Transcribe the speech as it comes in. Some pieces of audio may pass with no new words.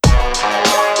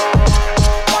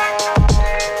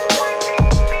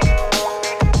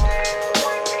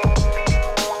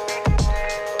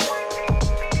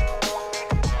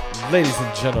Ladies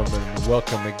and gentlemen,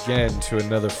 welcome again to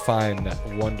another fine,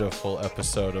 wonderful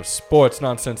episode of Sports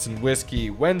Nonsense and Whiskey,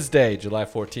 Wednesday, July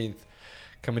 14th.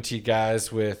 Coming to you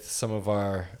guys with some of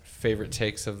our favorite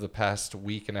takes of the past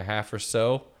week and a half or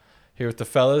so. Here with the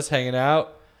fellas, hanging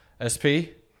out.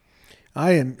 SP?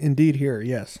 I am indeed here,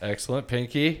 yes. Excellent.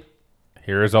 Pinky?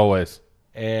 Here as always.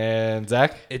 And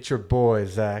Zach? It's your boy,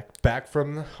 Zach, back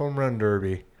from the Home Run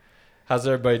Derby. How's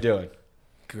everybody doing?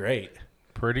 Great.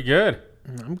 Pretty good.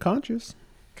 I'm conscious.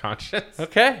 Conscious.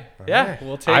 Okay. Yeah, right.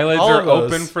 we'll take Eyelids all are of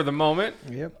those. open for the moment.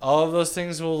 Yep. All of those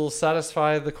things will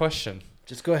satisfy the question.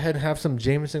 Just go ahead and have some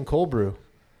Jameson cold brew.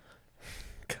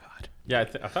 God. Yeah,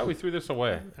 I thought we threw this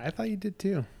away. I thought you did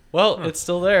too. Well, it's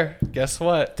still there. Guess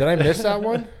what? Did I miss that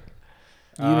one?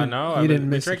 No, you didn't we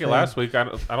miss drank a it thing. last week. I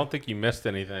don't think you missed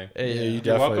anything. Hey, you You're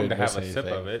definitely welcome to didn't have miss a sip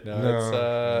anything. of it.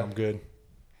 No, I'm good.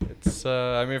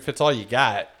 I mean, if it's all you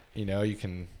got, you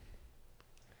can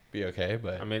be okay.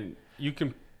 But I mean, you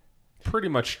can pretty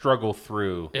much struggle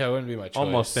through yeah, it wouldn't be my choice.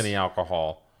 almost any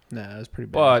alcohol. Nah, it was pretty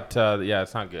bad. But, yeah,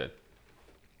 it's not good.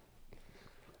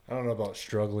 I don't know about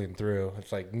struggling through.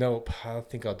 It's like, nope, I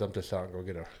think I'll dump this out and go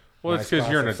get a Well, nice it's because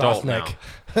you're an glass of adult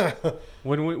Sauce now.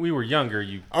 When we were younger,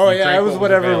 you Oh, you yeah, drank it was what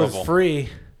whatever was available. free.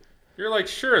 You're like,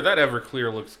 sure, that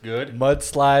Everclear looks good.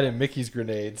 Mudslide and Mickey's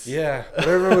grenades. Yeah,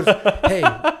 whatever was.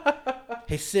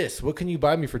 Hey, sis, what can you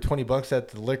buy me for $20 at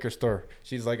the liquor store?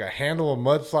 She's like, a handle of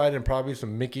mudslide and probably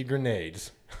some Mickey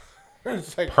grenades.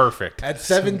 It's like, Perfect. at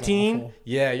 17, awful.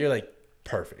 yeah, you're like,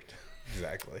 perfect.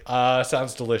 Exactly.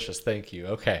 Sounds delicious. Thank you.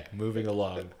 Okay, moving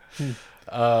along.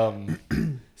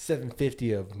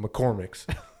 750 of McCormick's.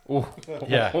 Ooh.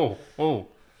 Yeah. Oh.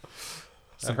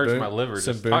 That hurts my liver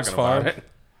some just Boone's talking Farm. about it.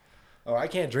 Oh, I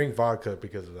can't drink vodka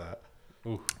because of that.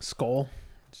 Skull.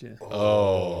 Yeah,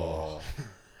 Oh,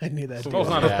 I knew that. Skull's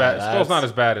too. not Yeah, as bad. that's- Skull's not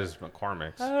as bad as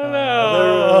McCormick's. I don't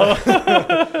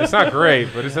know. It's not great,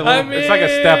 but it's a little, I it's like a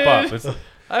step up. It's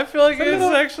I feel like it's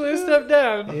actually a step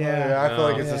down. Yeah. I feel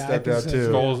like it's No. a Yeah, step I down think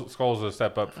too. Skull's a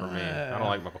step up for me. I don't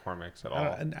like McCormick's at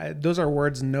all. Those are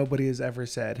words nobody has ever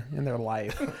said in their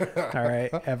life. All right,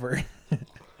 ever.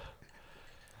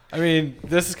 I mean,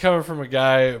 this is coming from a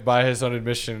guy, by his own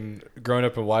admission, growing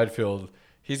up in Widefield.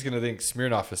 He's gonna think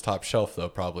Smirnoff is top shelf, though,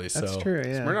 probably. That's so. true.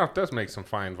 Yeah. Smirnoff does make some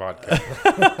fine vodka.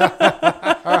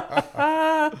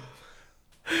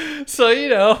 So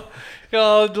got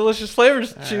all the delicious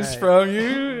flavors to choose right. from.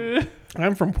 You.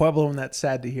 I'm from Pueblo, and that's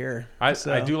sad to hear. I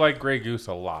So, do like Grey Goose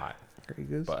a lot, Grey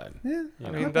Goose. but Yeah. you I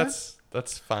know. mean, that's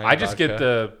fine. I just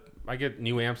vodka. get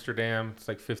New Amsterdam. It's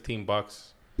like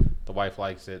 $15. The wife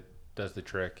likes it. Does the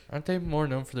trick. Aren't they more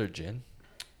known for their gin?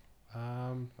 Or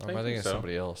am I thinking of so.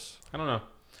 somebody else? I don't know.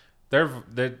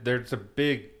 There's a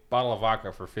big bottle of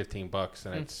vodka for $15,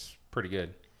 and it's pretty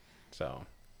good. So,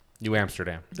 New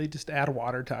Amsterdam. They just add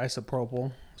water to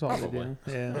isopropyl. That's all Probably.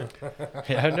 they do. Yeah.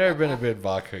 Yeah, I've never been a big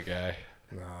vodka guy.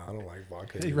 Nah, I don't like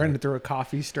vodka. You run it through a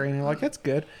coffee strain, and you're like, that's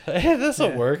good. Hey, this'll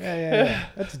Yeah. work. Yeah.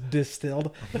 That's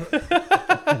distilled.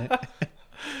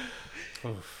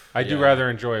 I do Yeah. rather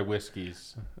enjoy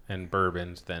whiskeys and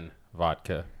bourbons than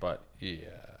vodka, but Yeah,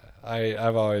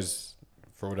 I've always,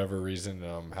 for whatever reason,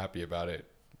 I'm happy about it.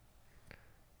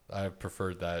 I've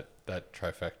preferred that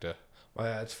trifecta.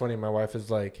 It's funny. My wife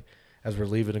is like, as we're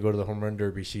leaving to go to the home run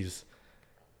derby, she's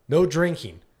no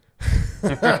drinking.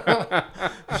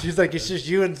 She's like, it's just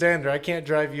you and Xander. I can't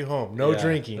drive you home. No Yeah,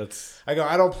 drinking. That's I go,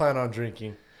 I don't plan on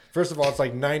drinking. First of all, it's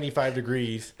like 95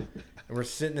 degrees, and we're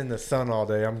sitting in the sun all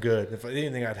day. I'm good. If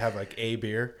anything, I'd have like a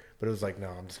beer, but it was like, no,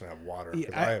 I'm just gonna have water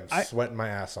because Yeah, I am sweating my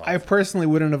ass off. I personally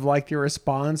wouldn't have liked your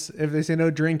response if they say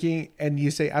no drinking and you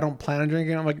say I don't plan on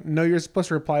drinking. I'm like, no, you're supposed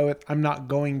to reply with I'm not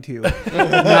going to.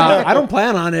 No, I don't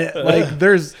plan on it. Like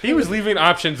he was leaving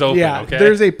options open. yeah, Okay,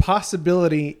 there's a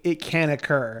possibility it can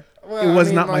occur. Well, it was I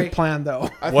mean, not my like- plan though.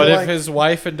 I what feel if like- his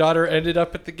wife and daughter ended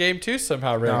up at the game too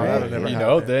somehow? that'd never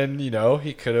happen. Then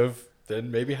he could have then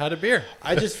maybe had a beer.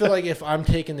 I just feel like if I'm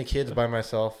taking the kids by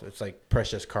myself, it's like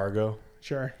precious cargo.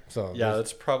 Sure. So Yeah, there's,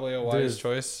 that's probably a wise there's-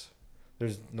 choice.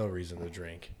 there's no reason to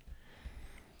drink.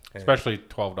 And- especially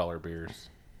 $12 beers.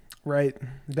 Right.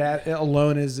 That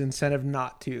alone is incentive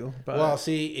not to. But well,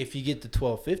 see, if you get the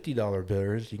 $12.50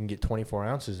 beers, you can get 24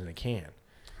 ounces in a can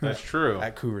That's true.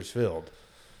 at Coors Field.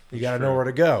 You That's got to true. know where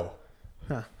to go.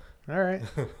 all right.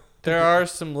 There are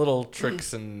some little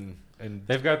tricks and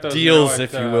They've got those deals, now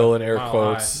if at, you will, in air Mile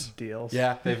quotes. Deals.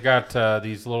 Yeah, They've got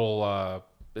these little.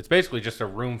 It's basically just a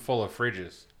room full of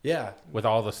fridges yeah, with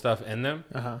all the stuff in them,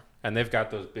 Uh-huh. and they've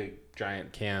got those big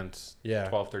giant cans. Yeah.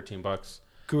 $12-13.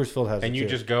 Coors Field has. And it you too.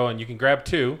 just go and you can grab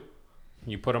two.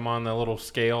 You put them on the little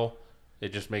scale. It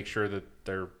just makes sure that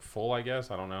they're full. I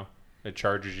guess I don't know. It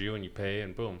charges you and you pay,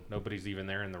 and boom, nobody's even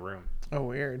there in the room. Oh,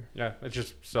 weird. Yeah, it's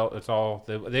just it's all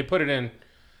they put it in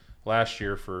last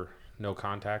year for no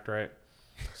contact, right?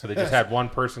 So they just had one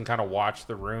person kind of watch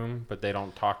the room, but they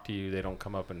don't talk to you. They don't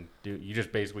come up and do. You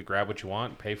just basically grab what you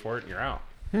want, pay for it, and you're out.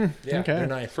 Yeah, Okay. they're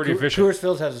nice. Pretty efficient. Coors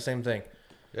Field has the same thing.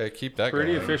 Yeah, keep that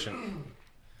Pretty going. efficient.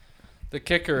 The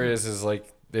kicker is like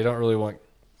they don't really want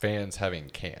fans having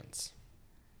cans.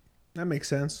 That makes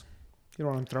sense. You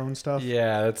don't want them throwing stuff.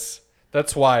 Yeah,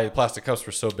 that's why plastic cups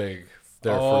were so big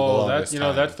there for the longest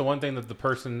time. That's the one thing that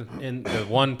the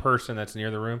one person that's near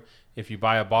the room, if you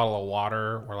buy a bottle of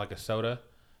water or like a soda,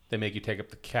 they make you take up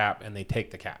the cap and they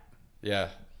take the cap. Yeah.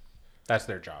 That's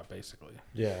their job, basically.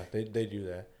 Yeah, they do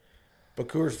that. But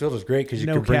Coors Field is great because you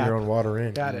No can bring cap. your own water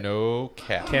in. Got it. No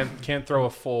cap. Can't throw a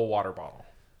full water bottle.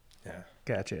 Yeah.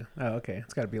 Gotcha. Oh, okay.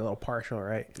 It's got to be a little partial,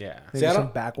 right? Yeah. Maybe See, I some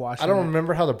don't- backwash. I don't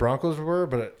remember how the Broncos were,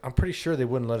 but I'm pretty sure they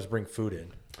wouldn't let us bring food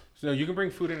in. So you can bring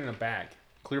food in a bag,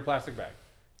 clear plastic bag.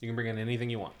 You can bring in anything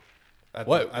you want. At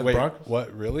What? At Wait, Broncos?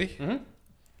 what? Really?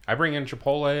 I bring in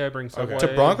Chipotle. I bring Subway. To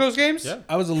Broncos games? Yeah.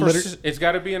 I was a For little. It's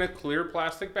got to be in a clear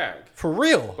plastic bag. For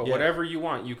real? But Yeah. whatever you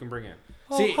want, you can bring in.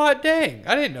 Oh, See- hot dang.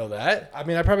 I didn't know that. I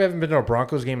mean, I probably haven't been to a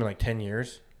Broncos game in like 10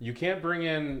 years. You can't bring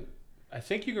in. I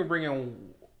think you can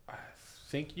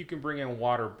bring in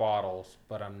water bottles,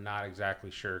 but I'm not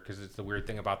exactly sure because it's the weird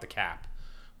thing about the cap.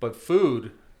 But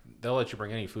food, they'll let you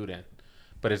bring any food in,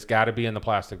 but it's got to be in the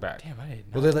plastic bag. Damn, I didn't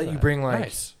know Will they let you that. bring, like-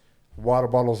 Nice. Water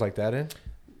bottles like that in?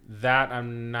 That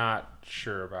I'm not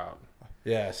sure about.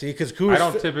 Yeah, see, because Coors I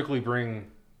don't typically bring.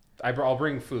 I'll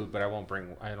bring food, but I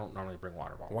don't normally bring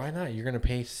water bottles. Why not? You're going to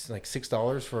pay like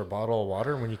 $6 for a bottle of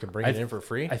water when you can bring it in for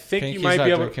free? I think Pinky's you might not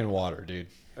be able. drinking water, dude.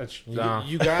 That's, You got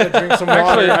to drink some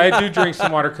actually, water. I do drink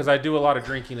some water because I do a lot of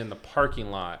drinking in the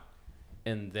parking lot,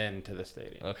 and then to the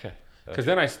stadium. Okay. Because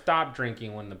then I stop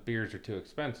drinking when the beers are too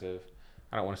expensive.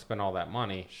 I don't want to spend all that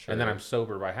money, and then Sure. I'm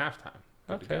sober by halftime.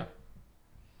 Good to Okay. go.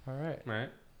 All right. Right.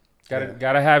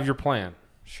 Gotta have your plan.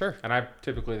 Sure. And I'm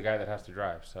typically the guy that has to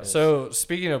drive. So,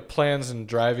 speaking of plans and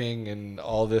driving and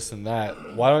all this and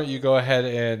that, why don't you go ahead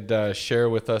and share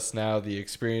with us now the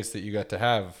experience that you got to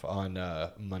have on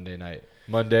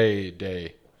Monday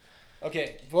day?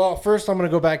 Okay, well, first I'm going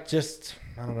to go back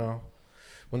I don't know,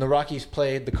 when the Rockies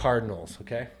played the Cardinals,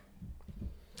 okay?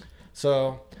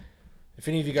 So, if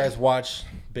any of you guys watch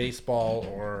baseball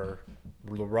or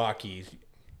the Rockies,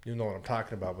 you know what I'm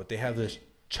talking about, but they have this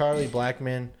Charlie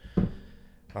Blackmon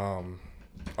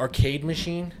arcade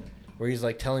machine where he's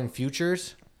like telling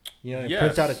futures. You know, he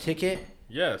prints out a ticket.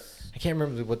 yes. I can't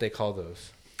remember what they call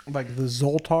those. Like the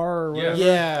Zoltar or Yeah. whatever.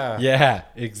 Yeah. Yeah,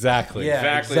 exactly. Yeah,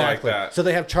 Exactly like that. So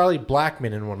they have Charlie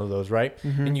Blackmon in one of those, right?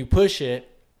 And you push it,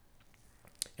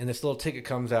 and this little ticket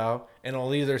comes out, and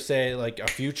it'll either say like a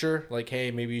future, like,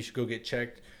 hey, maybe you should go get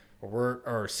checked,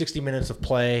 or 60 minutes of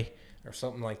play, or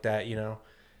something like that, you know.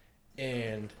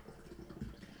 And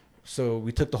so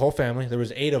we took the whole family. There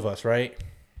was 8 of us, right?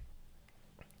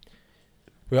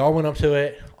 We all went up to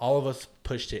it. All of us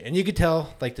pushed it, and you could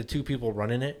tell like the 2 people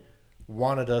running it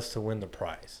wanted us to win the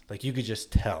prize. Like you could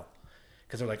just tell.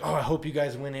 Because they're like, oh, I hope you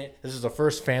guys win it. This is the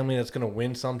first family that's going to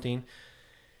win something.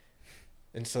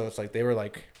 And so it's like, they were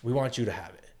like, we want you to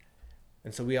have it.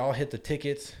 And so we all hit the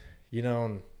tickets, you know,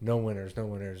 and no winners.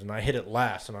 And I hit it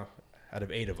last out of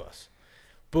 8 of us.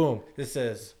 Boom. This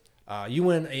says, you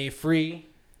win a free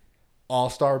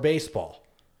All-Star Baseball.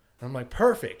 And I'm like,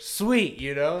 perfect. Sweet.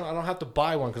 You know, I don't have to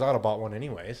buy one because I would have bought one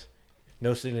anyways.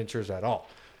 No signatures at all.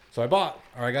 So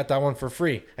I got that one for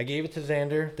free. I gave it to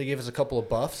Xander. They gave us a couple of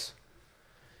buffs.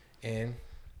 And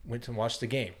went to watch the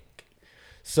game.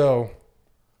 So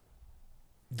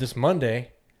this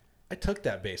Monday, I took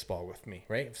that baseball with me,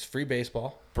 right? It's free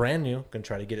baseball, brand new. Gonna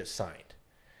try to get it signed.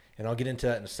 And I'll get into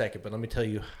that in a second, but let me tell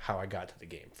you how I got to the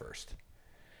game first.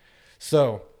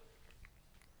 So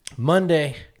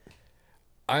Monday,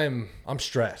 I'm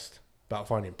stressed about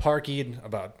finding parking,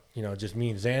 about, you know, just me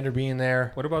and Xander being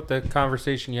there. What about the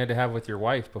conversation you had to have with your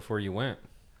wife before you went?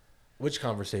 Which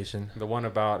conversation? The one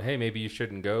about, hey, maybe you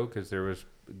shouldn't go because there was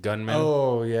gunmen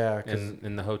Oh, yeah. 'Cause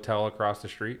in the hotel across the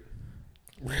street.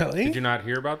 Really? Did you not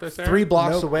hear about this, Aaron? 3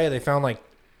 blocks Nope. away, they found like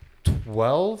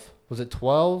 12. Was it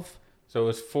 12 So it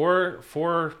was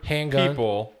four handgun?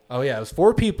 people. Oh yeah, it was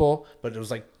 4 people, but it was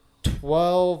like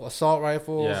 12 assault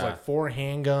rifles, Yeah. like 4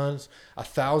 handguns,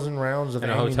 1,000 rounds of In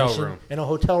a hotel ammunition room. in a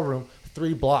hotel room,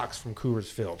 3 blocks from Coors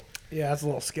Field. Yeah, that's a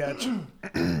little sketch.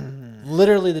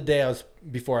 Literally the day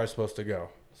before I was supposed to go.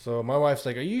 So my wife's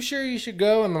like, "Are you sure you should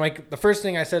go?" And like the first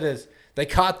thing I said is, "They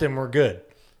caught them. We're good."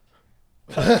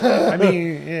 I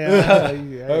mean, yeah.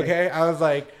 Okay, I was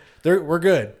like, "We're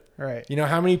good." Right. You know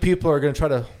how many people are going to try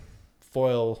to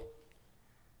foil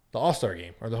the All-Star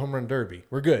game or the home run derby.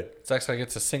 We're good. It's actually like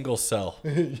it's a single cell.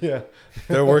 Yeah.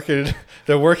 They're working.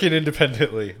 They're working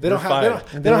independently. They don't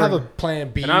have a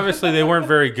plan B. And obviously they weren't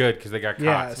very good because they got caught.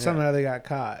 Yeah, somehow they got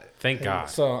caught. Thank God.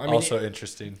 So I mean, Also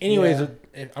interesting. anyways, Yeah.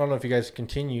 I don't know if you guys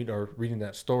continued or reading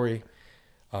that story.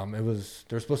 It was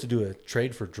they were supposed to do a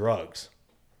trade for drugs.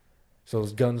 So it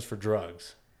was guns for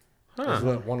drugs. That's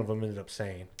what one of them ended up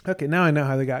saying. Okay, now I know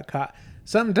how they got caught.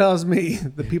 Something tells me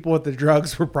the people with the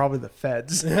drugs were probably the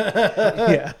feds.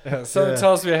 Yeah. Something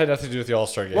tells me it had nothing to do with the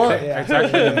All-Star game. What? Yeah. It's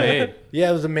actually the maid. Yeah,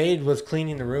 it was a maid was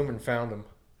cleaning the room and found him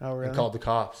Oh, really? and called the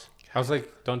cops. I was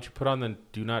like, don't you put on the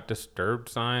 "Do Not Disturb"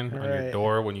 sign on your Right.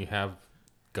 door when you have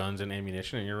guns and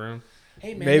ammunition in your room?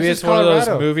 Hey man, Maybe this it's is one of those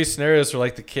Colorado. movie scenarios where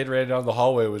like the kid ran down the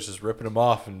hallway was just ripping them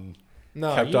off and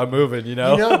No, kept you, on moving. you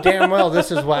know damn well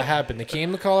this is what happened. They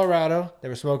came to Colorado. They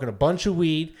were smoking a bunch of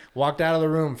weed. Walked out of the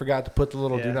room. Forgot to put the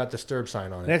little Yeah. "Do Not Disturb"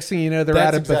 sign on it. Next thing you know, they're That's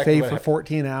at a exactly buffet what for happened.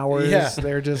 14 hours. Yeah.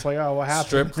 They're just like, oh, what happened?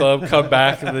 strip club come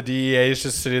back and the DEA is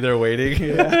just sitting there waiting.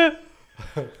 Yeah.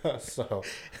 So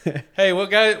Hey, what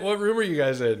room are you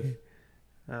guys in?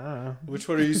 Which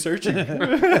one are you searching?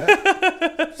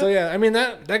 So yeah, I mean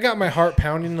that got my heart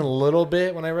pounding a little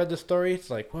bit when I read the story. It's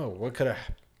like, whoa, what could have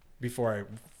before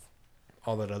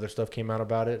all that other stuff came out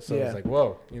about it. So Yeah. it's like,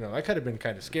 whoa, that could have been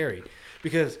kind of scary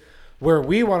because where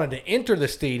we wanted to enter the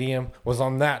stadium was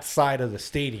on that side of the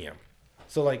stadium.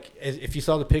 So like, if you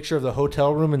saw the picture of the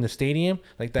hotel room in the stadium,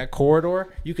 like that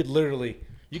corridor, you could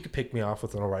pick me off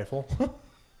with a rifle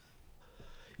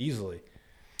easily.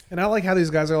 And I like how these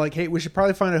guys are like, hey, we should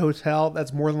probably find a hotel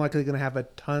that's more than likely going to have a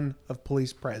ton of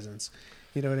police presence.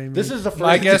 You know what I mean? This is the first.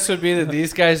 My guess would be that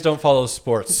these guys don't follow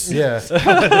sports. yeah.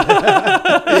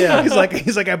 yeah.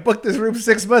 He's like, I booked this room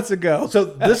 6 months ago. So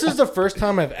this is the first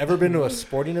time I've ever been to a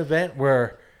sporting event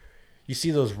where you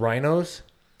see those rhinos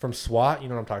from SWAT. You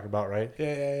know what I'm talking about, right?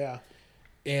 Yeah.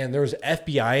 And there was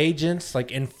FBI agents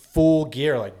like in full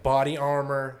gear, like body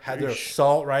armor, had their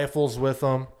assault rifles with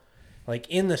them, like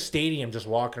in the stadium, just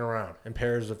walking around in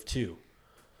pairs of two.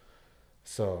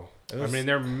 So it I was, mean,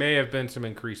 there may have been some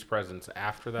increased presence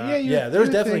after that. Yeah, there was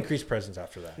would definitely think- increased presence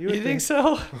after that. You would You think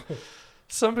so?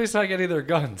 Somebody's not getting their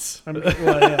guns. Well,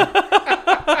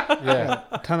 yeah. Yeah,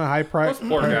 A ton of high price Those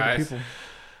poor guys. people.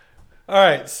 All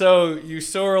right, so you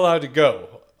still were allowed to go.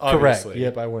 Obviously. correct.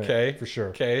 Yep, I went. Okay, for sure.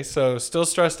 Okay, so still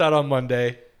stressed out on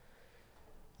Monday.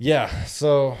 Yeah,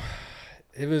 so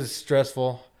it was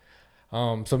stressful.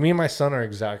 So me and my son are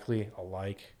exactly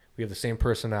alike. We have the same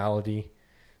personality.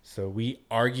 So we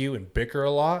argue and bicker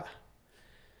a lot.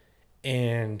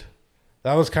 And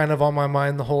that was kind of on my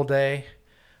mind the whole day.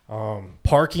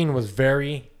 Parking was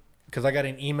because I got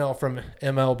an email from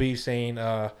MLB saying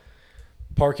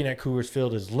parking at Coors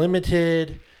Field is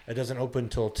limited. It doesn't open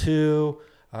until 2.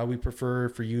 We prefer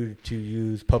for you to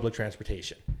use public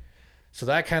transportation. So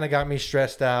that kind of got me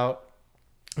stressed out.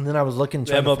 And then I was looking.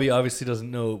 The MLB obviously doesn't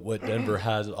know what Denver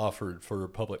has offered for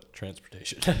public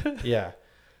transportation. Yeah.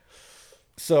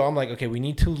 So I'm like, okay, we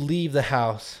need to leave the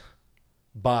house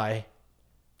by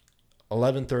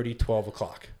 11:30, 12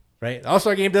 o'clock, right? The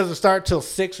All-Star game doesn't start till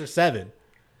 6 or 7,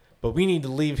 but we need to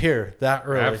leave here that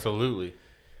early. Absolutely.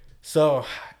 So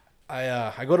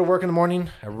I go to work in the morning.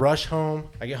 I rush home.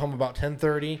 I get home about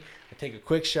 10:30. I take a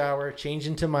quick shower, change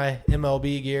into my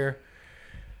MLB gear.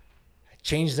 I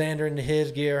change Xander into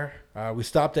his gear. We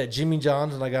stopped at Jimmy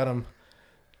John's and I got him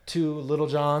 2 Little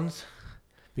Johns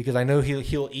because I know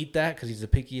he'll eat that because he's the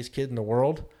pickiest kid in the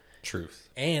world. Truth.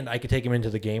 And I could take him into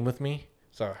the game with me.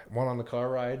 So one on the car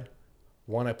ride,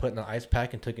 one I put in an ice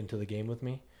pack and took into the game with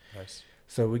me. Nice.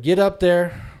 So we get up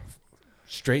there,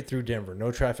 straight through Denver,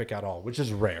 no traffic at all, which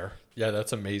is rare. Yeah,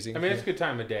 that's amazing. I mean, it's a good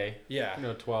time of day. Yeah.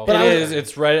 12. But It I was- is.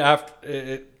 It's right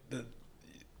after.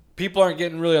 People aren't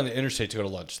getting really on the interstate to go to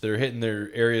lunch. They're hitting their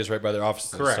areas right by their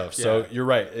offices Correct, and stuff. So yeah. you're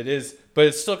right. It is, but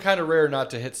it's still kind of rare not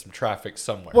to hit some traffic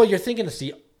somewhere. Well, you're thinking to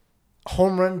see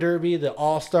home run derby, the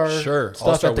All-Star Sure, stuff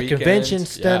All-Star at the weekend, convention yeah.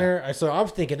 center. So I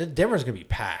was thinking that Denver's going to be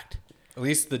packed. At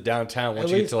least the downtown. Once At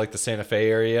you get least- to like the Santa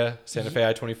Fe area, Santa Fe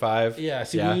I-25. Yeah,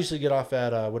 see, we usually get off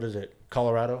at, what is it,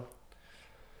 Colorado?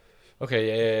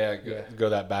 Okay, yeah. Yeah. Go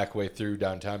that back way through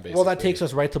downtown, basically. Well, that takes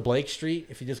us right to Blake Street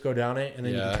if you just go down it, and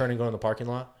then you Yeah. can turn and go in the parking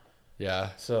lot. Yeah,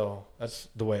 So that's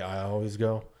the way I always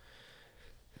go.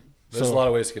 there's a lot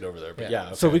of ways to get over there, but yeah.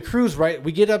 Okay. So we cruise right.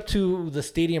 We get up to the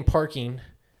stadium parking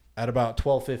at about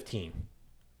 12:15,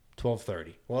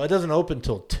 12:30. Well, it doesn't open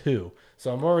till 2.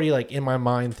 So I'm already like in my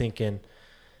mind thinking,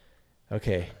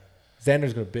 okay,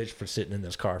 Xander's going to bitch for sitting in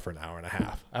this car for an hour and a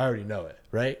half. I already know it,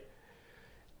 right?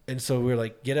 And so we're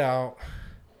like, get out.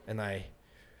 And I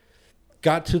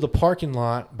got to the parking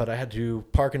lot, but I had to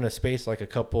park in a space like a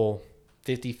couple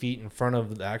 50 feet in front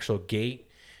of the actual gate.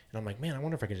 And I'm like, man, I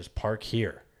wonder if I can just park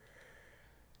here.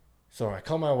 So I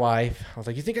call my wife. I was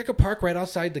like, you think I could park right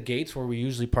outside the gates where we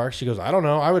usually park? She goes, I don't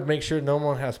know. I would make sure no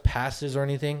one has passes or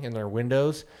anything in their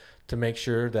windows to make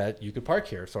sure that you could park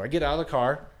here. So I get out of the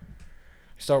car,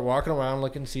 start walking around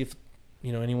looking to see if,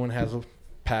 anyone has a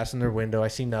pass in their window. I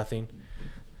see nothing.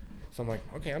 So I'm like,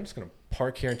 okay, I'm just going to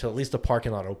park here until at least the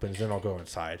parking lot opens. Then I'll go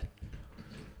inside.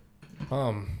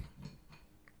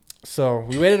 So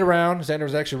we waited around. Xander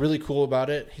was actually really cool about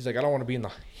it. He's like, I don't want to be in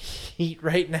the heat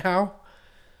right now.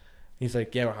 He's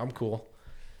like, yeah, I'm cool.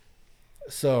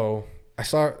 So I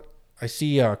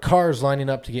see cars lining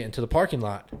up to get into the parking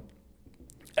lot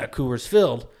at Coors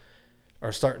Field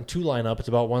are starting to line up. It's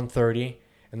about 1:30,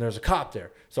 and there's a cop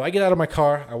there. So I get out of my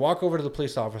car. I walk over to the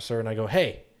police officer, and I go,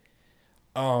 hey,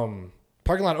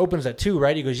 parking lot opens at 2,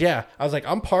 right? He goes, yeah. I was like,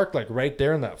 I'm parked like right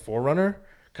there in that 4Runner.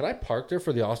 Could I park there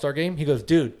for the All-Star game? He goes,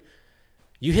 dude,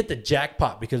 you hit the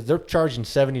jackpot because they're charging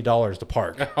 $70 to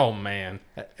park. Oh, man.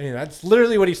 That's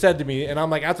literally what he said to me. And I'm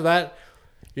like, after that,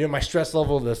 my stress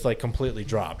level just like completely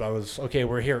dropped. I was, okay,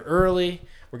 we're here early.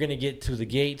 We're going to get to the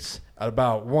gates at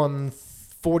about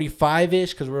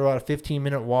 1:45-ish because we're about a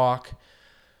 15-minute walk.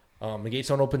 The gates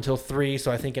don't open until 3,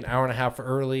 so I think an hour and a half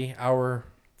early, hour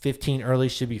 15 early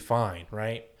should be fine,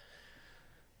 right?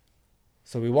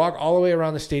 So we walk all the way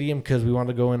around the stadium because we want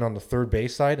to go in on the third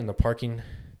base side, and the parking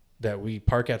that we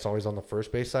park at's always on the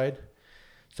first base side.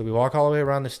 So we walk all the way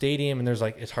around the stadium, and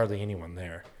it's hardly anyone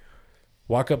there.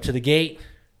 Walk up to the gate.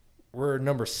 We're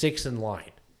number 6 in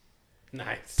line.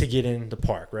 Nice. To get in the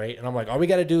park, right? And I'm like, all we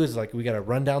got to do is we got to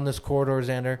run down this corridor,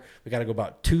 Xander. We got to go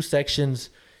about 2 sections,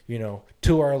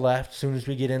 to our left. As soon as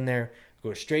we get in there,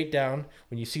 go straight down.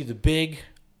 When you see the big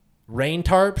rain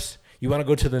tarps, you want to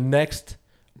go to the next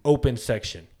open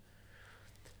section.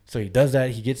 So he does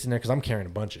that. He gets in there because I'm carrying a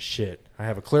bunch of shit. I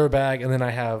have a clear bag, and then I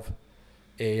have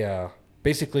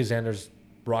basically Xander's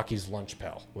Rocky's lunch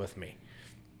pail with me.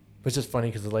 Which is funny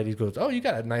because the lady goes, oh, you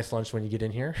got a nice lunch when you get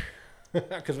in here.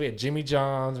 Because we had Jimmy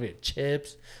John's, we had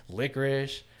chips,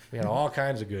 licorice. We had all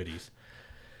kinds of goodies.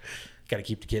 Got to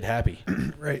keep the kid happy.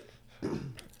 Right.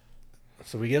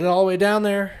 So we get it all the way down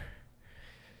there.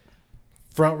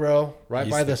 Front row, right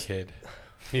He's by the this kid.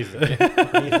 He's the kid.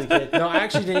 He's the kid. No, I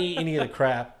actually didn't eat any of the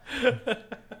crap.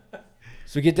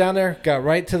 So we get down there, got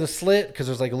right to the slit because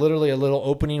there's literally a little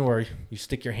opening where you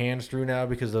stick your hands through now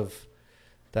because of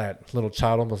that little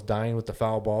child almost dying with the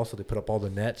foul ball. So they put up all the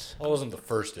nets. That wasn't the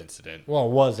first incident. Well,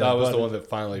 it wasn't. That was but the one that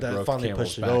finally broke Camel's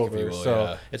pushed it back, over. if you will, So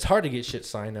yeah. it's hard to get shit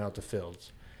signed out the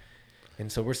fields.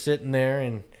 And so we're sitting there,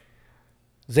 and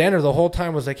Xander the whole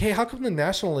time was like, hey, how come the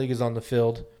National League is on the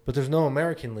field, but there's no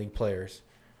American League players?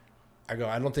 I go,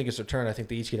 I don't think it's their turn. I think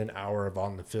they each get an hour of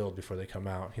on the field before they come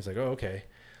out. He's like, oh, okay.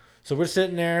 So we're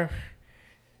sitting there.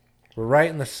 We're right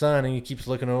in the sun, and he keeps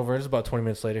looking over. It's about 20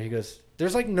 minutes later. He goes,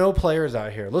 there's no players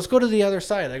out here. Let's go to the other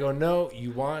side. I go, no,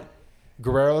 you want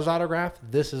Guerrero's autograph?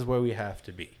 This is where we have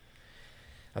to be.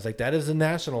 I was like, that is the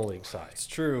National League side. It's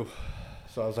true.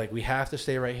 So I was like, we have to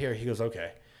stay right here. He goes,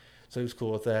 okay. So he was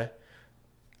cool with that.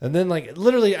 And then,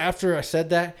 literally after I said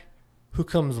that, who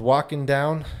comes walking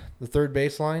down the third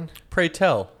baseline? Pray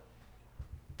tell.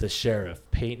 The sheriff,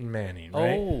 Peyton Manning,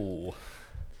 right? Oh.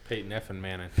 Peyton F. and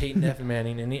Manning. Peyton F. and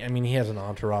Manning. And he has an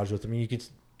entourage with him.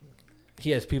 He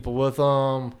has people with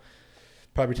him,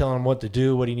 probably telling him what to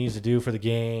do, what he needs to do for the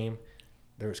game.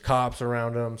 There's cops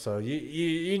around him. So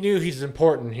you knew he's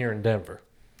important here in Denver.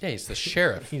 Yeah, he's the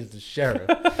sheriff. He's the sheriff.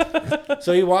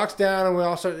 So he walks down, and we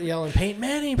all start yelling, Peyton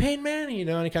Manning, Peyton Manning,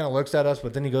 and he kind of looks at us,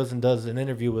 but then he goes and does an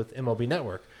interview with MLB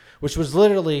Network, which was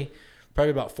literally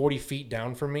probably about 40 feet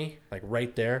down from me,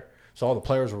 right there. So all the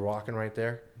players were walking right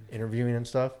there, interviewing and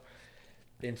stuff.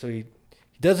 And so he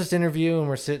does this interview, and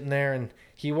we're sitting there, and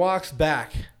he walks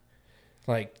back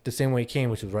the same way he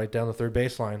came, which was right down the third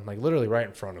baseline, literally right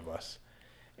in front of us.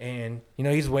 And,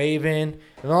 he's waving,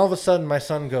 and all of a sudden my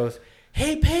son goes,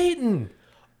 hey, Peyton,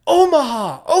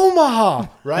 Omaha,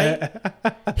 right?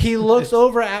 He looks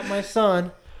over at my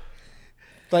son,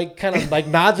 kind of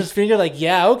nods his finger,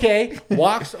 yeah, okay,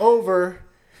 walks over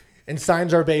and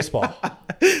signs our baseball.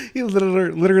 He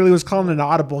literally was calling an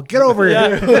audible. Get over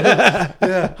here.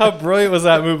 Yeah. How brilliant was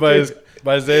that move by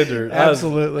Xander?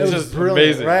 Absolutely. It It was was just brilliant,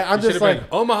 amazing. right? I'm just Should've been,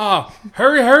 Omaha,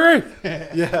 hurry.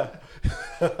 Yeah.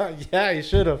 Yeah, he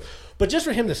should have. But just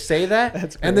for him to say that,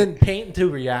 That's and then Peyton to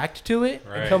react to it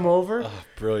Right. and come over. Oh,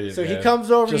 brilliant. So he man. comes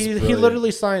over. Just He brilliant.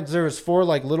 literally signs. There was 4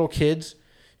 little kids,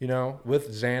 with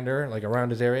Xander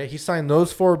around his area. He signed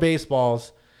those 4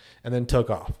 baseballs, and then took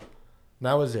off. And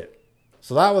that was it.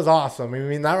 So that was awesome. I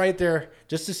mean, that right there,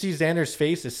 just to see Xander's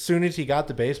face as soon as he got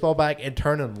the baseball back and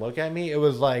turn and look at me, it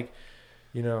was like,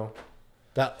 You know,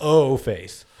 that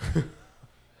face.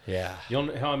 Yeah. He'll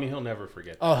never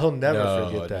forget. Oh, he'll never No,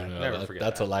 forget that. no, Never forget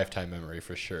that's that. a lifetime memory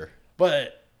for sure.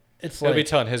 But it's He'll be like,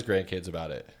 telling his grandkids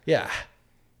about it. yeah.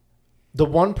 The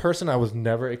one person I was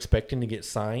never expecting to get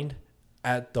signed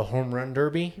at the home run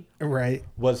derby Right.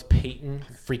 was Peyton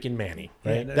freaking Manning.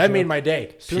 Right, Yeah, no that made joke. my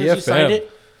day. As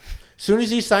soon as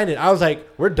he signed it, I was like,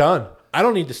 "We're done. I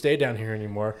don't need to stay down here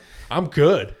anymore. I'm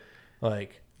good.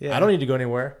 Like, Yeah. I don't need to go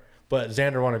anywhere." But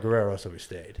Xander wanted Guerrero, so we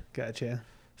stayed. Gotcha.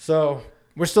 So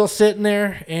we're still sitting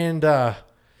there, and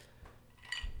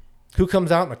who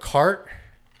comes out in a cart?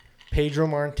 Pedro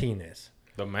Martinez.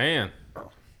 The man.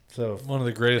 So One of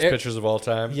the greatest pitchers of all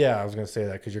time. yeah, I was gonna say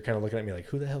that because you're kind of looking at me like,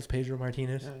 "Who the hell's Pedro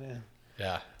Martinez?"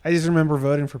 Yeah. I just remember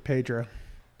voting for Pedro.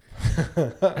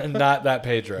 Not that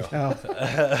Pedro.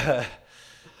 Oh,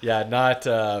 Yeah, not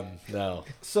no.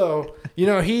 So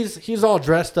he's all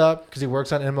dressed up because he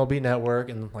works on MLB Network,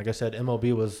 and like I said,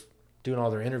 MLB was doing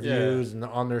all their interviews and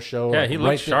on their show. Yeah, like, he right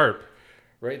looks sharp.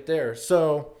 right there.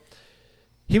 So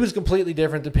he was completely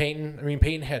different than Peyton. I mean,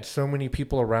 Peyton had so many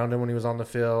people around him when he was on the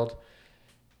field.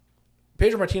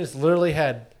 Pedro Martinez literally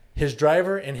had his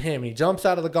driver and him. He jumps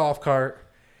out of the golf cart,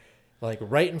 like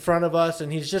right in front of us,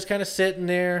 and he's just kind of sitting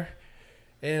there.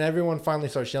 And everyone finally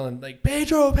starts yelling, like,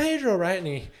 Pedro, Pedro, right? And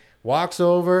he walks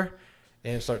over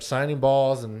and starts signing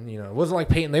balls. And, it wasn't like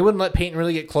Peyton. They wouldn't let Peyton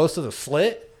really get close to the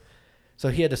slit. So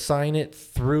he had to sign it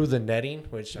through the netting,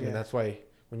 which, I mean, that's why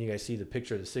when you guys see the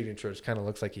picture of the signature, it kind of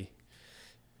looks like he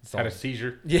Had a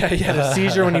seizure. Yeah, he had a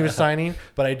seizure when he was signing.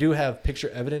 But I do have picture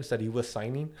evidence that he was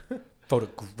signing.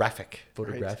 Photographic,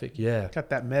 yeah. got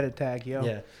that meta tag, yo.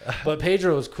 Yeah. But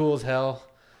Pedro was cool as hell.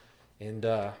 And,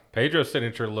 Pedro's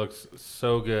signature looks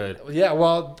so good. yeah,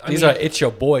 well, These are It's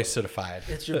Your Boy certified.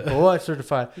 it's your boy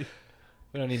certified.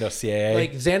 We don't need no CAA.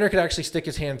 Like, Xander could actually stick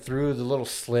his hand through the little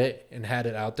slit and had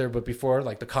it out there. But before,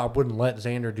 like, the cop wouldn't let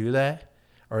Xander do that.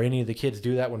 Or any of the kids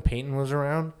do that when Peyton was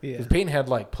around. Yeah. Because Peyton had,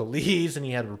 like, police and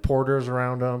he had reporters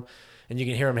around him. And you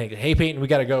can hear him, hey, Peyton, we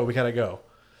got to go. We got to go.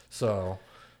 So,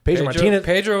 Pedro Martinez.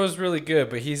 Pedro was really good,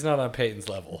 but he's not on Peyton's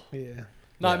level. Yeah.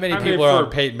 Not many I mean, people are for-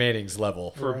 on Peyton Manning's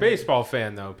level. For a baseball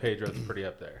fan, though, Pedro's pretty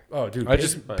up there. Oh, dude.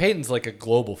 Peyton's like a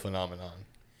global phenomenon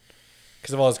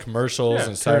because of all his commercials Yeah,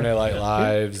 and Saturday Night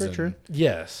Lives. True, and, true.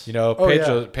 Yes.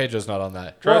 Pedro's not on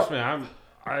that. Trust me,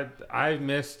 I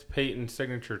missed Peyton's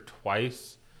signature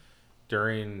twice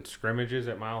during scrimmages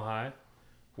at Mile High,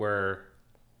 where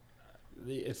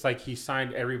it's like he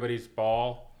signed everybody's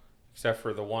ball except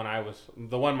for the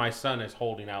one my son is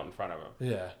holding out in front of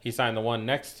him. Yeah. He signed the one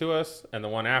next to us and the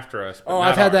one after us. But Oh, not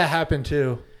I've had that ours. happen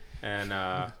too. And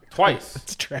twice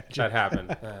It's tragic. that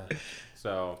happened.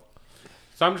 So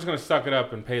I'm just gonna suck it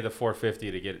up and pay the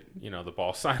 $450 to get the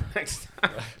ball signed next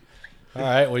time. All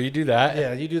right, well you do that.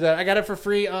 Yeah, you do that. I got it for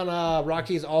free on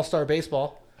Rocky's All-Star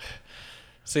Baseball.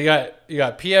 So you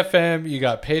got PFM, you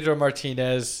got Pedro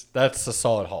Martinez. That's a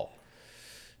solid haul.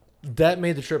 That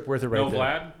made the trip worth it right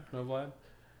there. No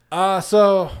Vlad.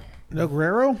 So No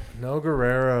Guerrero? no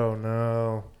Guerrero,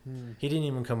 no. He didn't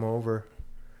even come over.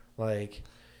 Like,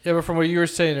 Yeah, but from what you were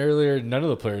saying earlier, none of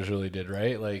the players really did,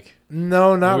 right? Like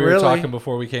no, not we really. were talking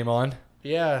before we came on.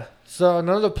 Yeah. So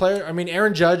none of the players. I mean,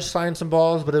 Aaron Judge signed some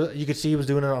balls, but you could see he was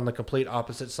doing it on the complete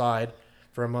opposite side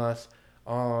from us.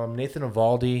 Nathan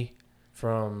Eovaldi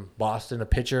from Boston, a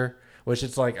pitcher, which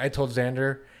it's like I told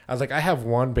Xander, I was like, I have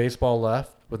one baseball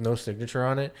left with no signature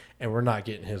on it, and we're not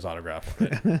getting his autograph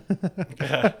on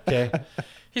it. Okay.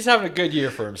 He's having a good year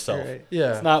for himself. Right.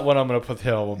 Yeah. It's not what I'm going to put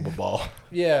him on the ball.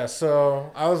 Yeah, so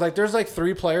I was like, there's like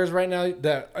 3 players right now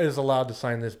that is allowed to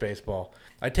sign this baseball.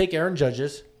 I'd take Aaron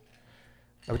Judge's.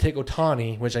 I would take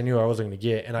Otani, which I knew I wasn't going to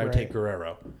get, and I would take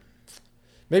Guerrero.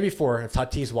 Maybe 4 if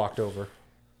Tatis walked over.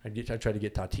 I'd try to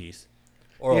get Tatis.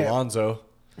 Or Yeah. Alonso.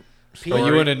 But Story.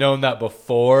 you wouldn't have known that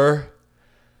before.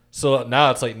 So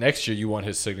now it's like next year you want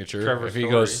his signature. Trevor if he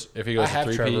Story. goes I to have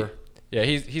 3P. Trevor. Yeah,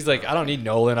 he's like, I don't need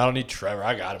Nolan, I don't need Trevor.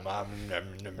 I got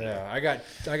him. Yeah,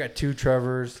 I got 2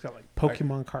 Trevors. It's got like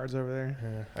Pokemon cards over there.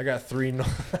 Yeah, I got 3.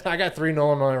 I got 3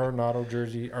 Nolan Arenado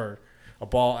jersey, or a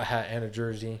ball, a hat, and a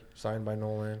jersey signed by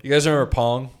Nolan. You guys remember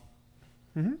Pong?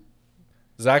 Mm-hmm.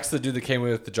 Zach's the dude that came in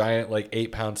with the giant like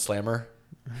 8-pound slammer.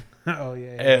 Oh, yeah.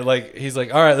 And like he's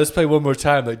like, all right, let's play one more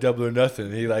time, like double or nothing.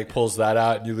 And he like pulls that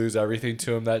out, and you lose everything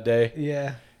to him that day.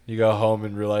 Yeah. You go home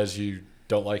and realize you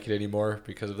don't like it anymore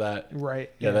because of that.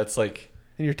 Right. Yeah, that's like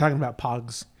And you're talking about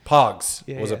Pogs. Pogs.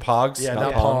 Yeah, Was yeah. it Pogs? Yeah, not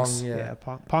not Pongs. Pong. Yeah.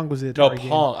 Yeah, Pong was the No, Atari game.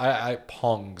 Pong. I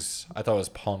Pongs. I thought it was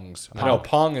Pongs. I know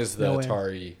Pong is the No way.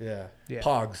 Atari. Yeah. Yeah.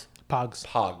 Pogs. Pogs.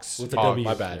 Pogs. With the Pog, W.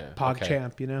 my bad. Pog Okay.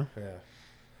 champ, you know? Yeah.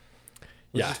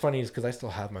 Which Yeah. is funny is because I still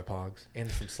have my Pogs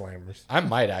and some Slammers. I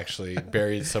might actually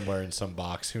buried somewhere in some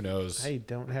box. Who knows? I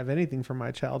don't have anything from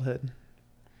my childhood.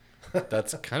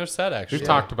 That's kind of sad, actually. We've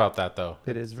talked about that though.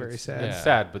 It is very sad. It's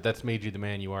sad, but that's made you the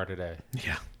man you are today.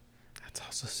 Yeah. That's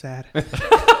also sad.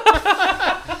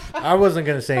 I wasn't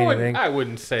gonna say anything. I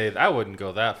wouldn't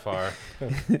go that far. You're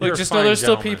Look, a just know fine there's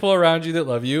still gentleman. people around you that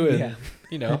love you, and Yeah.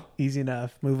 you know, Easy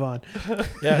enough. Move on.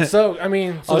 Yeah. So I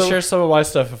mean, so I'll there, share some of my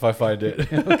stuff if I find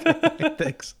it.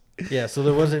 Thanks. yeah. So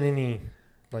there wasn't any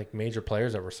like major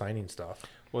players that were signing stuff.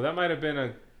 Well, that might have been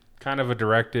a kind of a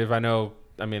directive. I know.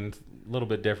 I mean, it's a little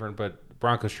bit different, but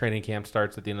Broncos training camp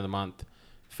starts at the end of the month.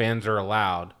 Fans are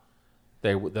allowed.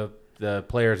 The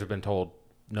players have been told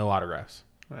no autographs.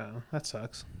 Wow, that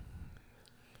sucks.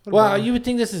 What Well, about- you would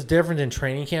think this is different than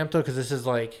training camp though, because this is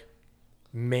like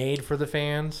made for the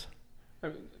fans. I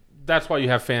mean, that's why you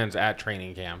have fans at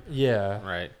training camp, Yeah.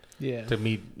 right? yeah. To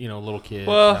meet little kids.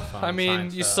 Well, have fun, I mean, sign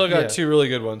you stuff. still got Yeah. 2 really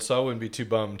good ones, so I wouldn't be too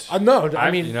bummed. No,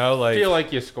 I mean, you know, like, feel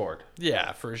like you scored.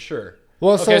 yeah, for sure.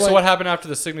 well, Okay, so like- what happened after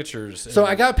the signatures? So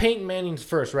I got Peyton Manning's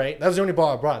first, right? That was the only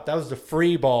ball I brought. That was the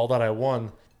free ball that I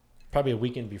won probably a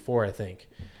weekend before, I think.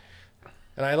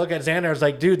 And I look at Xander, I was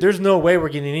like, dude, there's no way we're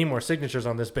getting any more signatures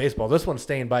on this baseball. This one's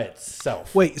staying by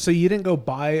itself. Wait, so you didn't go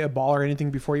buy a ball or anything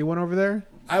before you went over there?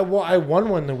 I won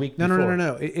one the week No, before.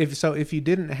 no. If you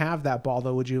didn't have that ball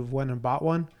though, would you have went and bought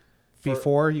one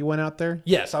before you went out there?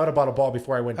 Yes, I would have bought a ball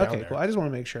before I went down Okay, there. cool. I just want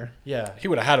to make sure. Yeah. He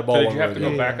would have had a ball. So did one you have way to or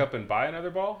go the back other. up and buy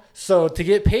another ball? So to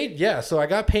get paid, yeah. So I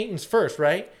got Peyton's first,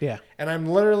 right? Yeah. And I'm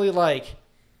literally like,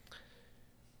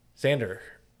 Xander,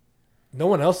 no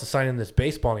one else is signing this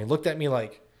baseball. And he looked at me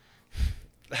like,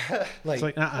 It's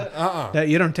like, uh-uh. Yeah,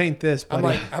 you don't taint this, I'm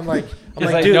buddy. like,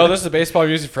 He's like, dude, no, this is a baseball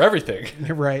music for everything.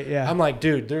 Right, yeah. I'm like,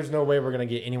 dude, there's no way we're gonna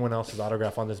get anyone else's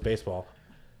autograph on this baseball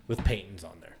with Peyton's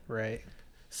on there. right.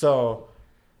 So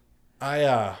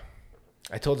I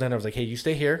told Xander, I was like, hey, you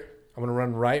stay here. I'm gonna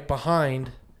run right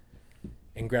behind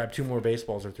and grab 2 more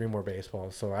baseballs or 3 more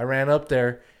baseballs. So I ran up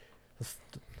there. This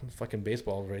fucking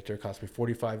baseball right there cost me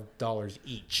 $45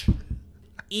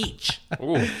 each.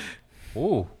 Ooh,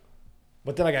 ooh.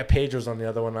 But then I got Pedro's on the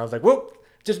other one. And I was like, whoop,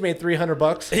 just made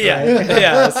 $300. Yeah,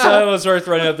 yeah. So it was worth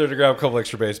running up there to grab a couple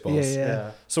extra baseballs. Yeah,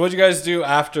 yeah. So what'd you guys do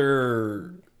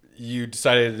after you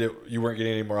decided that you weren't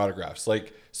getting any more autographs?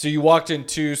 Like, so you walked in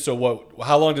 2. So what?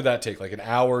 How long did that take? Like an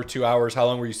hour, 2 hours? How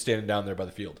long were you standing down there by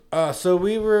the field? So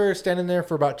we were standing there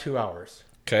for about 2 hours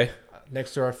Okay.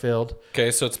 next to our field. Okay.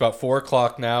 So it's about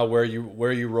 4:00 now. Where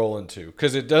you rolling to?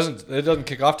 Because it doesn't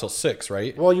kick off till 6,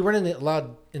 right? Well, you weren't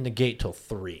allowed in the gate till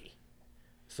 3.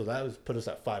 So that was put us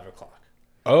at 5 o'clock.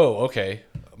 Oh, okay.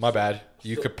 My bad.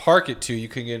 You could park at 2. You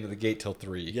couldn't get into the gate till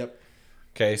 3. Yep.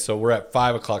 Okay. So we're at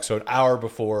 5 o'clock. So an hour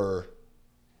before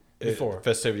Before.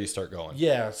 festivities start going.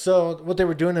 Yeah. So what they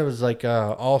were doing, it was like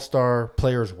all-star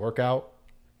players workout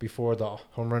before the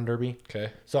home run derby.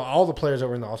 Okay. So all the players that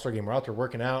were in the all-star game were out there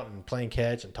working out and playing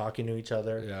catch and talking to each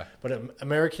other. Yeah. But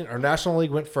American or National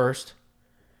League went first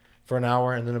for an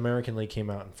hour, and then American League came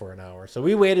out for an hour. So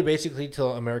we waited basically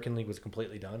till American League was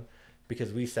completely done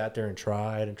because we sat there and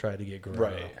tried to get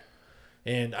Guerrero. Right.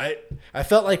 And I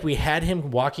felt like we had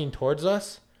him walking towards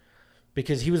us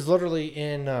because he was literally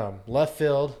in left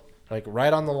field, like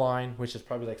right on the line, which is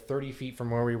probably like 30 feet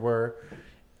from where we were.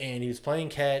 And he was playing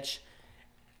catch.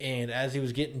 And as he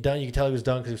was getting done, you could tell he was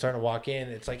done because he was starting to walk in.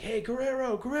 It's like, hey,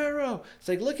 Guerrero. It's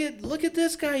like, look at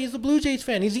this guy. He's a Blue Jays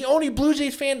fan. He's the only Blue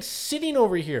Jays fan sitting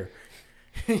over here.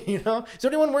 You know? Is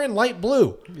there anyone wearing light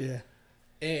blue? Yeah.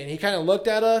 And he kind of looked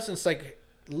at us and it's like,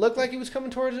 looked like he was coming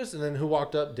towards us. And then who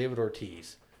walked up? David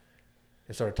Ortiz.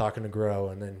 And started talking to Guerrero.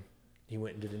 And then he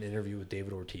went and did an interview with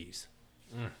David Ortiz.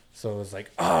 So it was like,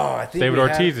 oh, I think David we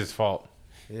had- Ortiz's fault.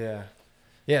 Yeah.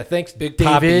 Yeah, thanks, Big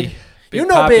David. Papi. You Big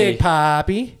know Papi. Big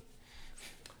Papi.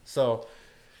 So,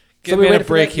 Give we me a waited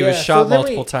for break. that- He was yeah, shot so then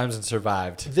multiple times and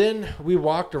survived. Then we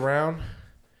walked around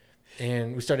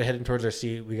and we started heading towards our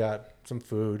seat. We got some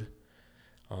food.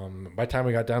 By the time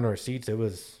we got down to our seats, it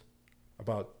was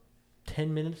about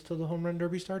 10 minutes till the home run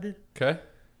derby started. Okay.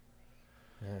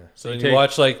 Yeah. So then You you take-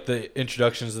 watch like the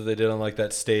introductions that they did on like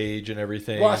that stage and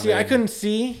everything. Well, and see, I then- couldn't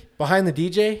see behind the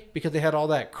DJ because they had all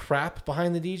that crap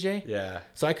behind the DJ. Yeah.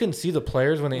 So I couldn't see the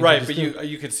players when they Right, but introduced them.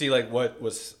 you could see like what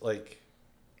was like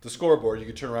the scoreboard. You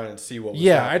could turn around and see what was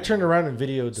Yeah, I happening. turned around and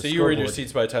videoed the So you were in your scoreboard.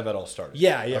 seats by the time that all started.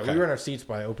 Yeah, Okay. we were in our seats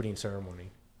by opening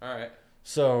ceremony. All right.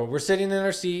 So we're sitting in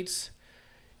our seats,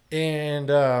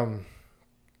 and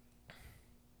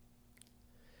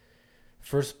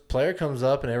first player comes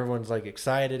up, and everyone's like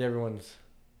excited. Everyone's,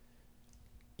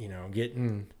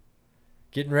 getting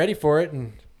ready for it,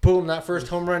 and boom, that first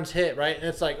home run's hit right, and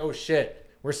it's like, oh shit,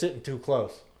 we're sitting too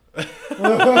close.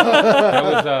 That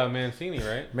was Mancini,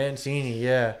 right? Mancini,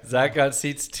 yeah. Zach got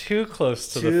seats too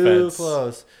close to the Too fence.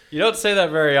 close. You don't say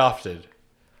that very often.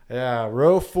 Yeah,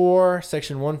 row 4,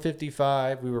 section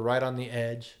 155. We were right on the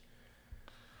edge.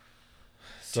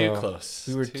 Too So, close.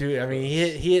 We were too. I mean,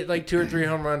 he hit like 2 or 3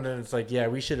 home runs, and it's like, yeah,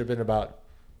 we should have been about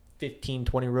 15,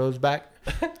 20 rows back.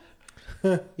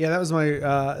 Yeah, that was my.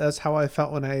 That's how I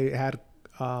felt when I had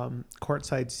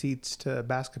courtside seats to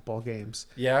basketball games.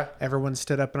 Yeah. Everyone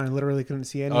stood up, and I literally couldn't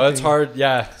see anything. Oh, it's hard.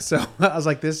 Yeah. So I was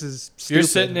like, "This is stupid." You're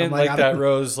sitting in I'm like I that don't-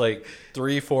 rows like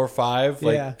 3, 4, 5,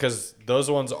 like Yeah. because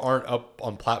those ones aren't up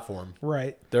on platform.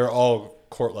 Right. They're all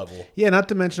court level. Yeah, not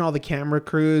to mention all the camera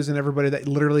crews and everybody that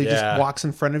literally Yeah. just walks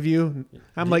in front of you.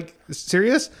 I'm like,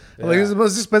 serious? I'm like, Yeah. this is the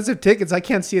most expensive tickets. I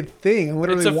can't see a thing. I'm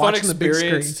literally It's a fun watching the big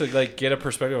screen. experience to like get a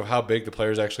perspective of how big the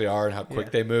players actually are and how quick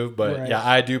Yeah. they move. But Right. yeah,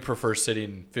 I do prefer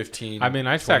sitting 15. I mean,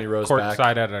 I sat 20 rows back.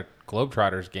 courtside at a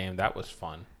Globetrotters game. That was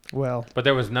fun. Well, But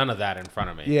there was none of that in front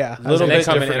of me. yeah. A little They bit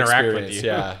come and different interact with experience, you.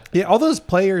 Yeah. Yeah, all those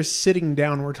players sitting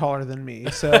down were taller than me.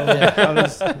 So, I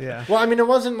was, yeah. Well, I mean, it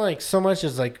wasn't like so much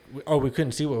as like, oh, we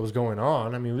couldn't see what was going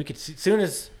on. I mean, we could see, as soon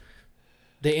as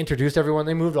they introduced everyone,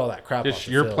 they moved all that crap off Just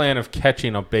the your field. plan of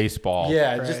catching a baseball.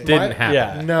 Yeah, Right. just Didn't my- happen.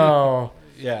 Yeah. No.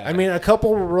 Yeah. I mean, a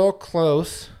couple were real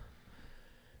close.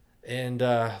 And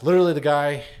literally the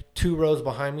guy 2 rows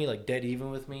behind me, like dead even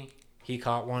with me, he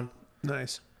caught one.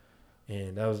 Nice.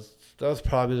 And that was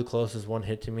probably the closest one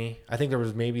hit to me. I think there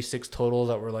was maybe 6 total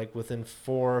that were like within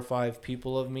 4 or 5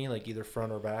 people of me, like either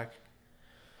front or back.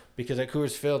 Because at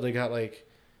Coors Field, they got like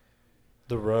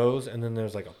the rows, and then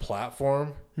there's like a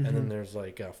platform, and then there's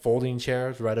like folding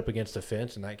chairs right up against the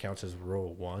fence, and that counts as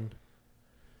row 1.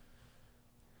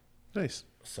 Nice.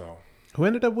 So Who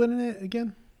ended up winning it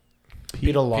again?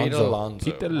 Pete Alonso. Pete Alonso.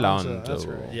 Pete Alonso. That's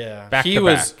right. Yeah. Back He to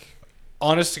was, back.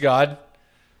 honest to God,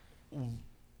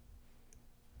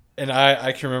 and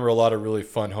I can remember a lot of really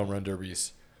fun home run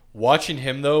derbies. Watching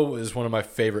him, though, is one of my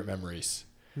favorite memories.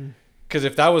 Because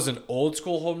if that was an old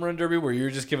school home run derby where you were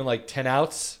just given like 10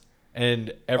 outs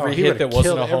and every he hit would've that wasn't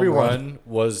killed a home everyone. run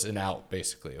was an out,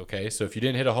 basically. Okay, so if you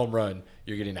didn't hit a home run,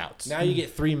 you're getting outs. Now you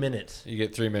get 3 minutes. You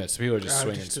get 3 minutes. So people are just God,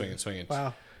 swinging, just- swinging, swinging.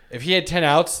 Wow. If he had 10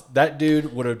 outs, that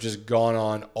dude would have just gone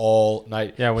on all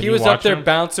night. Yeah, when he you was up watch there him-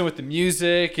 bouncing with the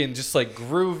music and just like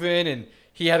grooving. And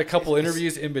he had a couple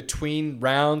interviews in between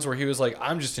rounds where he was like,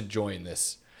 I'm just enjoying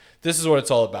this. This is what it's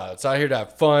all about. It's out here to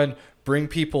have fun, bring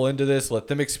people into this, let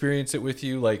them experience it with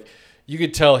you. Like, you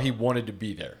could tell he wanted to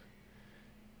be there.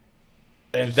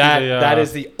 And you see that the, that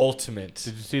is the ultimate.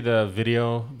 Did you see the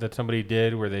video that somebody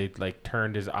did where they like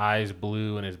turned his eyes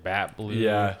blue and his bat blue?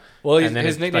 Yeah. Well, And then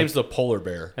his it's nickname's like- the Polar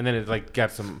Bear. And then it like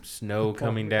got some snow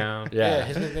coming down. Yeah.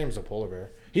 his nickname's a polar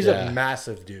bear. He's Yeah. a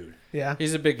massive dude. Yeah.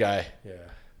 He's a big guy. Yeah.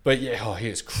 But yeah, oh, he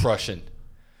is crushing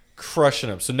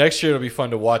him. So next year it'll be fun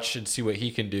to watch and see what he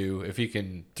can do if he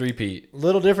can three-peat.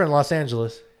 Little different in Los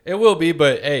Angeles. It will be,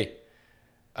 but hey,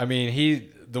 I mean,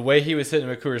 the way he was hitting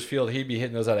at Coors Field, he'd be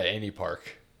hitting those out of any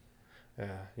park. Yeah.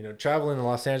 You know, traveling to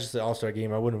Los Angeles at the All-Star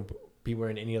game, I wouldn't be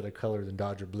wearing any other color than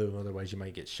Dodger blue. Otherwise, you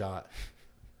might get shot.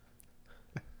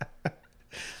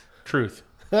 Truth.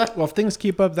 Well, if things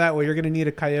keep up that way, you're going to need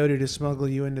a coyote to smuggle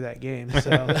you into that game.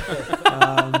 So,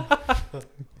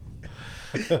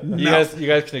 You guys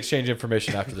can exchange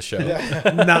information after the show.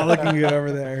 not looking good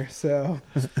over there. So,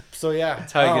 So, yeah.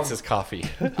 That's how he gets his coffee.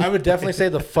 I would definitely say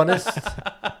the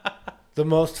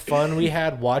most fun we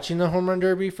had watching the home run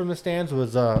derby from the stands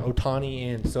was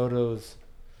Ohtani and Soto's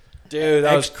Dude,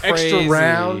 that was crazy. extra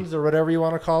rounds or whatever you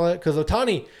want to call it. Because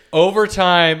Ohtani,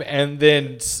 Overtime and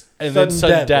then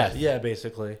sudden death. Yeah,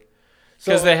 basically.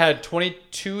 Because they had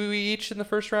 22 each in the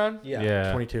first round?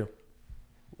 Yeah. 22.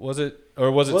 Was it?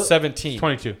 Or was it What? 17?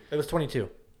 22. It was 22.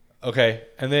 Okay.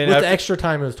 And then With after, the extra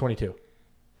time, it was 22.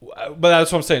 but that's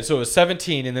what I'm saying. So it was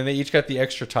 17, and then they each got the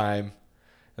extra time,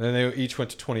 and then they each went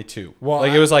to 22. Well,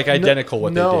 like it was like identical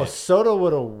what they No, did. Soto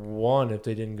would have won if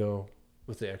they didn't go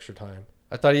with the extra time.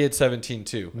 I thought he had 17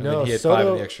 too, and No, then he had 5 in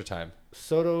Soto- the extra time.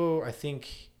 Soto, I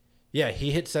think, yeah,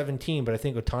 he hit 17, but I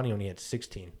think Ohtani only had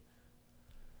 16.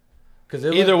 Because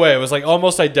Either way, it was like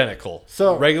almost identical.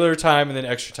 So- regular time and then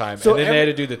extra time, So and then they had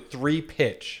every- to do the 3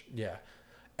 pitch. yeah,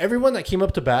 everyone that came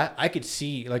up to bat, I could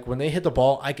see, like when they hit the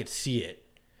ball, I could see it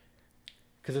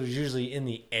because it was usually in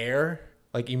the air,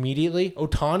 like immediately.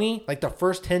 Ohtani, like the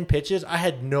first 10 pitches, I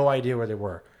had no idea where they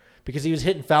were because he was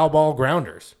hitting foul ball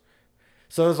grounders.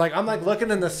 So it was like I'm like looking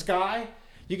in the sky.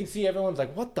 You can see everyone's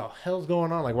like, "What the hell's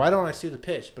going on? Like, why don't I see the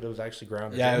pitch?" But it was actually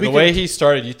grounders. Yeah, We the way could- he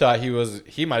started, you thought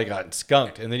he might have gotten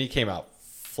skunked, and then he came out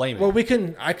flaming. Well,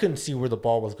 I couldn't see where the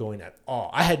ball was going at all.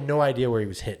 I had no idea where he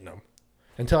was hitting them.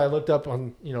 until I looked up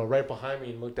on, right behind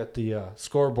me and looked at the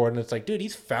scoreboard, and it's like, dude,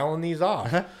 he's fouling these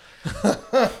off.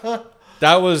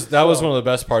 That was one of the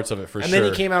best parts of it, for And sure.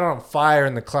 then he came out on fire,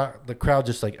 and the crowd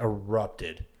just like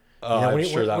erupted. Oh, when I'm he,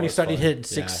 sure that when he was started fun. hitting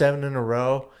 6-7 in a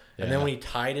row, and then Yeah. when he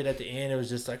tied it at the end, it was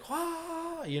just like,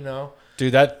 wow,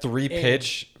 Dude, that 3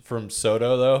 pitch from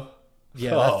Soto though.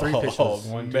 Yeah, that 3 pitch was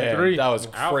Oh, 1, 2, man, 3. that was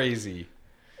Out. crazy.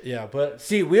 Yeah, but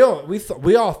see, we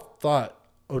all thought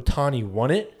Ohtani won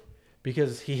it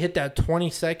because he hit that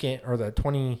 20-second or the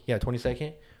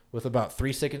 20-second with about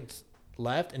 3 seconds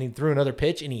left, and he threw another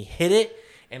pitch and he hit it,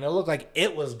 and it looked like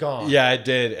it was gone. Yeah, it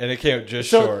did, and it came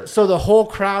just So, short. so the whole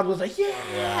crowd was like, yeah,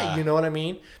 Yeah. you know what I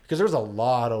mean? Because there was a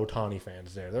lot of Ohtani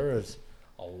fans there. There was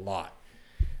a lot.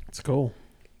 It's cool.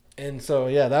 And so,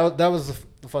 yeah, that was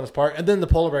the funnest part. And then the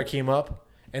polar bear came up,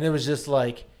 and it was just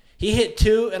like, he hit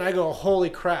 2, and I go, holy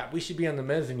crap, we should be on the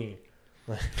mezzanine.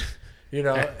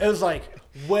 It was like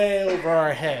way over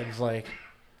our heads. Like,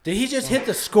 did he just hit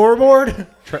the scoreboard?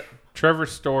 Trevor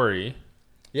Story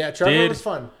Yeah, Trevor was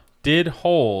fun. did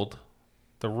hold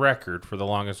the record for the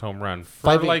longest home run for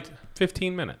 5'8". like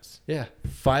 15 minutes. Yeah,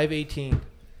 518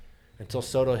 until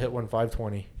Soto hit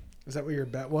 520. Is that what your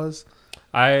bet was?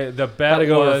 The Had bet to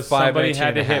go over was somebody 519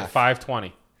 had to and a hit half.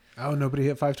 520. Oh, nobody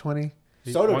hit 520.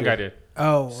 Soto One did. guy did.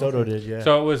 Oh, Soto okay. did, yeah.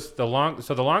 So it was the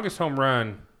longest home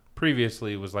run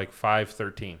previously was like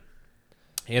 513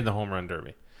 in the home run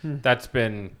derby. That's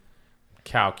been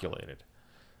calculated,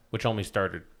 which only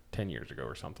started 10 years ago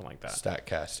or something like that.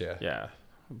 Statcast, yeah. Yeah.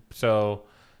 So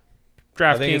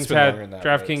think it's DraftKings been had longer than that, but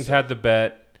DraftKings it's- had the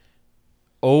bet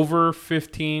over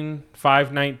 15,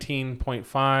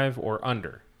 519.5 or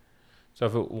under. So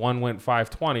if one went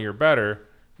 520 or better,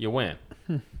 you win.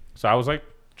 So I was like,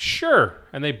 sure.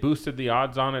 And they boosted the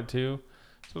odds on it too.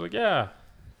 So I was like, yeah,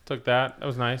 took that. That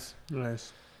was nice.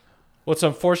 Nice. What's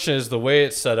unfortunate is the way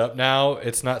it's set up now,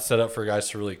 it's not set up for guys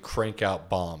to really crank out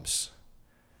bombs.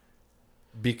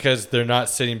 Because they're not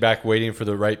sitting back waiting for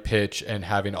the right pitch and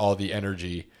having all the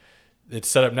energy. It's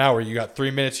set up now where you got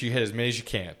 3 minutes, you hit as many as you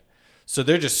can. So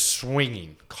they're just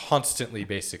swinging constantly,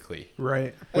 basically.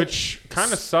 Right. Which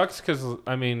kind of sucks because,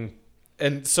 I mean,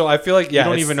 And so I feel like, yeah. you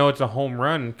don't it's- even know it's a home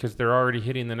run because they're already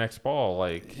hitting the next ball.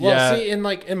 Like, Well, Yeah. see,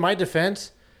 in my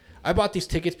defense, I bought these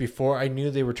tickets before I knew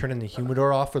they were turning the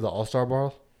humidor off for the All-Star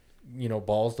ball,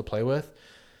 balls to play with.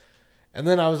 And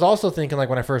then I was also thinking, like,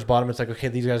 when I first bought them, it's like, okay,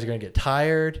 these guys are going to get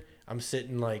tired. I'm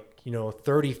sitting, like,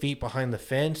 30 feet behind the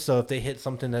fence. So if they hit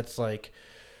something that's, like,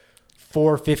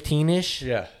 415-ish,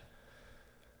 Yeah.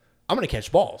 I'm going to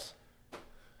catch balls.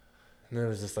 And then it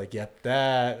was just like, yep,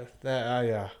 yeah.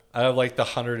 Out of like the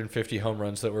 150 home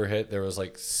runs that were hit, there was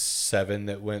like 7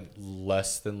 that went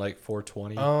less than like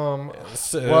 420.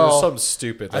 So it well, was something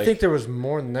stupid. I Like, think there was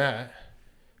more than that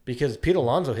because Pete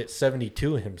Alonso hit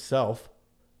 72 himself.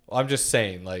 I'm just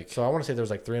saying, like, So I want to say there was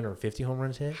like 350 home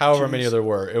runs hit. however many there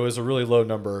were, it was a really low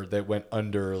number that went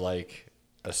under like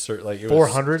a certain, like, it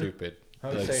 400? was stupid. I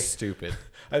would Like, say. stupid.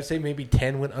 I'd say maybe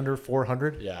 10 went under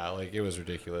 400. Yeah, like, it was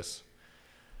ridiculous.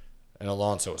 And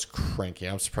Alonso was cranky.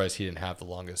 I'm surprised he didn't have the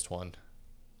longest one.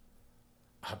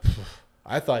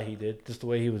 I thought he did, just the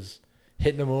way he was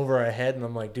hitting them over our head, and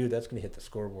I'm like, dude, that's gonna hit the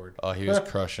scoreboard. Oh, he was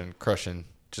crushing,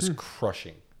 just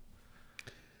crushing.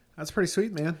 That's pretty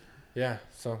sweet, man. Yeah.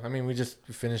 So I mean, we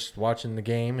finished watching the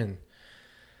game, and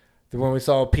then when we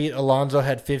saw Pete Alonso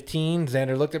had 15,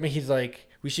 Xander looked at me. He's like,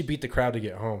 "We should beat the crowd to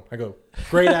get home." I go,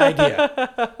 "Great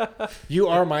idea. You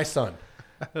are my son."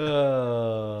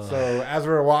 So as we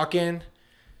were walking,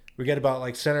 we get about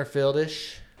like center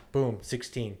field-ish. Boom,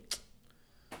 16.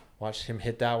 Watched him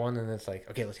hit that one, and it's like,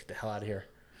 okay, let's get the hell out of here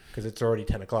because it's already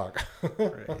 10 o'clock.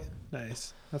 Right.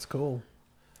 Nice. That's cool.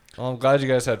 Well, I'm glad you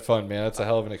guys had fun, man. That's a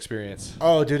hell of an experience.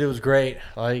 Oh, dude, it was great.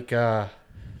 Like, I'll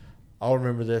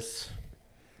remember this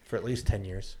for at least 10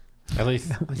 years. at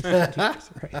least Right.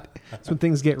 That's when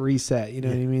things get reset. You know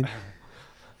what I mean?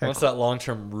 Once that long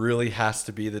term really has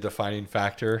to be the defining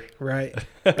factor, Right.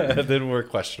 then we're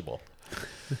questionable.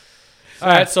 All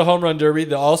right, so home run derby.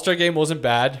 The All-Star game wasn't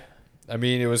bad. I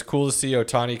mean, it was cool to see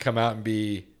Ohtani come out and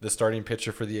be the starting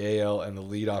pitcher for the AL and the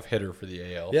leadoff hitter for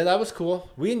the AL. Yeah, that was cool.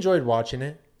 We enjoyed watching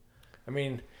it. I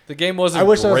mean, The game wasn't I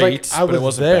wish great, I was like, I but it was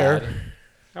wasn't there. bad.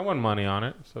 I won money on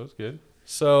it, so it's good.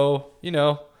 So,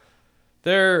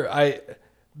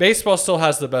 baseball still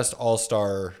has the best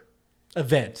All-Star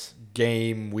Events.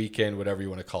 game, weekend, whatever you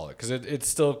want to call it, because it's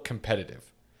still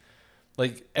competitive.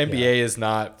 Like, NBA is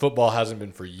not. Football hasn't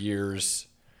been for years.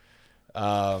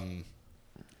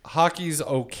 Hockey's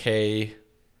okay.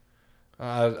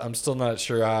 I'm still not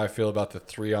sure how I feel about the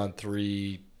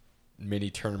 3-on-3 mini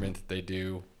tournament that they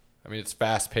do. I mean, it's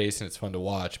fast paced and it's fun to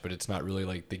watch, but it's not really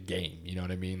like the game. You know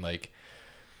what I mean? Like,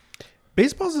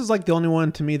 Baseball's is like the only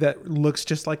one to me that looks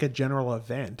just like a general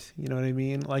event. You know what I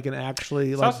mean? Like an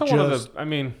actually It's like also one of the. I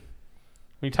mean,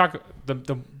 when you talk the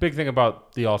big thing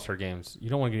about the All-Star games, you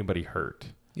don't want anybody hurt.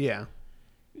 yeah.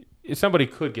 Somebody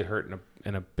could get hurt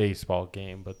in a baseball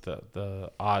game, but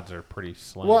the odds are pretty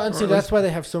slim. Well, and see, that's why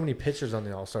they have so many pitchers on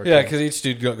the All-Star yeah, team. because each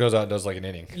dude goes out and does like an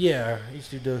inning. Yeah,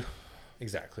 each dude does.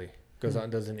 Exactly. Goes out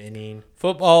and does an inning.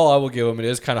 Football, I will give them. It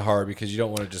is kind of hard because you don't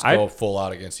want to just go full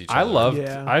out against each other. I loved.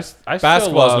 Yeah. I still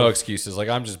Basketball has love, no excuses. Like,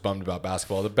 I'm just bummed about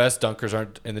basketball. The best dunkers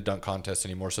aren't in the dunk contest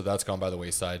anymore, so that's gone by the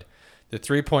wayside. The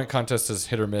 3-point contest is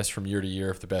hit or miss from year to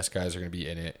year if the best guys are going to be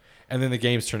in it. And then the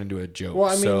games turn into a joke. Well,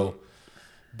 I mean, so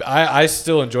I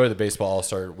still enjoy the baseball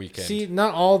All-Star weekend. See,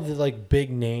 not all the like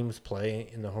big names play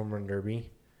in the home run derby,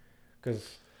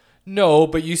 because No,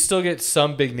 but you still get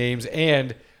some big names.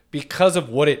 And because of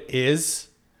what it is,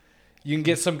 you can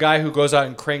get some guy who goes out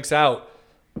and cranks out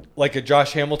like a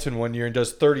Josh Hamilton one year and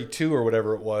does 32 or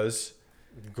whatever it was.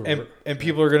 And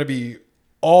people are going to be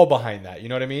all behind that. You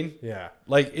know what I mean? yeah,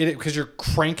 Like, because you're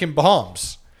cranking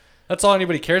bombs. That's all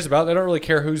anybody cares about. They don't really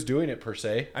care who's doing it per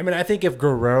se. I mean, I think if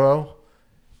Guerrero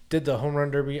did the home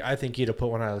run derby, I think he'd have put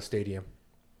one out of the stadium.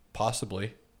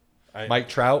 Possibly. I- Mike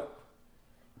Trout.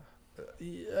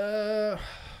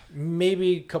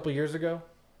 Maybe a couple years ago.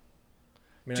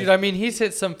 Dude, I mean, he's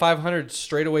hit some 500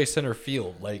 straightaway center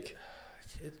field. Like,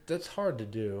 That's hard to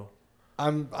do.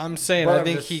 I'm saying, But I I'm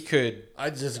think just- he could. I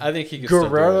think he could still do it.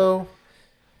 Guerrero.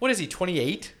 What is he?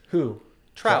 28? Who?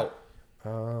 Trout.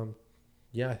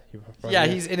 Yeah. Yeah,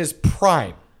 he's in his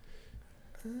prime.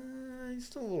 He's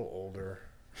still a little older.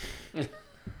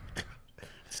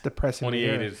 It's depressing. to 28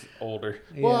 hear. is older.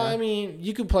 Yeah. Well, I mean,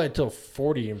 you can play until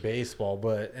 40 in baseball,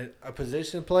 but a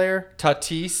position player,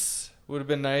 Tatis would have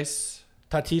been nice.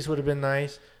 Tatis would have been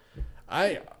nice.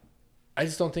 I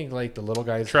just don't think like the little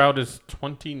guys. Trout is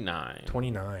 29.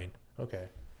 29. Okay,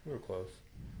 we were close.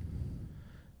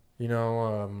 You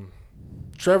know,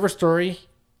 Trevor Story.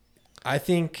 I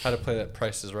think How to play that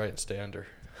Price is Right and stay under.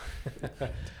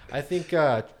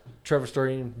 Trevor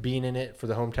Story being in it for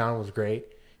the hometown was great.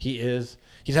 He's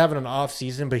having an off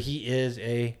season, but he is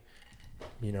a,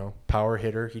 power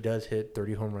hitter. He does hit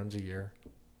 30 home runs a year.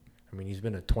 I mean, he's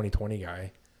been a 2020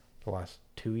 guy the last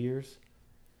 2 years,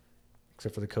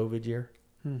 except for the COVID year.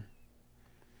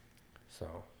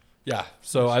 So, Yeah,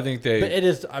 so I think but it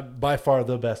is by far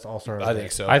the best All-Star. I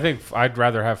think so. I think I'd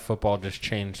rather have football just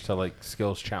change to like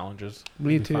skills challenges.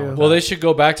 Me Be fine too. with Well, that. they should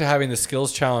go back to having the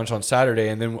skills challenge on Saturday,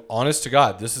 and then, honest to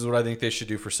God, this is what I think they should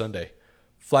do for Sunday: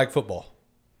 flag football.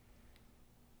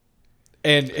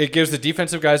 And it gives the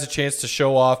defensive guys a chance to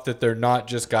show off that they're not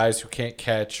just guys who can't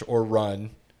catch or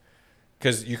run,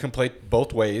 because you can play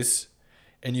both ways.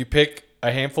 And you pick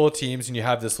a handful of teams, and you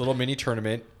have this little mini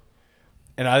tournament.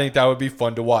 And I think that would be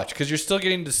fun to watch, because you're still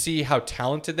getting to see how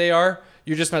talented they are.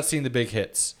 You're just not seeing the big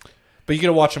hits, but you get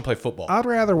to watch them play football. I'd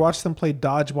rather watch them play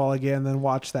dodgeball again than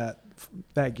watch that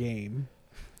game.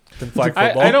 Than flag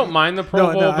football. I don't mind the Pro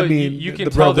No, Bowl, no, I but mean, you can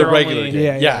the tell the they're regular only,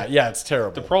 game. Yeah, Yeah, it's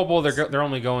terrible. the Pro Bowl they're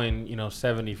only going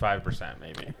 75%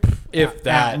 maybe. If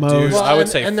that, most. dude, Well, I would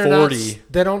say they're 40.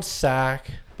 They don't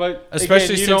sack. But Especially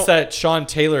again, you since don't- that Sean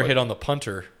Taylor hit on the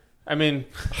punter. I mean,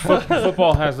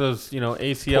 football has those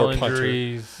ACL Poor punter.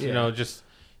 injuries. Yeah.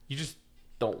 You just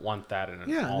don't want that in an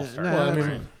Yeah, All-Star. no, game, I mean,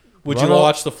 right? Would you Ronald-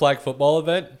 watch the flag football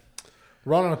event?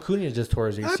 Ronald Acuna just tore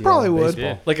his ACL. I probably in would. baseball.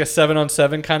 Yeah. Like a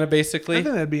 7-on-7 kind of I basically?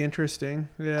 think that'd be interesting.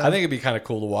 Yeah. I think it'd be kind of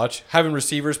cool to watch. Having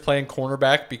receivers playing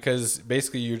cornerback, because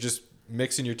basically you're just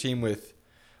mixing your team with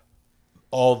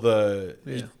all the...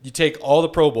 Yeah. You take all the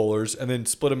Pro Bowlers and then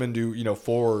split them into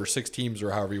 4 or 6 teams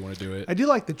or however you want to do it. I do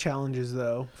like the challenges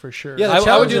though, for sure. Yeah, I would do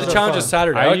challenges the are challenges fun.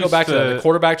 Saturday. I I would go used back to that. to- The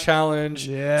quarterback challenge,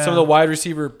 Yeah. some of the wide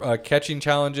receiver catching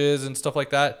challenges and stuff like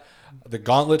that. The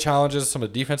gauntlet challenges, some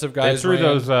of the defensive They guys. threw ran.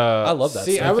 those. I love that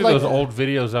See, stuff. I I would threw like those to- old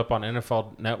videos up on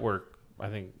NFL Network. I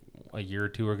think a year or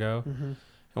two ago. And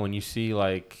when you see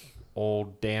like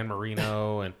old Dan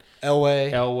Marino and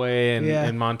Elway. Elway Yeah.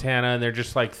 and Montana, and they're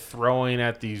just like throwing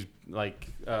at these like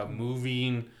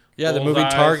moving. Yeah, the moving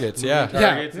bullseyes, targets, yeah.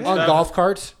 targets and on stuff. golf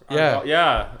carts. Yeah.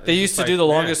 Yeah. They It's used to just do like, the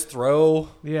man. longest throw.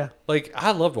 Yeah. Like,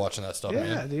 I loved watching that stuff, Yeah,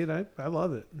 man. dude. I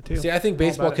love it too. See, I think All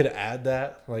baseball about could it. add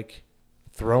that, like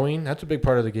throwing. That's a big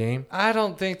part of the game. I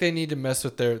don't think they need to mess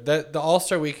with the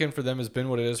All-Star weekend for them has been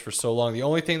what it is for so long. The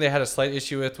only thing they had a slight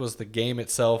issue with was the game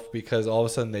itself, because all of a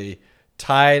sudden they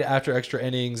tied after extra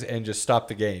innings and just stopped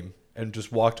the game and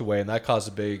just walked away, and that caused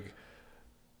a big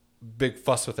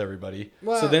fuss with everybody. So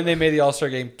Well- then they made the All-Star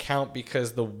game count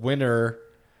because the winner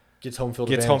Gets home field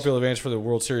gets advantage. home field advantage for the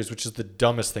World Series, which is the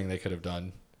dumbest thing they could have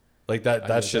done. Like that's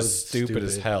that just was stupid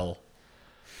as stupid. hell.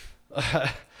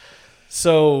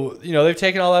 So, they've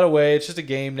taken all that away. It's just a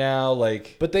game now.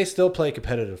 Like, But they still play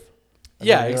competitive. I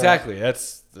yeah, mean, they're exactly.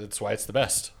 That's why it's the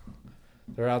best.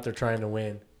 They're out there trying to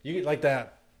win. You like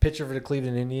that pitcher for the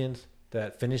Cleveland Indians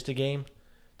that finished the game,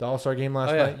 the All-Star game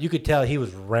last Oh, yeah. night. You could tell he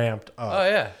was ramped up. Oh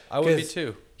yeah, I would be 'Cause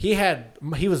too. He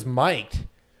was mic'd,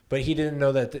 but he didn't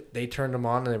know that they turned him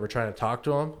on and they were trying to talk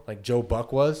to him like Joe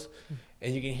Buck was,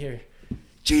 and you can hear,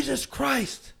 "Jesus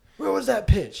Christ, where was that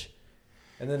pitch?"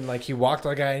 And then like he walked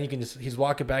like a guy, and he's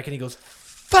walking back and he goes,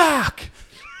 "Fuck."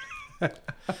 And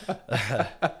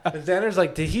Xander's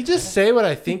like, "Did he just say what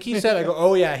I think he said?" I go,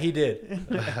 "Oh yeah, he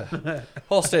did."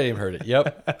 Whole stadium heard it.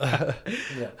 Yep.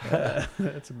 Yeah.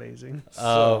 That's amazing.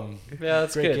 Yeah,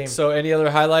 that's great good. game. So, any other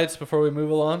highlights before we move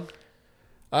along?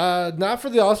 Not for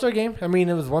the All-Star game. I mean,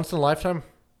 it was once in a lifetime.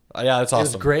 Yeah, that's awesome.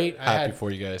 It was great. I Happy had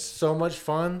for you guys. so much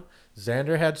fun.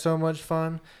 Xander had so much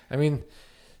fun. I mean,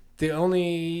 the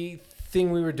only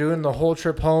thing we were doing the whole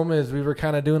trip home is we were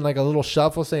kind of doing like a little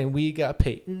shuffle saying, "We got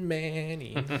Peyton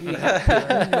Manning. We got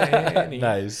Peyton Manning."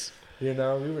 Nice. We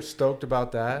were stoked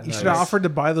about that. You should have offered to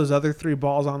buy those other 3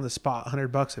 balls on the spot,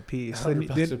 $100 a piece. Then, $100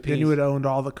 a then piece. you would have owned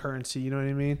all the currency. You know what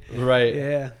I mean? Right.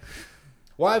 Yeah.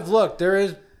 Well, I've looked. There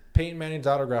is Peyton Manning's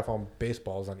autograph on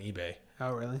baseballs on eBay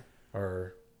Oh, really?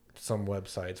 or some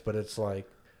websites, but it's like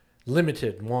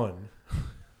limited one.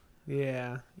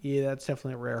 Yeah. Yeah, that's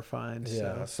definitely a rare find.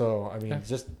 Yeah. So. So I mean,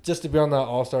 just to be on the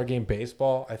All-Star game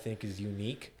baseball, I think is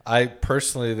unique. I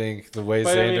personally think the way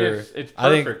But I mean, Xander, it's I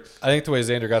think perfect. the way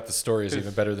Xander got the story is Because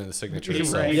even better than the signature He-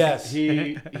 itself. he- Yes.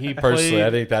 He Personally, played, I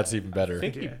think that's even I better.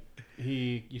 think Yeah.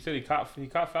 you said he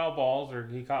caught foul balls or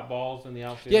he caught balls in the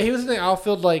outfield. Yeah, he was in the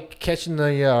outfield, like catching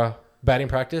the batting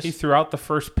practice. He threw out the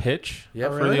first pitch Yeah, Oh,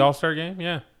 for really? the All-Star game.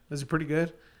 Yeah, Was it pretty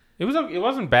good? it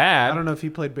wasn't bad. I don't know if he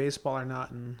played baseball or not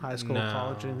in high school, No.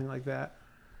 college, or anything like that.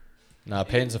 Nah,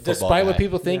 Payne's a football Despite what guy.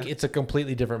 people think, Yeah. it's a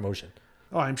completely different motion.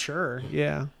 Oh, I'm sure.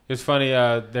 Yeah. It's funny.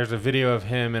 There's a video of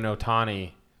him and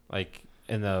Otani like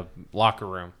in the locker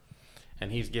room,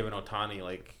 and he's giving Otani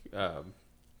like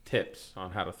tips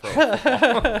on how to throw. A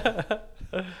football.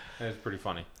 And it's pretty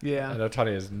funny. Yeah. I know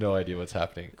Tony has no idea what's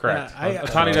happening. Correct. Yeah,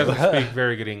 Otani doesn't speak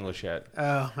very good English yet.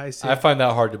 Oh, I see. I find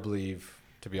that hard to believe,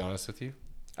 to be honest with you.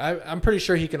 I'm pretty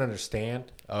sure he can understand.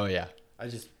 Oh yeah, I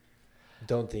just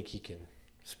don't think he can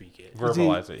speak it.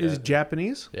 Verbalize it. Is Yeah. he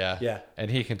Japanese? yeah, Yeah. and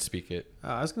he can speak it.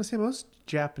 I was gonna say most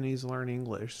Japanese learn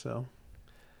English, so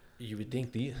You would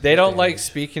think They don't like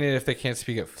speaking it if they can't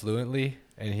speak it fluently,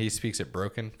 and he speaks it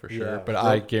broken for sure. Yeah. But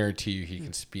I guarantee you, he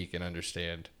can speak and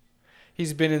understand.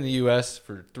 He's been in the U.S.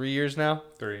 for 3 years now,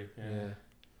 3. Yeah.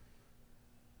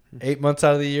 Yeah. 8 months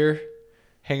out of the year,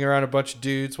 hanging around a bunch of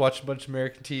dudes, watching a bunch of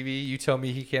American TV. You tell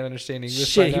me he can't understand English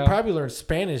Shit, right he now? probably learned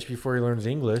Spanish before he learns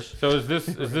English. So this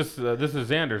is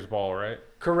Xander's ball, right?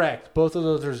 Correct. Both of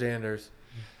those are Xander's.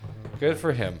 Good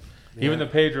for him. Even the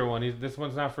Pedro one. This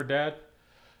one's not for Dad.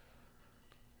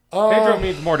 Oh, Pedro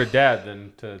means more to Dad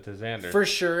than to Xander. for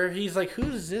sure. He's like,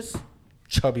 who's this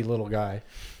chubby little guy?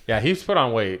 Yeah, he's put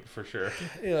on weight for sure.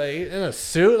 Like in a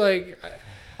suit. Like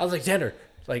I was like, Xander,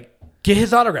 like get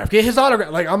his autograph. Get his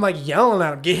autograph. Like I'm like yelling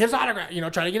at him, get his autograph.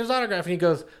 Trying to get his autograph, and he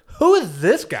goes, who is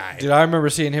this guy? Dude, I remember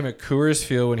seeing him at Coors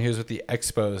Field when he was with the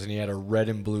Expos, and he had a red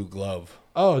and blue glove.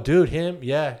 Oh, dude, him,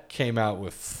 yeah, Came out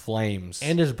with flames.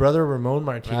 and his brother Ramon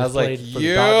Martinez I was like, played for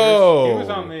the Dodgers. yo. He was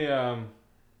on the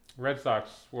Red Sox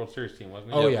World Series team,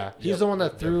 wasn't he? Oh Yep. yeah, he's the one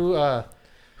that threw.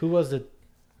 Who was it?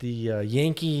 The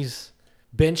Yankees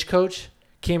bench coach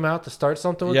came out to start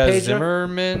something with Yeah, Pedro.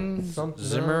 Zimmerman. Something,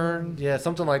 Zimmer. yeah,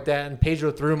 something like that. And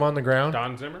Pedro threw him on the ground.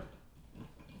 Don Zimmer.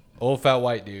 Old fat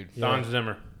white dude. Yeah. Don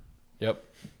Zimmer. Yep.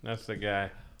 That's the guy.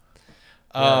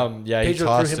 Yeah, he Pedro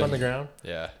tossed threw him on the ground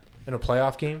Yeah. in a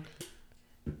playoff game.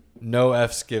 No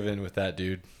F's given with that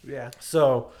dude. yeah.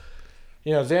 So,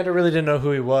 Xander really didn't know who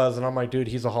he was, and I'm like, dude,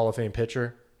 he's a Hall of Fame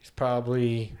pitcher. He's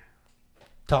probably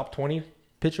top 20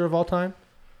 pitcher of all time.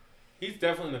 He's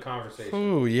definitely in the conversation.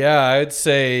 Ooh, yeah, I'd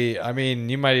say,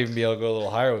 you might even be able to go a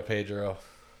little higher with Pedro.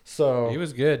 So He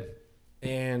was good.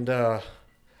 and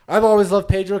I've always loved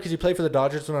Pedro because he played for the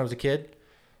Dodgers when I was a kid.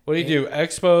 What do you do?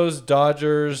 Expos,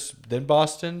 Dodgers, then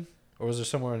Boston? Or was there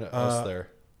someone else there?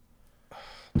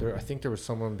 I think there was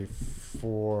someone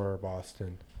before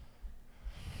Boston.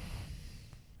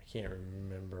 I can't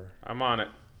remember. I'm on it.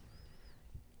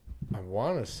 I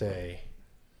want to say,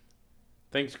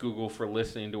 Thanks, Google, for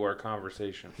listening to our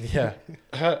conversation. yeah.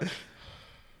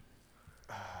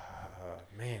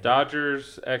 Man,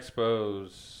 Dodgers,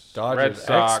 Expos, Dodgers, Red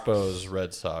Sox, Expos,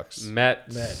 Red Sox.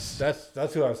 Mets. Mets.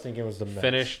 That's who I was thinking was the Mets.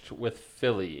 Finished with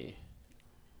Philly.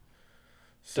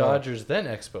 So, Dodgers, then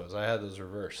Expos. I had those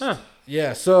reversed. Huh.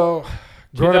 Yeah. So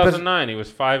growing up as 2009, he was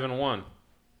 5-1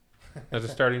 as a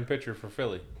starting pitcher for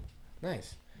Philly.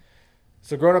 nice.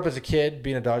 So growing up as a kid,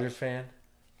 being a Dodgers fan,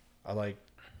 I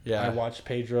Yeah. watched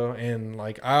Pedro, and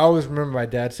I always remember my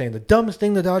dad saying the dumbest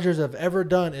thing the Dodgers have ever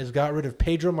done is got rid of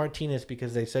Pedro Martinez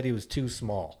because they said he was too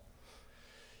small.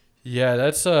 Yeah,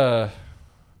 that's So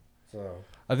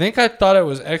I think I thought it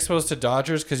was Expos to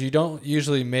Dodgers because you don't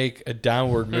usually make a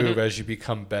downward move as you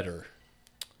become better.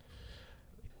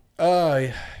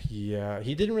 yeah,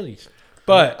 he didn't really.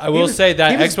 But I will say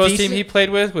that he was Expos team decent. he played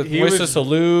with He Moises was-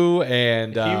 Alou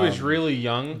and He was really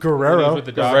young. Guerrero. when he was with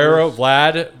the Guerrero,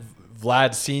 Dodgers.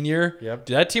 Vlad Senior. Yep.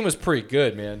 Dude, that team was pretty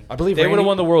good, man. I believe they would have Randy-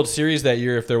 won the World Series that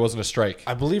year if there wasn't a strike.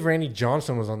 I believe Randy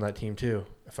Johnson was on that team too,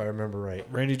 if I remember right.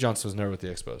 Randy Johnson was never with the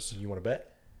Expos. You want to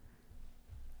bet?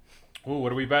 Ooh,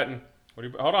 what are we betting?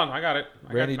 Hold on, I got it.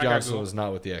 Randy I got Johnson Google. was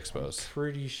not with the Expos.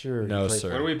 Pretty sure. No, he played-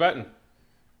 sir. What are we betting?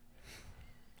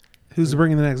 Who's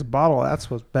bringing the next bottle? That's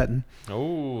what's betting.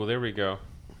 Oh, there we go.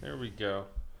 There we go.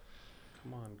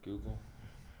 Come on, Google.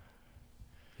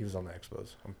 He was on the Expos.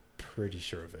 I'm pretty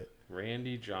sure of it.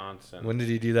 Randy Johnson. When did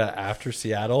he do that? After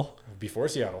Seattle? Before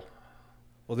Seattle.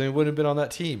 Well, then he wouldn't have been on that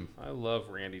team. I love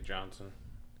Randy Johnson.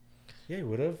 Yeah, he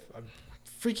would have.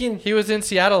 Freaking. He was in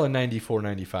Seattle in 94,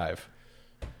 95.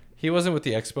 He wasn't with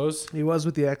the Expos. He was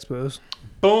with the Expos.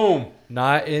 Boom.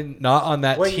 Not on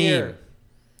that What team. year?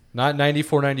 Not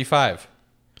 94, 95.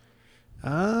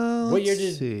 What year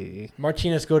did- see?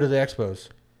 Martinez go to the Expos.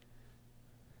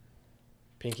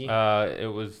 Pinky.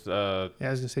 It was Yeah, I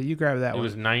was gonna say you grab that it one.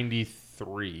 was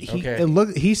 93 He, Okay. It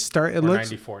looked. He start. It or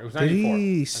looks. 94. It was Did 94.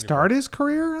 he start his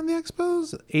career on the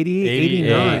Expos? 88,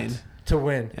 88. 89. to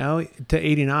win. No, to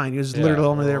 89. He was Yeah. literally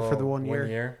only there for the 1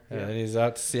 year. Yeah, and he's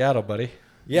out to Seattle, buddy.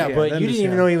 Yeah, Yeah, but then you to didn't even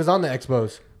Seattle. know he was on the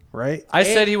Expos. Right? I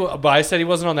said he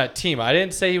wasn't on that team. I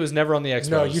didn't say he was never on the Expos.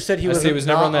 No, you said he I was said he was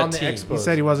never not on that on the team. Expos. He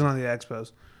said he wasn't on the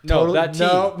Expos. No, Totally- that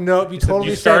team. No, you totally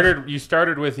You said.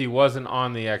 started with he wasn't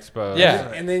on the Expos.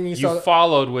 Yeah. And then you You saw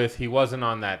followed with he wasn't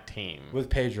on that team. with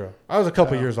Pedro. I was a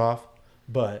couple years off,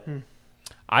 but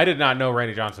I did not know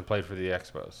Randy Johnson played for the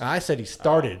Expos. I said he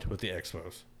started with the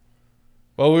Expos.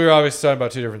 Well, we were obviously talking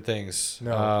about two different things.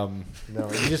 No. No,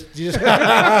 you just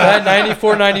That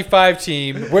 94-95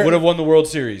 team would have won the World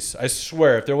Series. I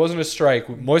swear. If there wasn't a strike,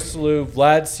 Moises Alou,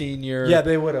 Vlad Sr., yeah,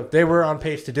 they would have. They were on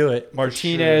pace to do it.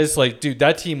 Martinez, dude,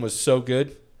 that team was so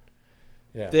good.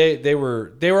 Yeah. They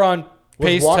were on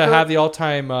pace to Walker- have the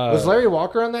all-time. Was Larry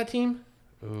Walker on that team?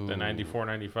 The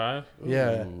 94-95?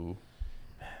 Yeah.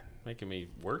 Making me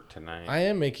work tonight. I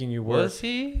am making you work. Was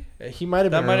he? He might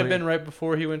have That been. might have early. been right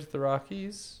before he went to the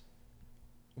Rockies.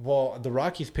 Well, the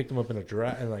Rockies picked him up in a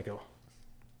draft, in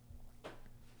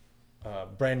a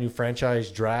brand new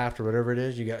franchise draft or whatever it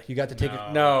is. You got to take it.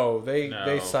 No, they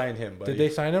No. signed him. Buddy. Did they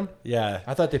sign him? Yeah.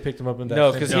 I thought they picked him up in that.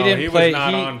 No, same 'cause draft. he didn't he play- was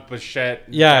not he- on Bichette.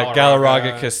 Yeah,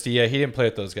 Galarraga, Castilla. He didn't play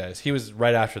with those guys. He was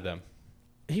right after them.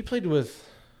 he played with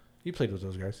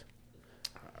those guys.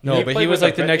 No, but he played was with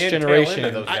like the the next tail end of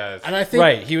generation. those guys. And I think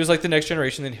Right, he was like the next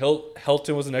generation. Then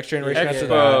Helton was the next generation after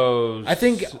that. Expos. I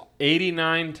think-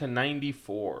 89 to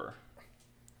 94.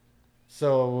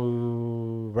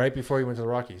 so. Right before he went to the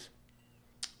Rockies.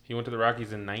 He went to the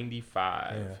Rockies in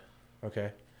 95. Yeah.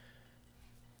 Okay.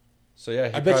 So yeah,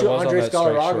 he I bet probably you was on Andres that strike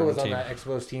Galarraga shortened was on team. that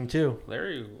Expos team too.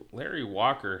 Larry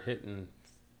Walker hitting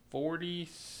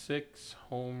 46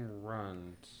 home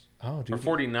runs. Oh, Or dude.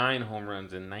 49 home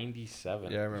runs in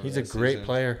 97. Yeah, I remember. He's a that great season.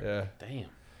 player. Yeah, Damn.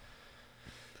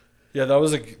 yeah, that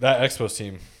was that Expos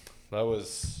team. That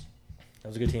was a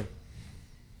good team.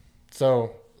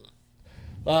 So,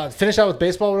 finish out with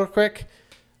baseball real quick.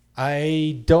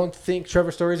 I don't think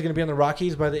Trevor Story is going to be on the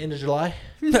Rockies by the end of July.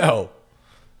 no.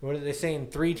 What are they saying?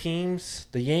 3 teams: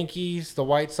 the Yankees, the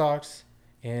White Sox,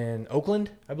 and Oakland.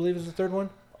 I believe is the third one.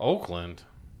 Oakland.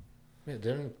 Yeah,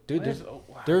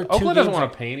 Wow. they're 2 Oakland doesn't games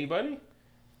want to pay anybody.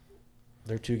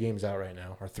 They're 2 games out right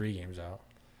now, or 3 games out.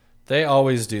 They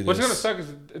always do this. What's going to suck is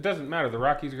it doesn't matter. The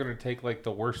Rockies are going to take like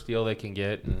the worst deal they can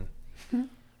get. And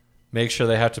Make sure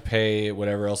they have to pay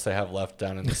whatever else they have left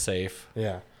down in the safe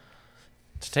Yeah.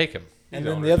 to take him. And He's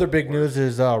then over the other it. big news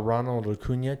is Ronald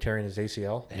Acuna tearing his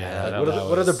ACL. Yeah,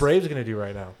 What are the Braves going to do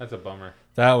right now? That's a bummer.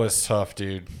 That was tough,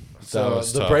 dude. That So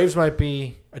was the tough. Braves might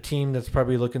be a team that's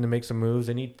probably looking to make some moves.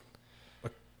 They need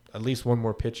at least one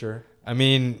more pitcher. I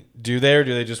mean, do they or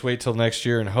do they just wait till next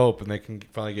year and hope and they can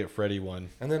finally get Freddie one?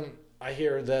 And then I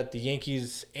hear that the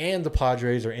Yankees and the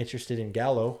Padres are interested in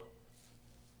Gallo.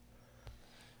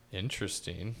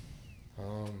 Interesting.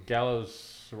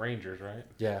 Gallows Rangers, right?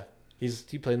 Yeah, he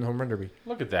played in the home run derby.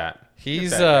 Look at that.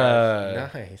 He's Look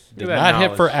at that, Nice. did Look at that not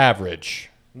hit for knowledge. average.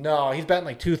 No, he's batting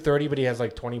like 230, but he has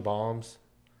like 20 bombs,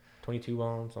 22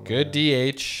 bombs. Something Good like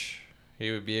that. DH.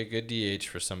 He would be a good DH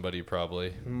for somebody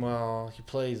probably. Well, he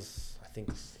plays, I think,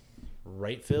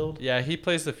 right field. Yeah, he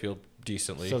plays the field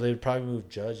decently. So they'd probably move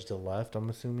Judge to left, I'm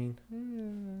assuming.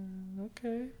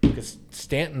 okay. Because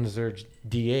Stanton's their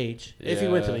DH if he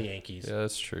went to the Yankees. Yeah,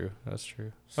 that's true. That's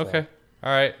true. So- Okay.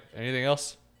 All right. Anything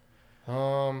else?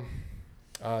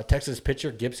 Texas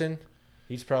pitcher Gibson,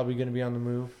 he's probably going to be on the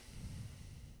move.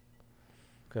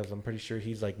 Because I'm pretty sure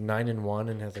he's like 9-1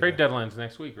 and has Trade like deadline's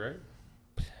next week, right?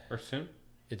 Or soon?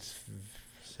 It's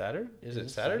Saturday? Is it it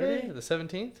Saturday? Saturday? The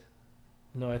 17th?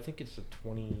 no, I think it's the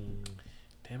 20.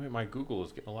 Damn it, my Google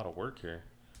is getting a lot of work here.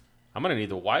 I'm gonna need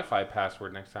the Wi-Fi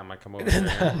password next time I come over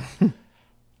here.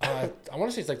 I want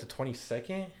to say it's like the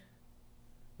 22nd.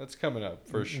 That's coming up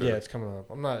for sure. Yeah, it's coming up.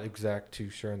 I'm not too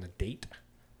sure on the date,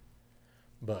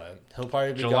 but he'll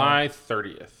probably be July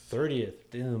 30th. gone 30th,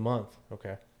 the end of the month.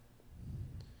 Okay.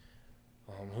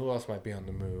 Who else might be on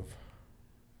the move?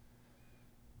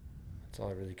 That's all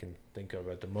I really can think of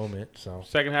at the moment. So,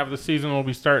 Second half of the season will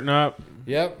be starting up.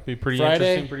 yep. Be pretty Friday.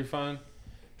 interesting, pretty fun.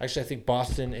 Actually, I think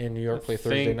Boston and New York play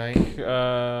Thursday night.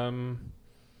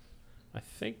 I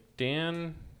think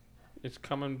Dan is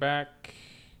coming back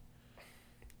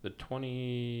the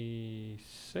 26th.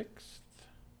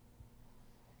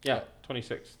 Yeah,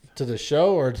 26th. To the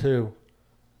show or to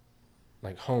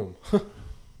like home?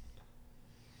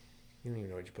 You don't even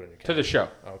know what you put in the To the show.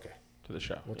 Oh, okay. To the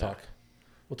show. We'll Yeah. talk.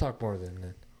 We'll talk more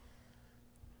then.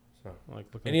 So, Like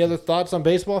looking any other thoughts on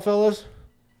baseball, fellas?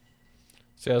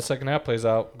 See how the second half plays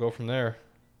out. Go from there.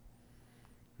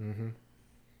 Mm-hmm.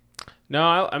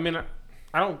 No, I mean,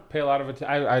 I don't pay a lot of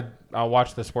attention. I'll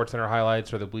watch the Sports Center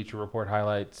highlights or the Bleacher Report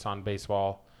highlights on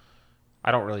baseball.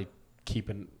 I don't really keep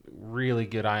a really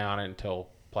good eye on it until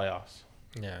playoffs.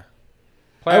 Yeah.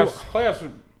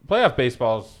 Playoff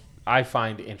baseballs I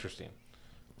find interesting.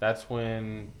 That's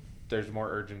when there's more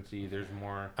urgency. There's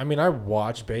more. I mean, I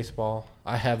watch baseball.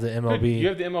 I have the MLB. You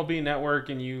have the MLB network,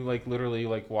 and you literally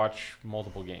watch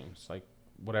multiple games,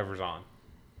 whatever's on.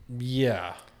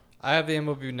 Yeah. I have the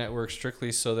MLB network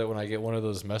strictly so that when I get one of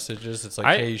those messages, it's like,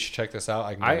 I- hey, you should check this out.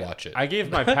 I can go watch it. I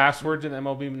gave my password to the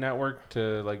MLB network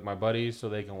to my buddies so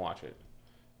they can watch it.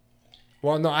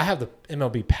 Well, no, I have the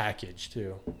MLB package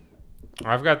too.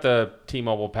 I've got the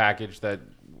T-Mobile package that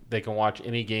they can watch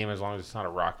any game as long as it's not a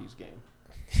Rockies game.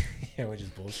 Yeah, which is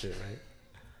bullshit, right?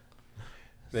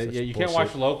 Yeah, Such you can't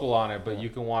bullshit. watch local on it, but you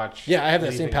can watch. Yeah, I have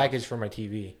that same anything package else. for my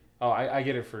TV. Oh, I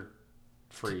get it for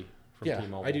free from Yeah,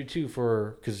 T-Mobile. I do too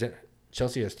because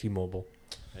Chelsea has T-Mobile.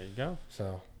 There you go.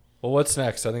 So Well, what's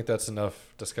next? I think that's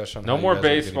enough discussion on No how you more guys are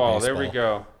getting baseball. There we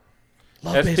go.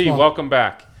 love SP, baseball. welcome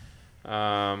back. Wait,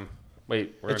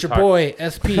 we're It's gonna your talk- boy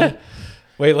SP.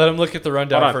 Wait, let him look at the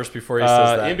rundown Hold on. first before he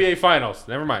says that. NBA Finals.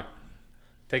 Never mind.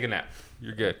 Take a nap.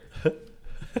 You're good.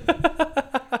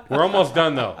 We're almost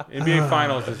done though. NBA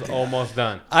Finals is almost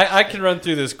done. I can run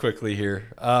through this quickly here.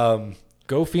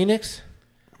 Go Phoenix.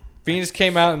 Phoenix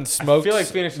came out and smoked feel like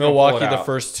Phoenix is gonna Milwaukee pull it the out.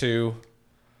 first two.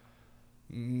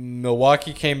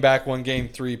 Milwaukee came back, won game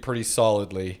 3 pretty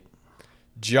solidly.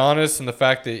 Giannis and the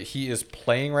fact that he is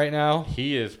playing right now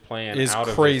He is playing is out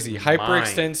crazy. of his mind.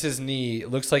 Hyperextends his knee.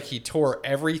 It looks like he tore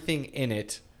everything in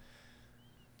it.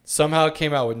 Somehow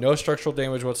came out with no structural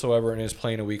damage whatsoever and is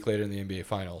playing a week later in the NBA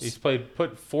Finals. He's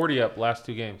put 40 up last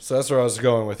two games. So that's where I was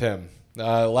going with him.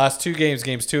 Last two games,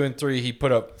 games 2 and 3, he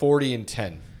put up 40 and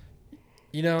 10,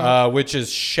 You know, which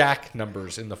is Shaq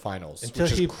numbers in the finals. until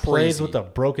which is he crazy. plays with a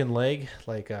broken leg.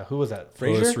 Like who was that?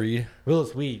 Frazier? Willis Reed.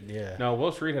 Willis Reed. Yeah. No,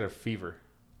 Willis Reed had a fever.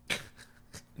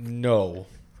 No,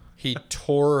 he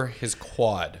tore his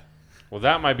quad. Well,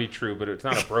 that might be true, but it's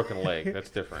not a broken leg. That's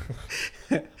different.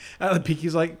 At the peak,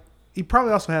 he's like, he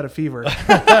probably also had a fever.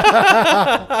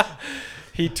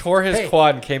 He tore his Hey,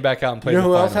 quad and came back out and played. You know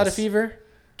the who else had a finals. fever?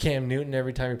 Cam Newton.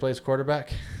 Every time he plays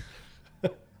quarterback.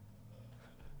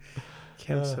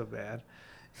 Cam's so bad.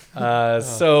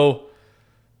 So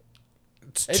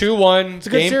it's 2-1. it's a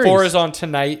good Game series. 4 is on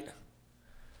tonight.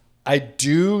 I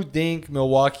do think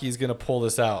Milwaukee is going to pull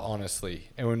this out, honestly,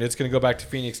 and when it's going to go back to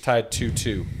Phoenix tied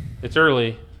 2-2. It's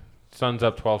early. Suns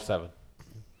up 12-7.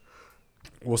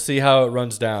 We'll see how it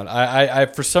runs down. I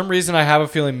for some reason I have a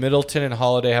feeling Middleton and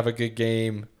Holiday have a good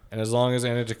game, and as long as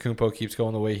Antetokounmpo keeps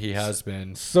going the way he has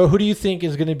been, So who do you think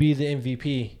is going to be the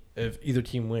MVP if either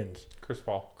team wins? Chris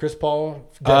Paul. Chris Paul.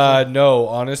 definitely. no,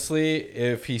 honestly,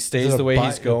 if he Is stays it the way Ba-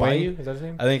 he's going, Bayou? Is that his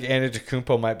name? I think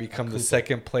Antetokounmpo might become the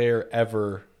second player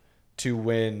ever to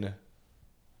win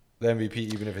the MVP,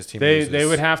 even if his team loses. They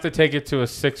would have to take it to a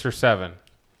 6 or 7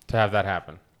 to have that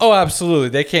happen. Oh, absolutely.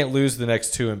 They can't lose the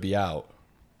next two and be out.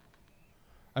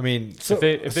 I mean, So, If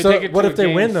they so take it what to if they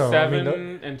game win though? I 7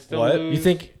 mean, and still What? lose, you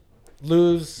think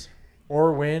lose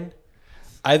or win?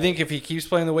 I think if he keeps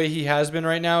playing the way he has been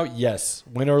right now, yes,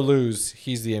 win or lose,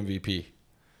 he's the MVP.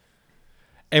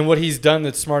 And what he's done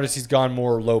that's smart is he's gone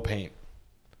more low paint.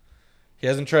 He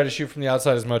hasn't tried to shoot from the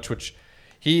outside as much, which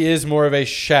he is more of a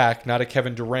Shaq, not a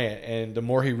Kevin Durant. And the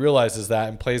more he realizes that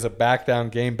and plays a back down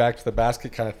game, back to the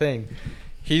basket kind of thing,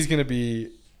 he's going to be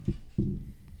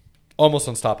almost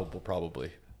unstoppable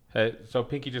probably. Hey, so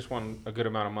Pinky just won a good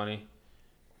amount of money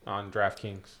on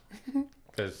DraftKings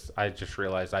because I just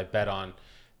realized I bet on.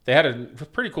 They had a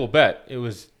pretty cool bet. It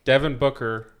was Devin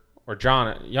Booker or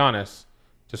Giannis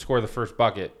to score the first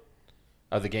bucket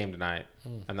of the game tonight,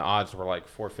 and the odds were like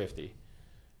 450,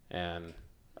 and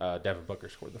Devin Booker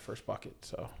scored the first bucket.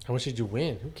 So How much did you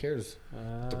win? Who cares?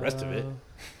 The rest of it.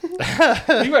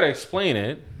 you got to explain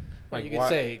it. Like you could why-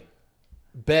 say,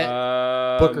 bet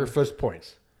Booker first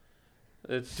points.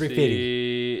 Let's 350.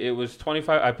 see. It was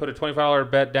 25. I put a $25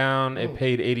 bet down. It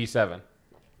paid 87.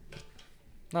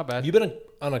 Not bad. You've been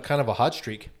on a kind of a hot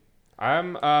streak.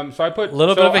 I'm so I put A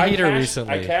little so bit of a I heater cashed-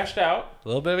 recently. I cashed out. A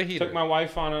little bit of a heater. Took my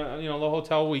wife on a little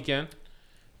hotel weekend,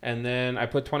 and then I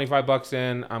put $25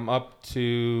 in.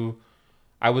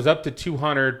 I was up to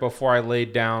 200 before I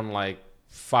laid down like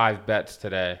 5 bets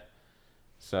today.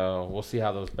 So we'll see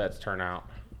how those bets turn out.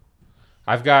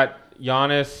 I've got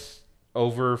Giannis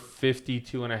over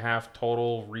 52.5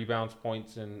 total rebounds,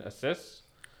 points, and assists.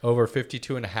 Over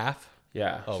 52.5.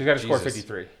 Yeah, Oh, so he's got to score Jesus.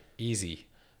 53. Easy.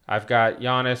 I've got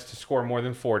Giannis to score more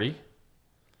than 40.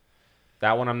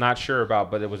 That one I'm not sure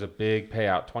about, but it was a big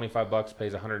payout. $25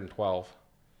 pays 112.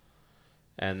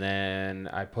 And then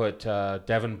I put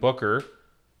Devin Booker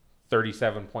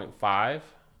 37.5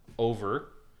 over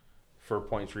for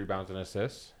points, rebounds, and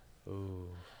assists. Ooh.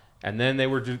 And then they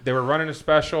were running a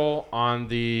special on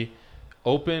the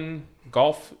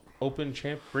British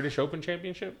Open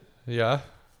Championship. Yeah.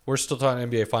 We're still talking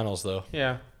NBA Finals though.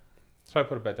 Yeah, so I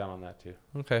put a bet down on that too.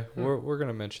 Okay. We're going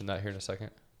to mention that here in a second.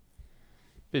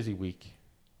 Busy week.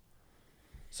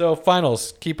 So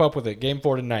finals, keep up with it. Game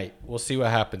 4 tonight. We'll see what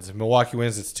happens. If Milwaukee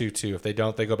wins, it's 2-2. If they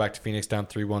don't, they go back to Phoenix down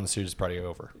 3-1. The series is probably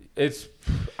over.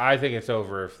 I think it's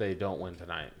over if they don't win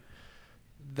tonight.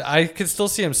 I could still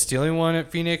see him stealing one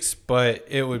at Phoenix, but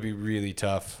it would be really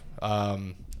tough.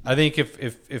 I think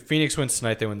if Phoenix wins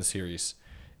tonight, they win the series.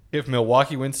 If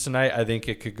Milwaukee wins tonight, I think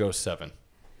it could go 7.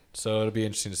 So it'll be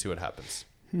interesting to see what happens.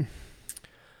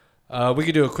 We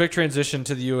could do a quick transition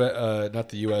to the not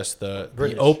the U.S., the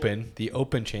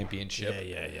Open Championship.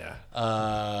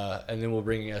 Yeah. And then we'll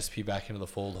bring SP back into the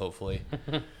fold, hopefully.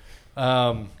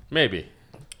 Maybe.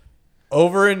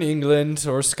 Over in England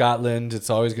or Scotland, it's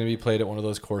always going to be played at one of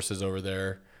those courses over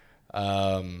there.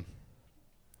 The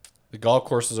golf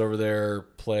courses over there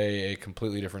play a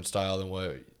completely different style than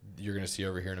what you're going to see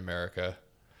over here in America.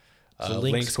 So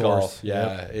links golf, course.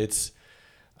 yeah. It's,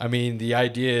 I mean, the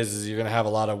idea is you're going to have a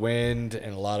lot of wind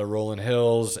and a lot of rolling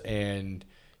hills, and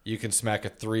you can smack a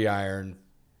 3-iron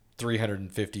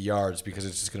 350 yards because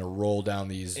it's just going to roll down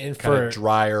these And kind for- of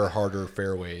drier, harder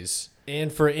fairways.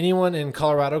 And for anyone in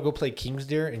Colorado, go play King's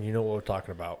Deer, and you know what we're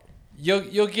talking about.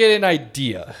 You'll get an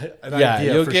idea.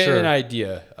 Idea, you'll for get sure. an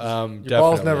idea. Your ball's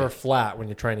Definitely. never flat when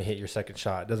you're trying to hit your second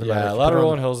shot. It doesn't matter. Yeah, if a you lot put of it on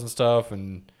rolling hills and stuff,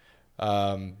 and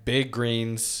big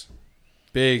greens.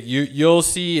 Big. You'll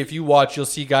see if you watch. You'll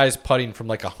see guys putting from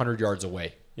like 100 yards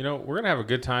away. You know, we're gonna have a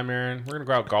good time, Aaron. We're gonna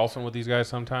go out golfing with these guys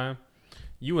sometime.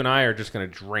 You and I are just gonna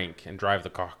drink and drive the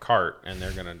cart, and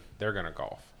they're gonna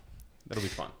golf. That'll be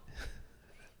fun.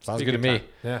 Sounds Be a good to me. time.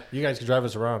 Yeah, you guys can drive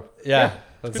us around. Yeah,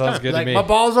 that good sounds time. good Like, to me. my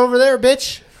ball's over there,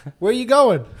 bitch. Where you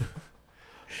going?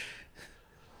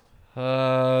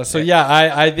 So yeah,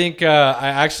 I think I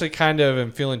actually kind of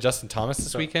am feeling Justin Thomas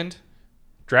this weekend.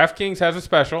 DraftKings has a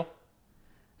special.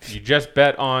 You just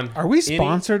bet on. Are we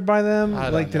sponsored by them? I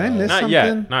Like, don't did I know. miss Not something?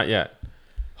 yet. Not yet.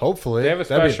 Hopefully. They have a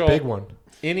That'd special- be a big one.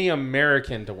 Any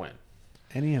American to win.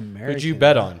 Any American? Who'd you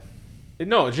bet on?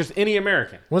 No, it's just any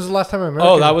American. When's the last time American?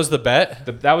 Oh, that was the bet.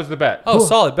 That was the bet. Oh, Who-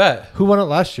 solid bet. Who won it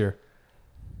last year?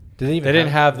 Did they even They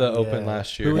didn't have the Open Yeah.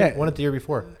 last Who year. Yeah. won it the year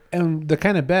before? And the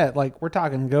kind of bet, like, we're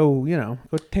talking, go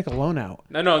take a loan out.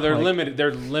 No, they're Like- limited.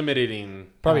 They're limiting.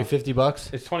 Probably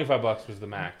 $50. It's $25 was the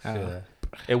max. Yeah.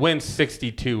 It wins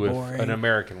 62 if Boring. an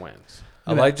American wins.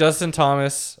 I like Justin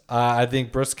Thomas. I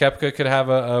think Brooks Koepka could have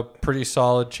a pretty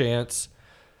solid chance.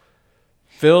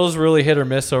 Phil's really hit or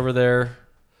miss over there.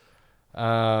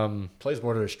 Plays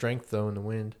more to their strength though in the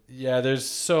wind. Yeah, there's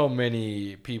so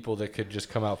many people that could just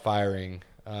come out firing.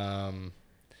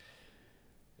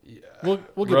 We'll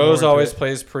get more Rose into always it.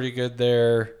 plays pretty good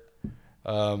there.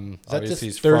 that Obviously this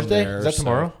he's Thursday? from there. Is that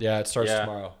tomorrow? Yeah, it starts Yeah.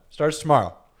 tomorrow. Starts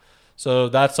tomorrow. So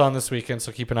that's on this weekend.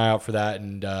 So keep an eye out for that,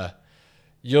 and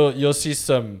you'll see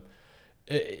some.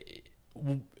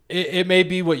 It may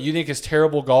be what you think is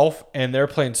terrible golf, and they're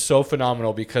playing so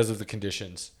phenomenal because of the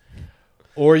conditions.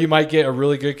 Or you might get a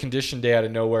really good condition day out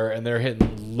of nowhere, and they're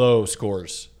hitting low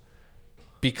scores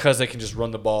because they can just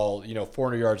run the ball,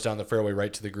 400 yards down the fairway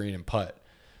right to the green and putt.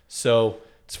 So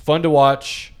it's fun to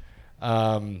watch.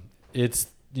 It's,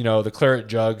 the Claret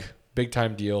Jug, big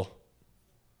time deal.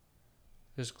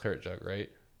 There's Claret Jug, right?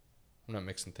 I'm not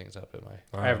mixing things up, am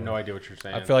I? I have no idea what you're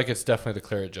saying. I feel like it's definitely the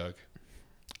Claret Jug.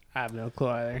 I have no clue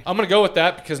either. I'm going to go with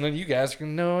that because none of you guys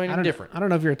can know any different. I don't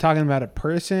know if you're talking about a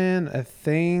person, a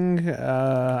thing.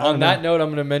 On that note, I'm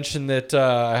going to mention that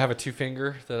I have a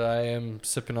 2-finger that I am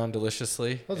sipping on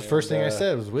deliciously. That was the first thing I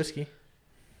said was whiskey.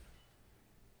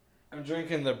 I'm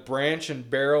drinking the Branch and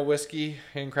Barrel whiskey,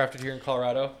 handcrafted here in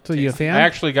Colorado. So you a fan? I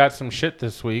actually got some shit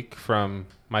this week from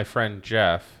my friend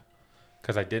Jeff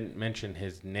because I didn't mention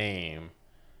his name.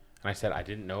 And I said, I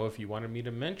didn't know if you wanted me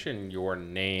to mention your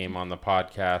name on the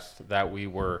podcast that we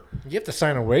were. You have to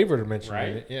sign a waiver to mention Right?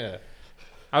 it. Yeah.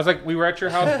 I was like, we were at your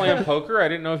house playing poker. I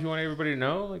didn't know if you wanted everybody to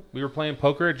know. Like, we were playing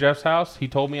poker at Jeff's house. He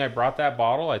told me I brought that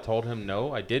bottle. I told him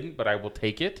no, I didn't, but I will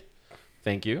take it.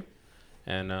 Thank you.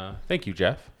 And thank you,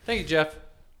 Jeff. Thank you, Jeff.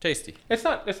 Tasty. It's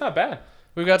not bad.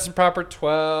 We've got some proper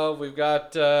 12. We've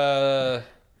got,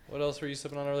 what else were you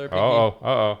sipping on over there,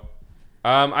 Pinky?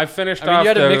 I finished I mean, off you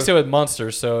had the, to mix it with Monster,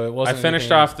 so it wasn't I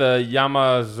finished anything- off the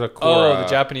Yamazakura. Oh, the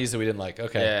Japanese that we didn't like.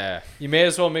 Okay. Yeah. You may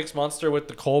as well mix Monster with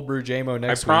the cold brew JMO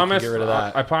next I promised. week and get rid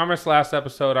of that. I promised last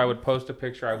episode I would post a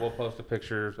picture. I will post a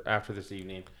picture after this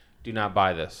evening. Do not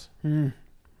buy this. Do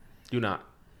not.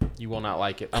 You will not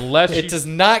like it unless It does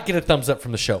not get a thumbs up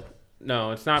from the show.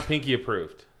 No, it's not Pinky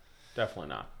approved.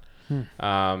 Definitely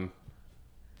not.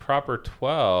 Proper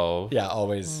 12 Yeah,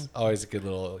 always a good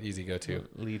little easy go-to.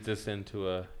 leads us into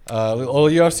a. Little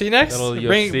UFC next. Little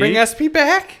Bring UFC. SP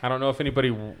back. I don't know if anybody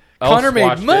else Connor made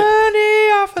watched money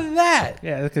it. off of that.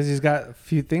 Yeah, because he's got a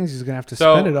few things he's gonna have to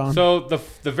spend it on. So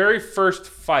the very first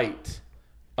fight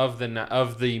of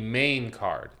the main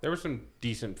card, there were some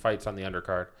decent fights on the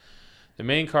undercard. The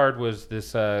main card was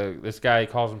this guy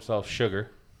calls himself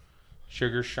Sugar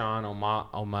Sean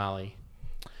O'Malley.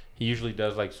 He usually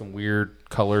does like some weird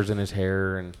colors in his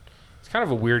hair, and he's kind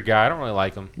of a weird guy. I don't really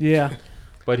like him. Yeah.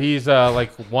 But he's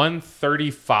like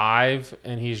 135,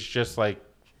 and he's just like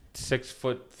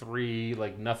 6'3",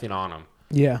 like nothing on him,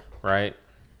 Yeah. right?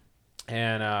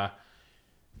 And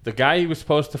the guy he was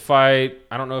supposed to fight,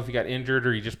 I don't know if he got injured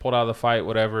or he just pulled out of the fight,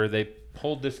 whatever. They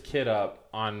pulled this kid up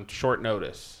on short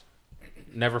notice.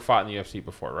 Never fought in the UFC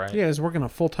before, right? Yeah, he's working a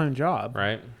full-time job.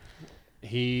 Right.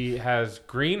 He has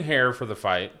green hair for the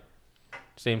fight.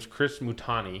 His name's Chris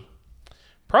Mutani.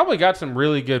 Probably got some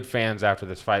really good fans after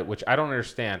this fight, which I don't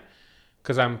understand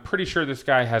because I'm pretty sure this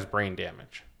guy has brain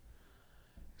damage.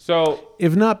 So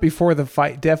If not before the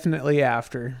fight, definitely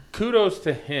after. kudos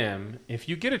to him. If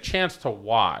you get a chance to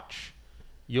watch,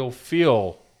 you'll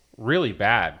feel really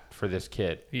bad for this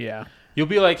kid. Yeah. You'll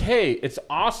be like, hey, it's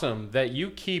awesome that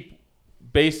you keep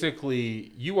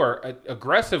you are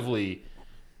aggressively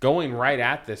going right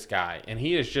at this guy, and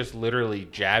he is just literally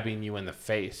jabbing you in the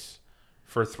face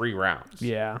for 3 rounds.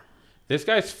 Yeah. This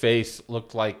guy's face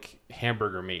looked like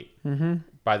hamburger meat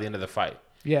by the end of the fight.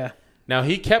 Yeah. Now,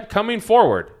 he kept coming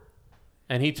forward,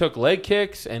 and he took leg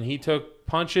kicks, and he took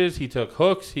punches, he took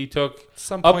hooks, he took At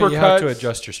some point, uppercuts. you have to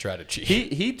adjust your strategy.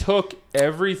 He took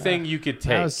everything you could take.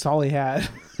 That was all he had.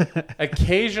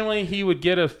 Occasionally, he would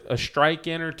get a strike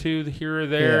in or two here or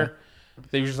there.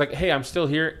 They were just like, hey, I'm still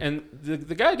here. And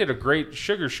the guy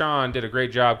Sugar Sean did a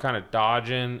great job kind of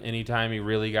dodging anytime he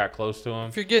really got close to him.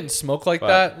 If you're getting smoked like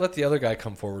that, let the other guy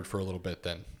come forward for a little bit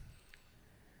then.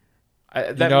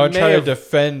 Try to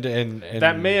defend and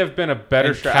that may have been a better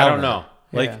and strategy. I don't counter. know.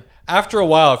 Like, Yeah. after a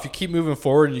while, if you keep moving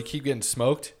forward and you keep getting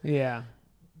smoked, Yeah.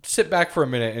 sit back for a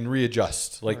minute and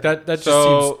readjust. Like, that just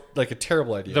So, seems like a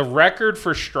terrible idea. The record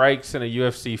for strikes in a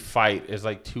UFC fight is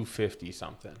like 250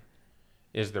 something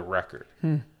is the record.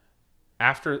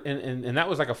 After and that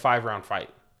was like a 5-round fight.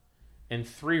 In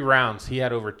 3 rounds, he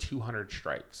had over 200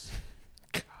 strikes.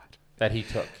 God. That he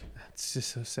took. It's just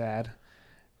so sad.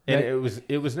 And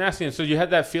it was nasty. And so you had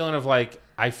that feeling of like,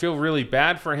 I feel really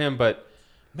bad for him, but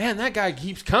man, that guy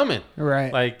keeps coming.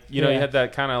 Right. Like, you had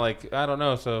that kind of like, I don't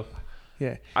know. So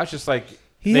Yeah. I was just like,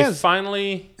 He they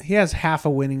has half a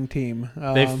winning team.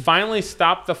 they finally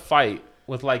stopped the fight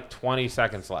with like 20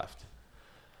 seconds left.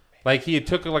 Like he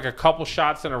took like a couple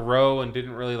shots in a row and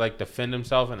didn't really like defend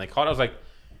himself, and they caught it. I was like,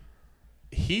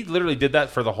 he literally did that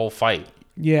for the whole fight.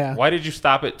 Yeah. Why did you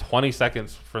stop it 20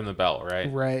 seconds from the bell,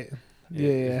 right? Right. It's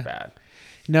Yeah. bad.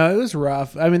 No, it was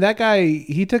rough. I mean, that guy,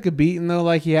 he took a beating though,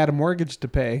 like he had a mortgage to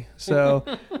pay. So,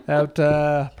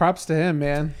 that props to him,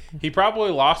 man. He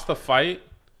probably lost the fight,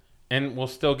 and will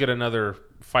still get another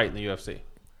fight in the UFC,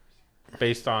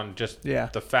 based on just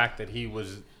the fact that he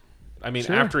was. I mean,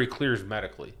 after he clears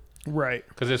medically, right?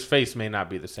 Because his face may not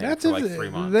be the same for like 3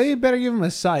 months. They better give him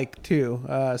a psych too,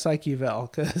 psych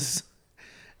eval, because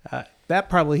that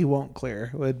probably he won't clear.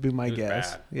 Would be my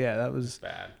guess. Bad. Yeah, that was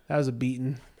bad. That was a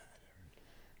beating.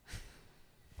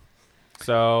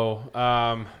 So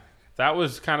that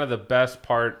was kind of the best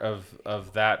part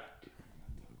of that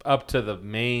up to the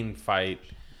main fight.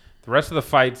 The rest of the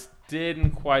fights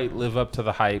didn't quite live up to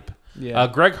the hype. Yeah.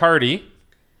 Greg Hardy,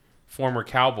 former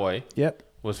Cowboy,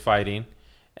 was fighting.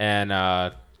 And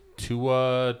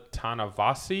Tua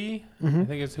Tanavasi, I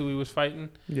think is who he was fighting.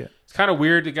 Yeah. It's kind of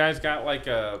weird. The guy's got like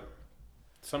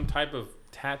some type of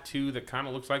tattoo that kind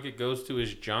of looks like it goes to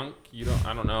his junk.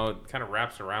 I don't know. It kind of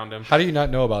wraps around him. How do you not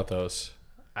know about those?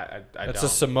 I That's don't. a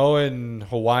Samoan,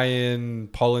 Hawaiian,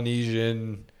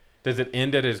 Polynesian. Does it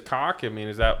end at his cock? I mean,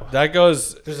 is that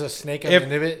goes? There's a snake at the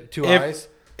end of it, two eyes.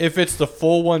 If it's the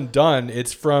full one done,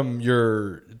 it's from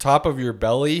your top of your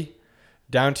belly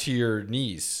down to your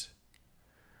knees.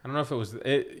 I don't know if it was.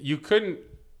 You couldn't.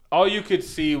 All you could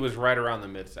see was right around the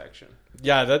midsection.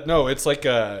 Yeah, it's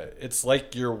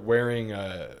like you're wearing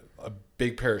a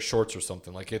big pair of shorts or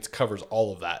something. Like it covers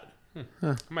all of that.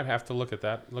 I might have to look at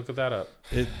that. Look that up.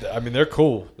 I mean, they're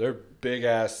cool. They're big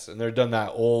ass, and they're done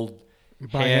that old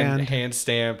hand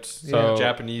stamped, so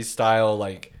Japanese style.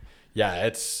 Like, yeah,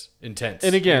 it's intense.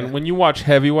 And again, when you watch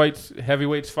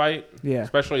heavyweights fight,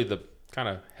 especially the kind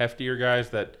of heftier guys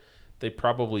that they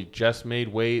probably just made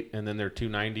weight, and then they're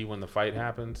 290 when the fight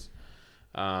happens.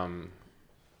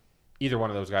 Either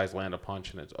one of those guys land a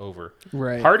punch and it's over.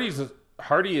 Right.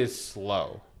 Hardy is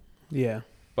slow. Yeah.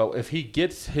 But if he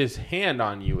gets his hand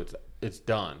on you, it's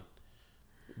done.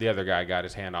 The other guy got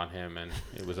his hand on him, and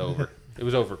it was over. It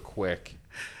was over quick.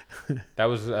 That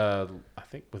was, I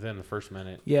think, within the first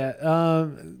minute. Yeah.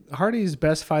 Hardy's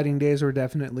best fighting days were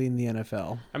definitely in the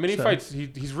NFL. I mean, he fights.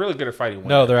 He's really good at fighting women.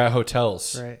 No, they're at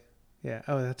hotels. Right. Yeah.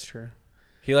 Oh, that's true.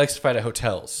 He likes to fight at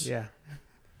hotels. Yeah.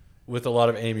 With a lot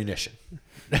of ammunition.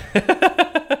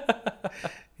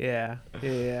 Yeah.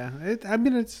 I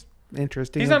mean, it's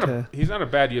interesting. He's not a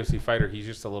bad UFC fighter. He's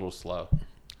just a little slow.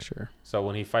 Sure. So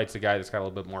when he fights a guy that's got a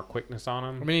little bit more quickness on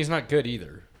him. I mean, he's not good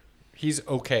either. He's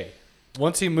okay.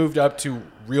 Once he moved up to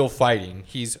real fighting,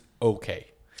 he's okay.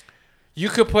 You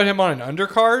could put him on an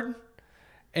undercard,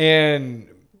 and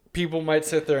people might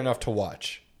sit there enough to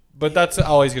watch. But that's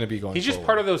all he's going to be going. He's just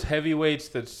part of those heavyweights.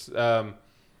 That's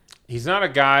he's not a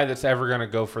guy that's ever going to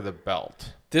go for the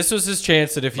belt. This was his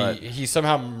chance that if he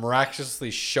somehow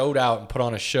miraculously showed out and put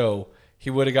on a show, he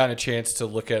would have gotten a chance to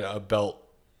look at a belt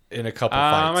in a couple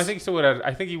fights. I think so.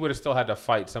 I think he would have still had to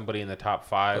fight somebody in the top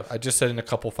 5. I just said in a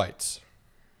couple fights.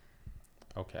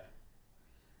 Okay.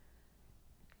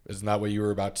 Isn't that what you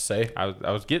were about to say?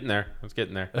 I was getting there.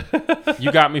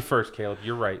 You got me first, Caleb.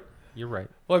 You're right.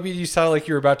 Well, I mean, you sounded like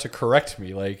you were about to correct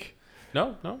me. Like,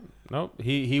 no.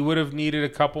 He would have needed a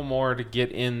couple more to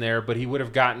get in there, but he would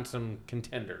have gotten some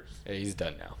contenders. yeah, he's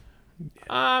done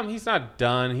now. He's not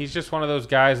done. He's just one of those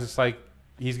guys. It's like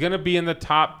he's gonna be in the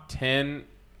top 10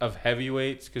 of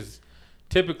heavyweights because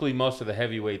typically most of the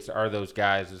heavyweights are those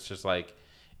guys. It's just like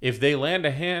if they get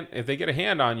a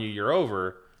hand on you, you're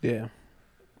over. Yeah.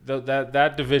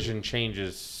 That division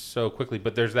changes so quickly.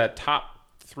 But there's that top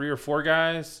 3 or 4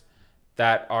 guys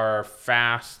that are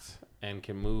fast and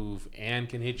can move and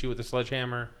can hit you with a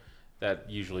sledgehammer. That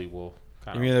usually will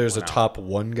kind of. You mean there's a top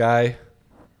 1 guy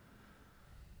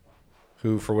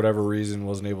who, for whatever reason,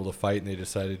 wasn't able to fight, and they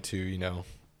decided to,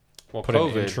 put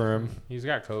COVID, an interim. He's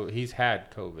got COVID. He's had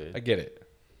COVID. I get it.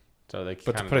 So they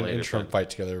But to put an interim fight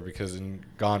together because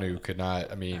Ngannou could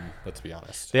not. I mean, let's be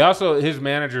honest. His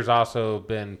manager's also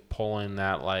been pulling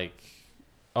that like,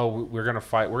 oh, we're gonna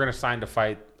fight. We're gonna sign to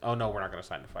fight. Oh no, we're not gonna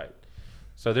sign to fight.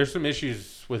 So there's some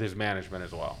issues with his management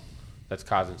as well. That's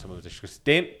causing some of his issues.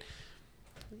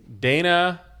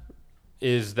 Dana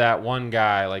is that one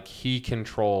guy. Like he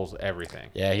controls everything.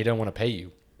 Yeah, he don't want to pay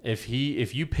you. If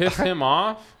you piss him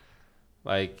off,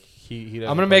 like he doesn't.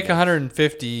 I'm gonna make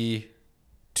 150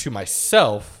 to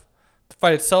myself. The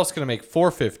fight itself's gonna make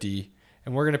 450,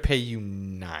 and we're gonna pay you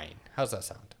 9. How's that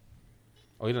sound?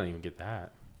 Oh, he doesn't even get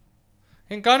that.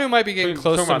 Ngannou might be getting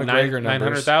close to McGregor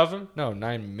numbers. 900,000? No,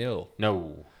 9 mil.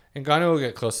 No. Ngannou will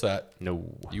get close to that. No.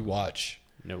 You watch.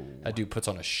 No. That dude puts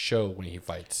on a show when he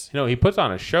fights. No, he puts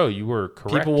on a show. You were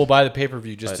correct. People will buy the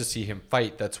pay-per-view just to see him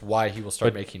fight. That's why he will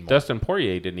start making more. Dustin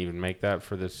Poirier didn't even make that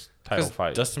for this title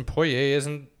fight. Dustin Poirier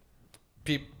isn't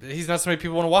he's not somebody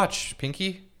people want to watch.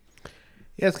 Pinky.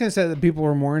 Yeah, it's gonna say that people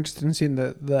were more interested in seeing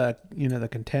the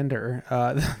contender.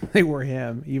 They were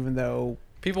him, even though.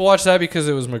 People watch that because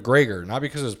it was McGregor, not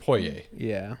because it was Poirier.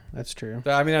 Yeah, that's true.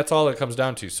 I mean, that's all it comes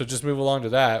down to. So just move along to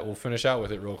that. We'll finish out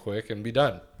with it real quick and be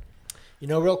done.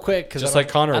 Real quick, because Just like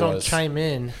Conor I don't was. chime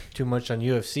in too much on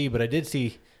UFC, but I did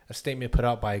see a statement put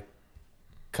out by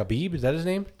Khabib. Is that his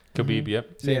name? Khabib,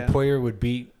 yep. Saying Yeah. Poirier would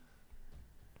beat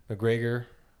McGregor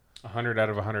 100 out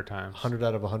of 100 times. 100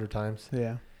 out of 100 times.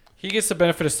 Yeah. He gets the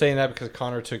benefit of saying that because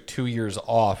Conor took 2 years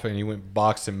off and he went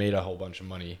boxed and made a whole bunch of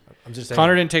money. I'm just saying.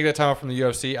 Conor didn't take that time off from the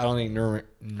UFC. I don't think There's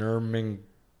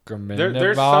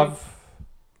Nurmagomedov some-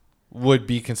 would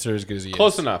be considered as good as he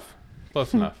Close is. enough.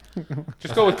 Close enough.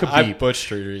 Just go with I Khabib.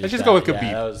 butchered. Let's just go with that. Khabib.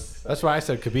 Yeah, that was, That's why I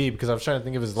said Khabib, because I was trying to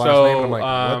think of his last So, name, and I'm like,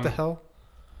 what the hell?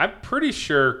 I'm pretty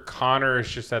sure Conor is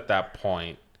just at that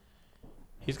point.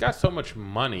 He's got so much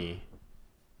money.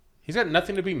 He's got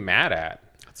nothing to be mad at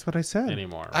That's what I said.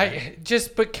 anymore. Right?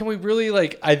 but can we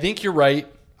really I think you're right.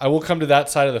 I will come to that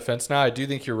side of the fence now. I do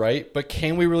think you're right, but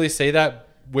can we really say that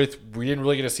we didn't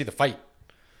really get to see the fight?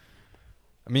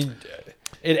 I mean,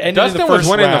 it ended Dustin in the was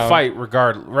first winning round. the fight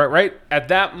regardless. Right at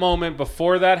that moment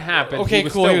before that happened. Okay, he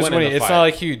was cool. Still He was winning. winning. The It's fight. not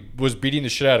like he was beating the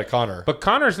shit out of Conor. But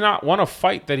Conor's not won a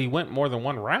fight that he went more than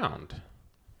one round.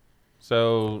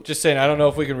 So Just saying, I don't know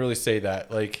if we can really say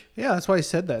that. Yeah, that's why I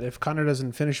said that. If Conor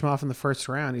doesn't finish him off in the first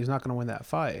round, he's not going to win that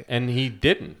fight. and he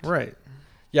didn't. Right.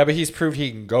 Yeah, but he's proved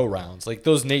he can go rounds. Like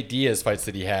those Nate Diaz fights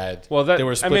that he had. Well, they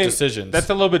were split decisions. That's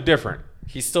a little bit different.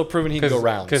 He's still proven he can go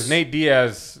rounds. Because Nate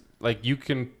Diaz, you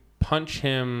can punch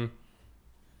him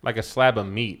like a slab of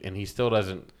meat, and he still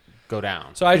doesn't go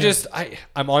down. So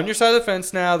I'm on your side of the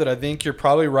fence now that I think you're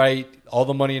probably right. All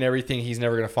the money and everything, he's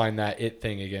never going to find that it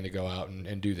thing again to go out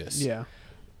and do this. Yeah.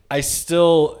 I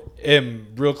still am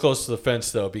real close to the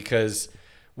fence though, because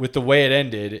with the way it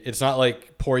ended, it's not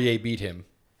like Poirier beat him.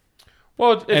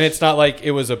 Well, And it's not like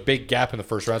it was a big gap in the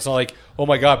first round. It's not like, oh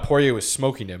my God, Poirier was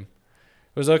smoking him.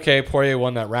 It was okay. Poirier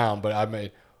won that round, but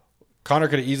Conor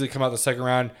could have easily come out the second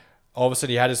round. All of a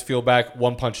sudden, he had his feel back.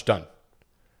 One punch done.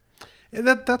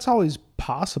 That's always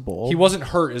possible. He wasn't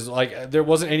hurt. There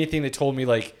wasn't anything that told me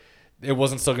it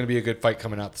wasn't still going to be a good fight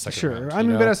coming out the second Sure. round. I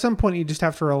mean, but at some point, you just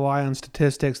have to rely on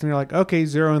statistics, and you're like, okay,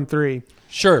 0-3.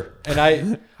 Sure, and I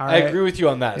All I right. agree with you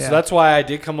on that. Yeah. So that's why I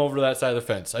did come over to that side of the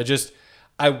fence.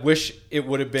 I wish it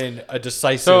would have been a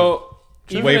decisive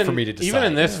way for me to decide. Even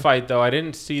in this fight, though, I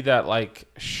didn't see that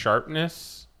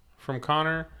sharpness from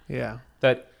Conor. Yeah.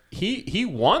 That he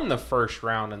won the first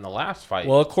round in the last fight.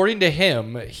 Well, according to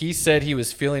him, he said he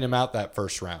was feeling him out that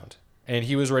first round, and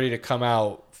he was ready to come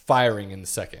out firing in the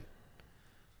second.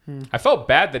 I felt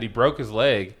bad that he broke his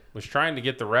leg. Was trying to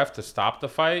get the ref to stop the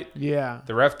fight. Yeah.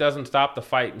 The ref doesn't stop the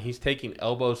fight, and he's taking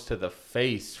elbows to the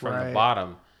face from the Right.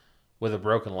 bottom with a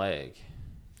broken leg.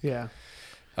 Yeah.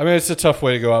 I mean, it's a tough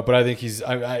way to go out, but I think he's.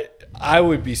 I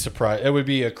would be surprised. It would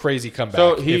be a crazy comeback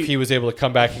So if he was able to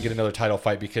come back and get another title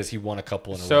fight because he won a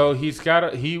couple in a row. So he's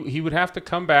got he would have to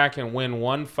come back and win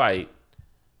one fight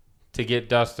to get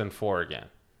Dustin 4 again.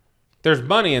 There's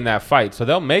money in that fight, so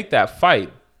they'll make that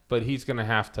fight, but he's going to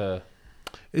have to.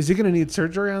 Is he going to need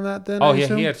surgery on that then? Oh I yeah,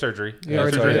 assume? he had surgery. He Yeah, had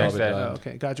it's surgery. already They said. done. Oh,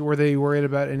 okay, gotcha. Were they worried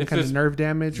about any It's kind of just- nerve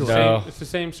damage? Or? No. It's the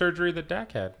same surgery that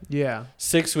Dak had. Yeah.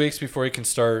 6 weeks before he can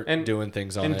start And- doing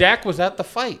things on And it. Dak was at the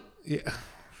fight. Yeah.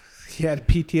 He had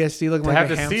PTSD looking To like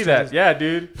have a to hamster. see that. Yeah,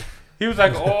 dude. He was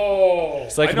like, oh.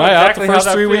 It's like, I am know I exactly out the how first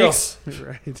that 3 feels.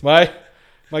 weeks? Right.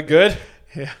 Am I good?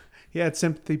 Yeah. He had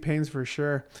sympathy pains for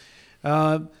sure.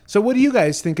 So what do you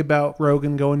guys think about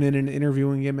Rogan going in and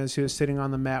interviewing him as he was sitting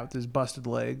on the mat with his busted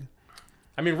leg?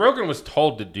 I mean, Rogan was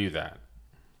told to do that.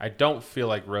 I don't feel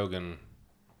like Rogan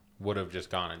would have just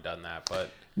gone and done that,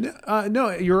 but No,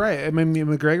 you're right. I mean,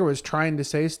 McGregor was trying to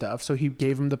say stuff, so he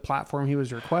gave him the platform he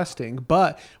was requesting.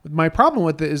 But my problem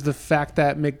with it is the fact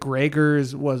that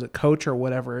McGregor's was a coach or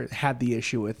whatever had the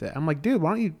issue with it. I'm like, dude,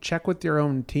 why don't you check with your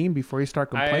own team before you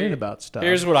start complaining about stuff?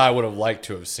 Here's what I would have liked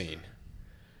to have seen.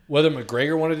 Whether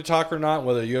McGregor wanted to talk or not,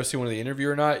 whether UFC wanted to interview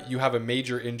or not, you have a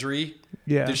major injury.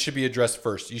 Yeah. This should be addressed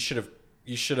first. You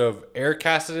should have air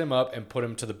casted him up and put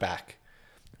him to the back.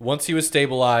 Once he was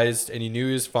stabilized and you knew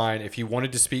he was fine, if he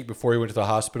wanted to speak before he went to the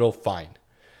hospital, fine.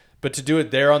 But to do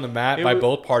it there on the mat by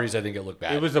both parties, I think it looked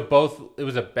bad. it was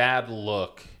a bad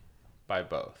look by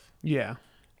both. Yeah.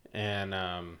 And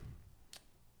I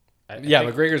think-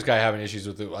 McGregor's guy having issues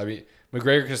with it. I mean,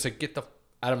 McGregor could say, "Get the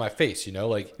out of my face,"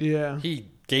 Yeah. He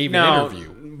gave No, an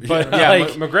interview. but yeah, Like,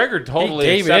 McGregor totally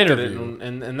gave an accepted it, interview.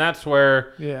 and that's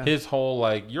where Yeah. his whole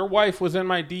your wife was in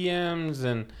my DMs,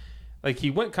 and he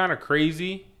went kind of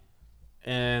crazy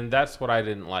and that's what I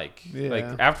didn't like. Yeah. Like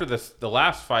after the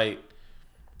last fight,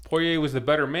 Poirier was the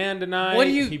better man tonight.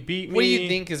 He beat me. What do you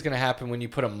think is going to happen when you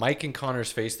put a mic in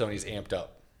Connor's face though and he's amped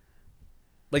up?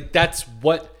 Like that's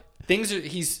what things are.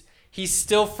 He's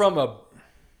still from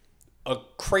a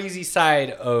crazy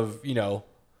side of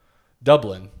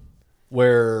Dublin,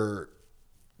 where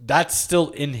that's still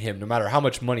in him no matter how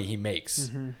much money he makes.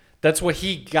 Mm-hmm. That's what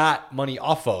he got money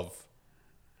off of.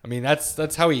 I mean,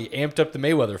 that's how he amped up the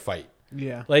Mayweather fight.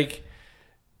 Yeah. Like,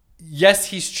 yes,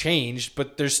 he's changed,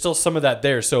 but there's still some of that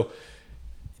there. So,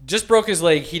 just broke his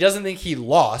leg. He doesn't think he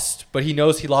lost, but he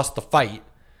knows he lost the fight.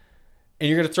 And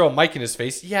you're going to throw a mic in his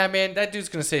face. Yeah, man, that dude's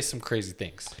going to say some crazy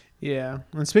things. Yeah.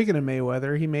 And speaking of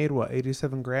Mayweather, he made,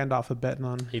 $87,000 off of betting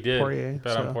on He did. Poirier.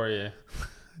 Bet on Poirier.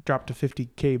 Dropped a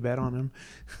 $50K bet on him.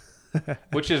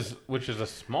 which is a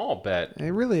small bet. It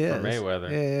really is. For Mayweather.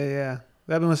 Yeah.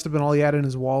 That must have been all he had in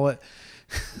his wallet.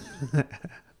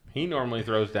 He normally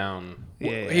throws down.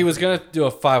 Yeah. He was going to do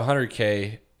a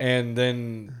 $500K, and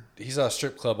then he's at a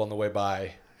strip club on the way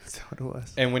by. That's what it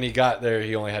was. And when he got there,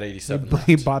 he only had 87 left.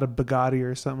 He bought a Bugatti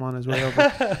or something on his way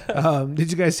over.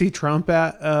 Did you guys see Trump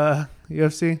at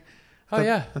UFC?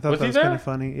 Yeah. I thought Was that he was there? kind of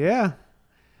funny. Yeah.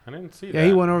 I didn't see that. Yeah,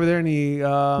 he went over there and he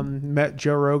met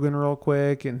Joe Rogan real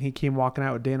quick, and he came walking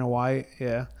out with Dana White.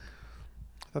 Yeah.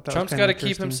 I thought that Trump's was got kinda to keep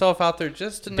interesting. himself out there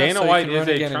just enough Dana so he White can is run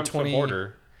a again Trump in 20.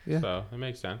 supporter, Yeah. so it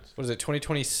makes sense. What is it,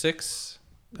 2026?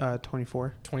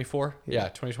 24. 24? Yeah,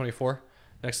 2024.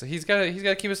 Next, he's got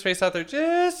to keep his face out there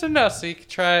just enough so he can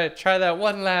try that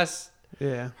one last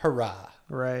hurrah.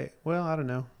 Right. Well, I don't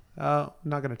know. I'm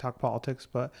not going to talk politics,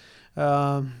 but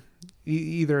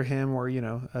either him or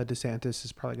DeSantis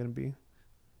is probably going to be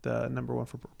the number one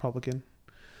for Republican.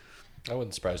 That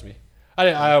wouldn't surprise me.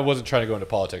 I wasn't trying to go into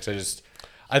politics.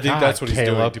 I think that's what he's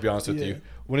doing, to be honest with you.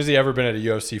 When has he ever been at a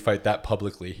UFC fight that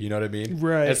publicly? You know what I mean?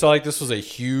 Right. It's not like this was a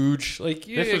huge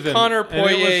Conor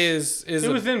Poirier it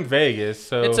was in Vegas,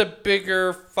 so it's a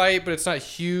bigger fight, but it's not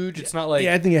huge. It's not like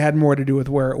I think it had more to do with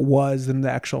where it was than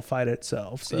the actual fight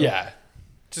itself. So. Yeah.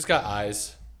 Just got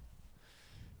eyes.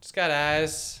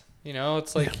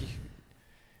 It's like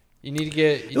you need to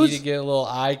get a little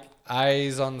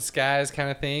eyes on the skies kind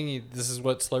of thing. This is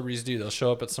what celebrities do. They'll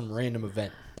show up at some random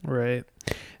event. Right.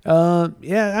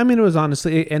 Yeah, I mean,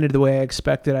 it ended the way I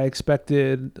expected. I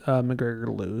expected McGregor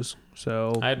to lose.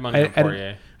 So I had money on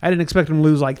Poirier. I didn't expect him to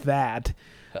lose like that.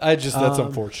 That's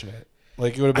unfortunate.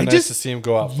 Like, it would have been nice to see him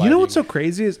go out fighting. You know what's so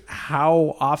crazy is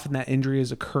how often that injury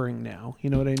is occurring now.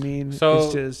 You know what I mean? So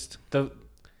it's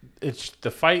just the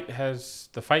fight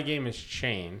game has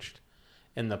changed.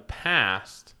 In the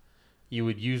past, you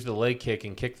would use the leg kick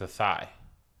and kick the thigh.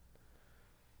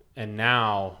 And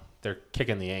now they're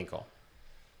kicking the ankle.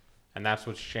 And that's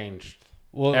what's changed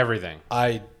everything.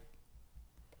 I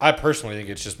personally think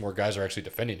it's just more guys are actually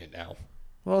defending it now.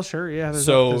 well, sure, yeah. There's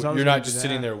you're not just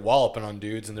sitting there walloping on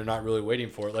dudes and they're not really waiting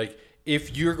for it. Like,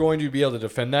 if you're going to be able to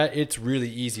defend that, it's really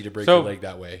easy to break your leg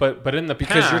that way. But in the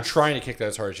because past, you're trying to kick that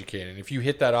as hard as you can, and if you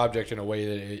hit that object in a way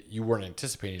that you weren't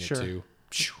anticipating it to,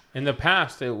 in the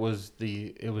past it was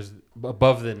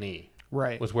above the knee.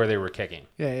 Right. Was where they were kicking.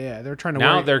 Yeah. They're trying to.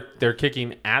 Now they're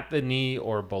kicking at the knee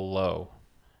or below,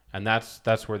 and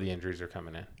that's where the injuries are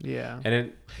coming in. Yeah.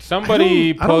 And somebody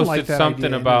I don't posted like that something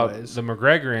idea about anyways. the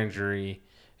McGregor injury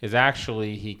is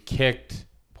actually he kicked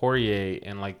Poirier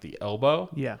in like the elbow,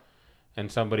 Yeah.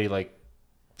 and somebody like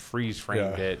freeze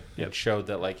framed Yeah. it and showed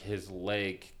that like his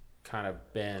leg kind of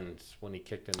bends when he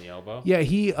kicked in the elbow. Yeah,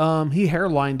 he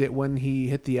hairlined it when he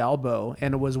hit the elbow,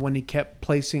 and it was when he kept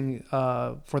placing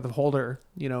for the holder,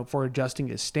 for adjusting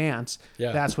his stance.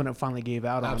 Yeah. That's when it finally gave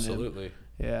out on him. absolutely.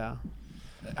 Yeah.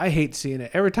 I hate seeing it.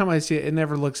 Every time I see it, it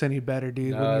never looks any better,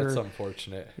 dude. No, that's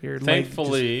unfortunate. your leg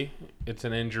Thankfully, it's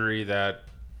an injury that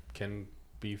can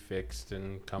be fixed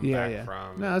and come back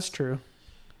from. No, that's true.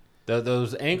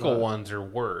 Those ankle ones are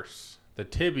worse. The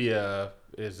tibia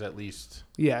is at least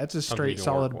Yeah, it's a something straight, you can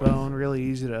solid work with. bone. Really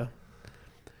easy to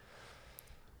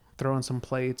throw in some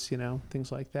plates,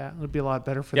 things like that. It'll be a lot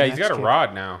better for the he's next got a kick.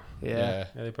 rod now. Yeah.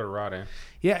 Yeah, they put a rod in.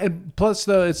 Yeah, and plus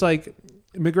though, it's like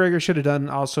McGregor should have done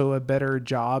also a better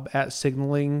job at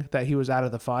signaling that he was out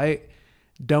of the fight.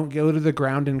 Don't go to the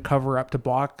ground and cover up to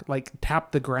block. Like,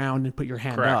 tap the ground and put your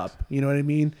hand Correct. up. You know what I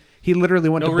mean? He literally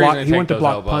went No to block. reason to He take went to those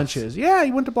block elbows. punches. Yeah,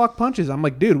 he went to block punches. I'm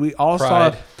like, dude, we all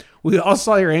Pride.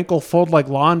 saw your ankle fold like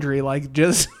laundry. Like,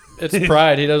 just It's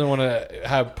pride. He doesn't want to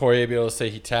have Poirier be able to say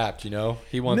he tapped. He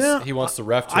wants the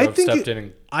ref to have stepped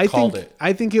in and called it.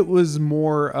 I think it was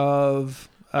more of.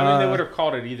 I mean, they would have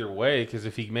called it either way because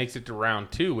if he makes it to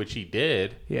round 2, which he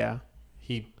did, Yeah.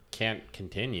 he can't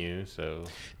continue. So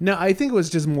No, I think it was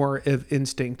just more of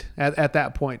instinct at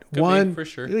that point. Could be, for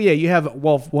sure. Yeah, you have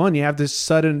you have this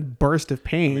sudden burst of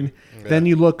pain. Then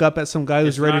you look up at some guy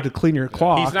who's It's ready not- to clean your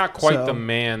clock. he's not quite so- the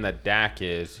man that Dak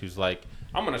is, who's like,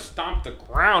 I'm gonna stomp the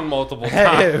ground multiple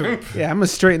times. Yeah, I'm gonna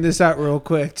straighten this out real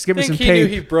quick. Just give I me some think he knew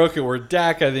tape. he broke it. Where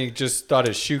Dak, I think, just thought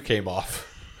his shoe came off.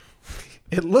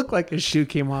 It looked like his shoe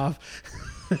came off.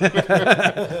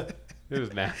 It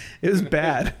was nasty. It was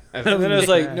bad. And then it was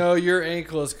like, no, your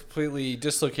ankle is completely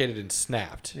dislocated and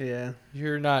snapped. Yeah.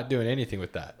 You're not doing anything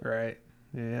with that. Right.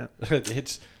 Yeah.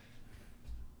 It's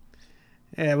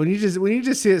Yeah. When you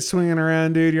just see it swinging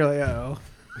around, dude, you're like, oh.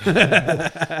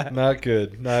 not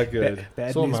good. Not good. Bad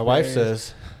That's what news my wife bears.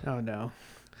 says. Oh no.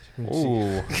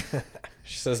 Ooh.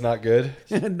 She says not good.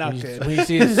 Not When you, good. when you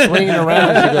see it swinging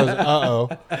around, she goes,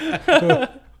 "Uh-oh."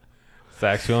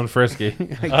 Zach's feeling frisky.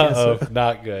 Uh-oh,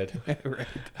 not good. We're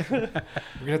gonna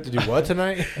have to do what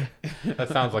tonight? That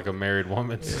sounds like a married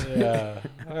woman. Yeah.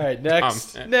 All right,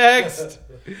 next. Um, Next.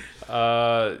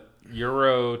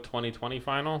 Euro 2020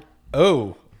 final.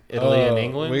 Oh. Italy and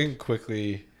England? We can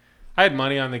quickly. I had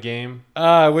money on the game.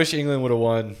 I wish England would have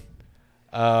won.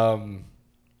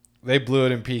 They blew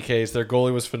it in PKs. Their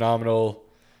goalie was phenomenal.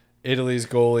 Italy's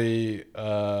goalie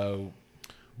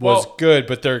was good,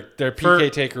 but their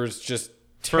PK taker was just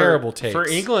terrible takes. For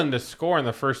England to score in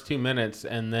the first 2 minutes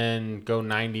and then go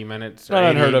 90 minutes or Not 88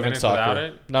 unheard of in minutes without soccer.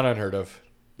 it. Not unheard of.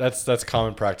 That's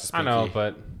common practice. I know, Pinky.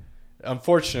 but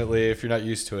Unfortunately, if you're not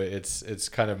used to it, it's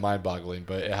kind of mind-boggling.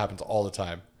 But it happens all the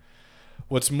time.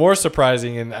 What's more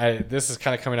surprising, and this is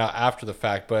kind of coming out after the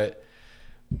fact, but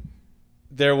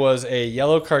there was a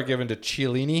yellow card given to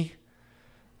Chiellini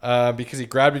because he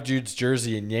grabbed a dude's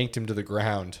jersey and yanked him to the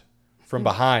ground from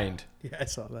behind. Yeah, I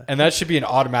saw that. And that should be an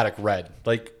automatic red.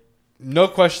 Like, no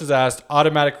questions asked,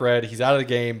 automatic red. He's out of the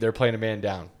game. They're playing a man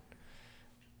down.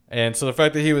 And so the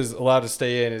fact that he was allowed to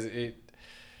stay in is, a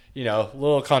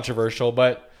little controversial.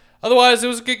 But otherwise, it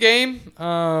was a good game.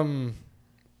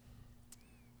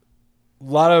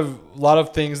 Lot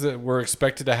of things that were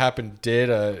expected to happen did.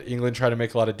 England tried to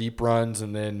make a lot of deep runs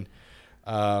and then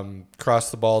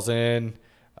crossed the balls in.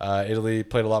 Italy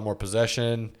played a lot more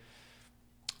possession.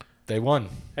 They won.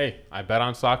 hey, I bet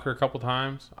on soccer a couple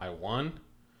times. I won.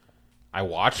 I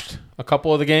watched a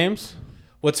couple of the games.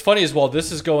 What's funny is while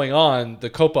this is going on, the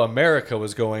Copa America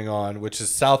was going on, which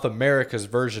is South America's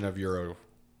version of Euro.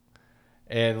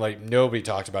 And nobody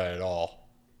talked about it at all.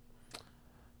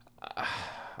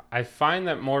 I find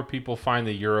that more people find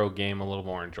the Euro game a little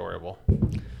more enjoyable.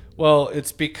 Well,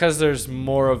 it's because there's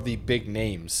more of the big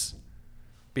names.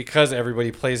 Because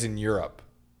everybody plays in Europe.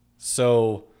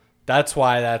 So that's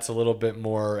why that's a little bit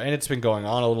more, and it's been going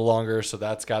on a little longer, so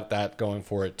that's got that going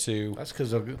for it too. That's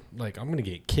because I'm gonna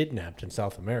get kidnapped in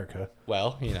South America.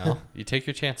 Well, you take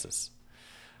your chances.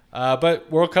 But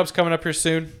World Cup's coming up here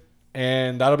soon,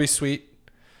 and that'll be sweet.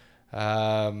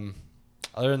 Other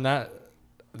than that,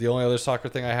 the only other soccer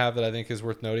thing I have that I think is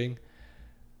worth noting,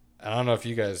 I don't know if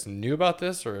you guys knew about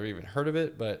this or even heard of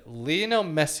it, but Lionel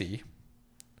Messi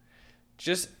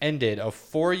just ended a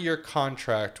 4-year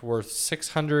contract worth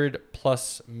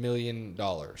 $600+ million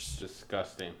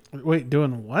Disgusting. Wait,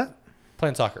 doing what?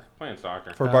 playing soccer Playing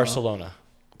soccer. for Barcelona.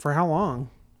 For how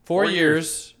long? 4 4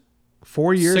 years,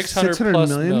 4 years, 600 $600 plus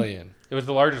million? million. It was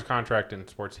the largest contract in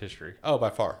sports history. Oh,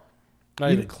 by far. Not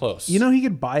You- even close. You know he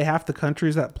could buy half the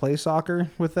countries that play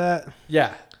soccer with that.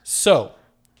 Yeah. So,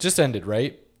 just ended,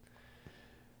 right?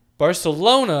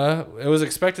 Barcelona, it was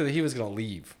expected that he was going to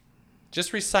leave.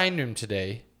 Just re-signed him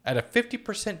today at a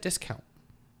 50% discount.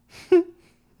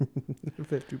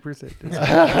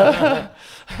 50%.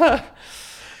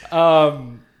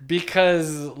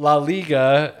 Because La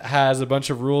Liga has a bunch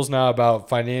of rules now about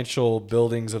financial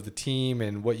buildings of the team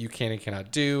and what you can and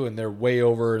cannot do, and they're way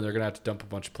over, and they're going to have to dump a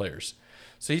bunch of players.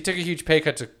 So he took a huge pay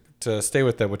cut to stay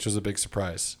with them, which was a big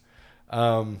surprise.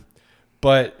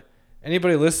 But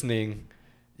anybody listening,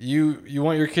 you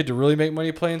want your kid to really make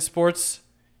money playing sports,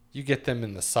 you get them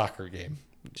in the soccer game.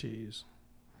 Jeez.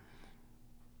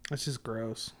 That's just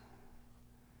gross.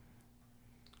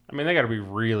 I mean, they got to be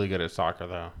really good at soccer,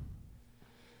 though.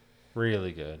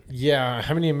 Really good. Yeah,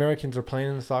 how many Americans are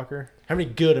playing in soccer? How many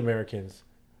good Americans?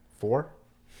 4?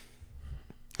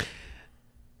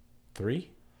 3?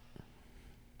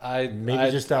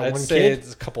 Maybe just that I'd one say kid?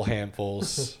 it's a couple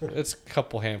handfuls. It's a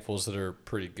couple handfuls that are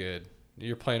pretty good.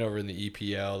 You're playing over in the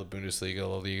EPL, the Bundesliga,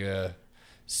 La Liga,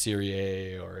 Serie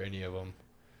A, or any of them.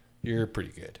 You're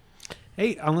pretty good.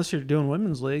 Hey, unless you're doing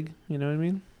women's league, you know what I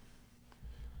mean?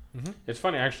 It's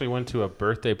funny. I actually went to a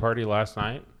birthday party last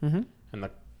night, Mm-hmm. and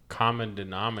the common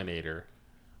denominator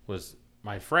was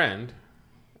my friend,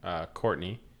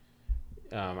 Courtney,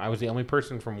 I was the only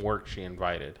person from work she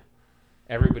invited.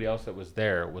 Everybody else that was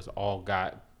there was all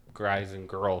guys and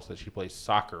girls that she plays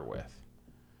soccer with.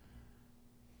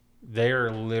 They're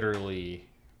literally,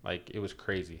 like, it was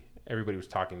crazy. Everybody was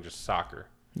talking just soccer.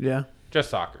 Yeah. Just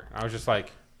soccer. I was just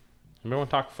like, anybody want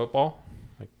to talk football?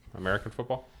 Like, American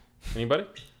football? Anybody?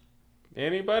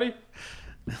 Anybody?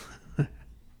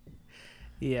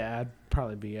 Yeah, I'd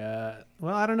probably be.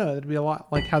 Well, I don't know. It'd be a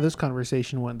lot like how this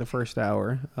conversation went the first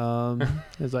hour.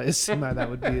 As I assume that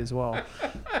would be as well.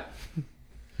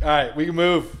 All right, we can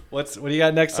move. What do you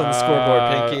got next on the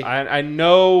scoreboard, Pinky? I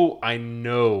know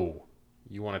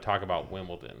you want to talk about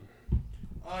Wimbledon.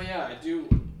 Oh, yeah, I do.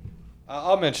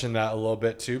 I'll mention that a little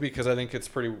bit, too, because I think it's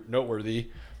pretty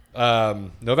noteworthy.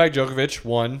 Novak Djokovic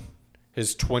won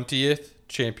his 20th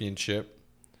championship.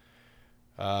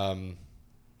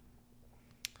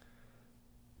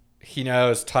 He now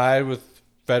is tied with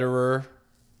Federer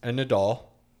and Nadal.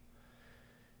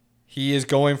 He is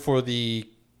going for the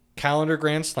calendar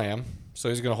Grand Slam, so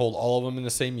he's going to hold all of them in the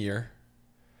same year.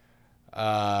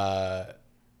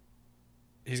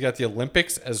 He's got the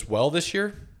Olympics as well this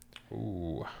year.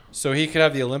 Ooh. So he could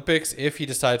have the Olympics if he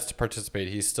decides to participate.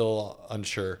 He's still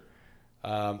unsure.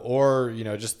 Or,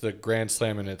 just the Grand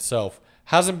Slam in itself.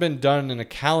 Hasn't been done in a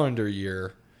calendar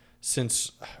year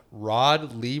since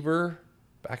Rod Laver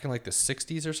back in like the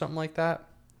 60s or something like that.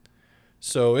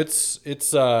 So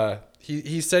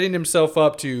he's setting himself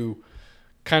up to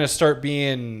kind of start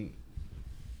being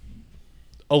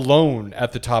alone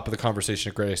at the top of the conversation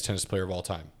of greatest tennis player of all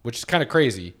time, which is kind of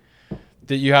crazy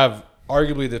that you have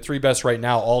arguably the three best right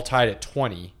now all tied at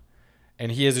 20,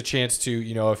 and he has a chance to,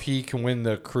 if he can win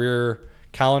the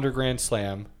calendar Grand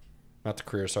Slam,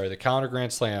 the calendar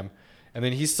Grand Slam, and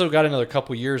then he's still got another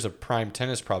couple years of prime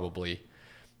tennis probably.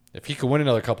 If he could win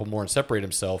another couple more and separate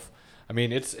himself, I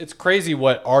mean, it's crazy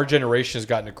what our generation has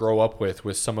gotten to grow up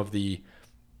with some of the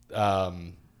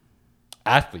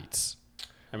athletes.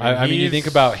 I mean, you think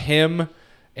about him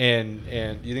and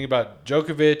you think about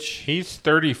Djokovic. He's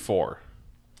 34.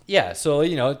 Yeah,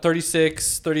 so,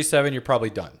 36, 37, you're probably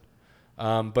done.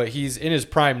 But he's in his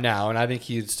prime now, and I think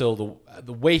he's still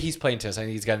the way he's playing tennis, I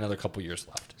think he's got another couple years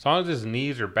left. As long as his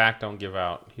knees or back don't give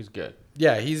out, he's good.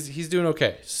 Yeah, he's doing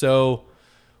okay. So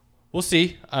we'll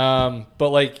see.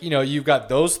 But you've got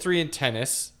those three in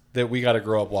tennis that we got to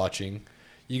grow up watching.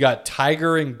 You got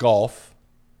Tiger in golf.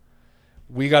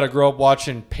 We got to grow up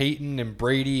watching Peyton and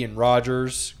Brady and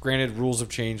Rogers. Granted, rules have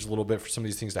changed a little bit for some of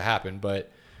these things to happen,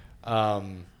 but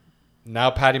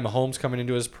now Patty Mahomes coming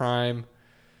into his prime.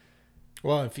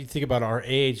 Well, if you think about our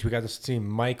age, we got to see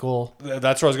Michael.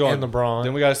 That's where I was going. And LeBron.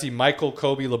 Then we got to see Michael,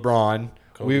 Kobe, LeBron.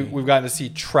 We've gotten to see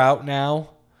Trout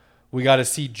now. We got to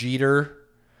see Jeter.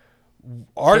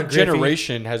 Our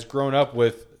generation has grown up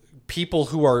with people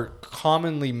who are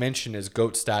commonly mentioned as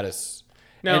GOAT status.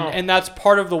 No. And that's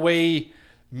part of the way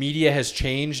media has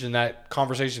changed, and that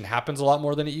conversation happens a lot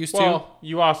more than it used to. Well,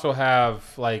 you also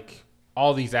have,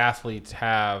 all these athletes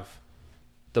have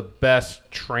the best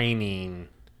training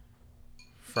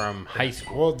from high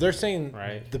school. Well, they're saying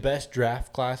right? The best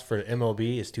draft class for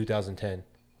MLB is 2010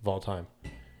 of all time.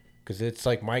 Because it's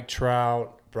like Mike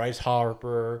Trout, Bryce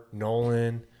Harper,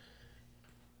 Nolan.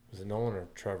 Was it Nolan or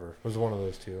Trevor? It was one of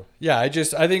those two. Yeah, I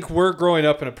think we're growing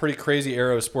up in a pretty crazy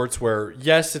era of sports where,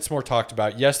 yes, it's more talked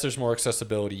about. Yes, there's more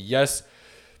accessibility. Yes,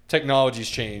 technologies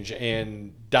change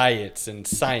and diets and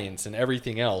science and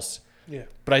everything else. Yeah.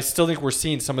 But I still think we're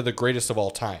seeing some of the greatest of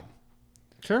all time.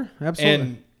 Sure, absolutely.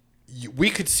 And we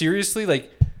could seriously,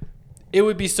 it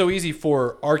would be so easy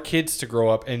for our kids to grow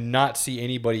up and not see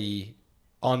anybody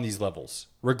on these levels,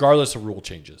 regardless of rule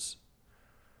changes.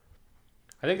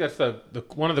 I think that's the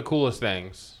one of the coolest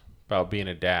things about being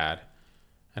a dad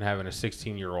and having a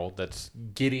 16-year-old that's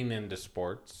getting into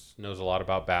sports, knows a lot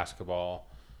about basketball,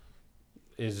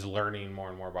 is learning more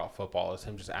and more about football, is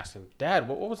him just asking, Dad,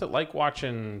 what was it like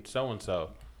watching so-and-so?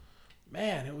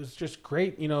 Man, it was just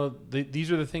great.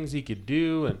 These are the things he could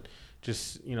do. And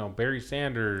just, Barry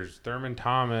Sanders, Thurman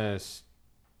Thomas,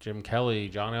 Jim Kelly,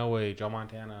 John Elway, Joe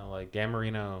Montana, Dan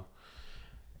Marino.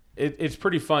 It's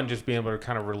pretty fun just being able to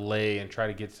kind of relay and try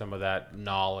to get some of that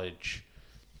knowledge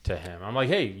to him. I'm like,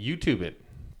 hey, YouTube it.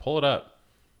 Pull it up.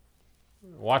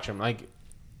 Watch him. I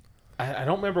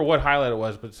don't remember what highlight it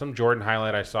was, but some Jordan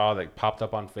highlight I saw that popped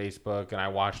up on Facebook, and I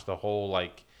watched the whole,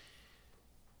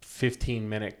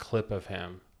 15-minute clip of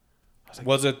him.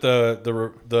 Was it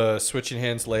the switching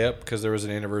hands layup? Because there was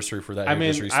an anniversary for that. I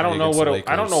mean, I don't know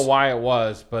I don't know why it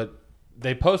was, but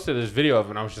they posted this video of it,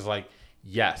 and I was just like,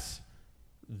 yes.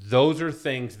 Those are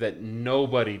things that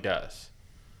nobody does.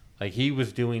 He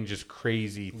was doing just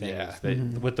crazy things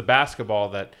that with the basketball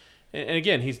that And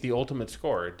again, he's the ultimate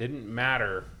scorer. It didn't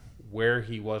matter where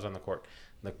he was on the court.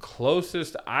 The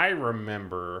closest I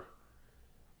remember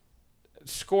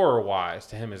scorer-wise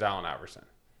to him is Allen Iverson.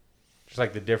 Just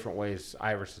like the different ways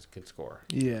Iverson can score.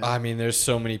 Yeah. I mean, there's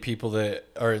so many people that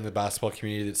are in the basketball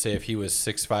community that say if he was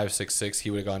 6'5", 6'6", he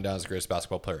would have gone down as the greatest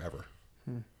basketball player ever.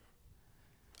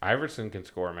 Iverson can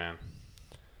score, man.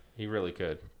 He really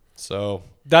could. So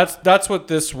that's what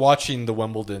this watching the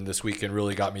Wimbledon this weekend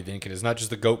really got me thinking, is not just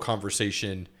the GOAT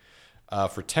conversation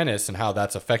for tennis and how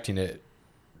that's affecting it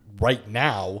right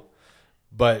now,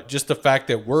 but just the fact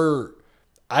that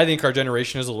I think our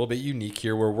generation is a little bit unique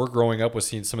here, where we're growing up with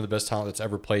seeing some of the best talent that's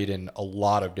ever played in a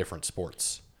lot of different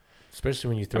sports. Especially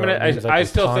when you throw. I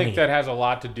still think that has a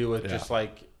lot to do with just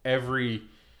like every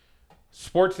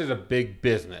sports is a big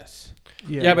business.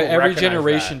 Yeah, but every recognize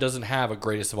generation that. doesn't have a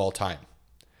greatest of all time.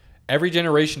 Every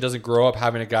generation doesn't grow up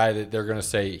having a guy that they're going to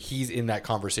say he's in that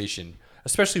conversation,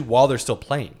 especially while they're still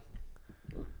playing.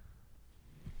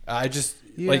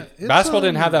 Basketball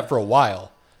didn't have that for a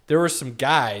while. There were some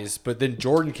guys, but then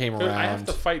Jordan came Dude, around. I have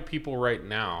to fight people right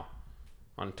now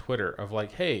on Twitter of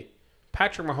like, hey,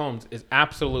 Patrick Mahomes is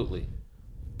absolutely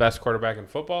best quarterback in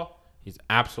football. He's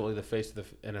absolutely the face of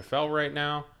the NFL right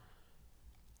now.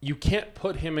 You can't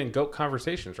put him in GOAT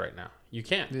conversations right now. You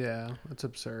can't. Yeah, that's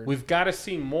absurd. We've got to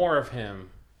see more of him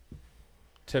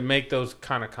to make those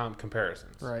kind of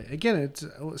comparisons. Right. Again, it's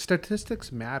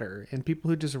statistics matter, and people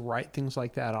who just write things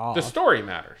like that off. The story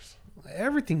matters.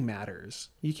 Everything matters.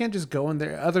 You can't just go in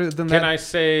there. Other than Can that, I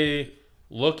say,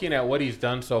 looking at what he's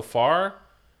done so far,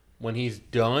 when he's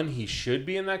done, he should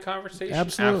be in that conversation?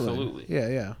 absolutely.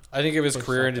 Yeah. I think if his Push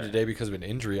career that ended there. today because of an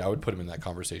injury, I would put him in that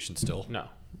conversation still. No.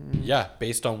 Yeah,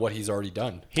 based on what he's already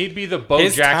done. He'd be the Bo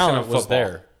His Jackson talent of football. was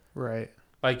there. Right.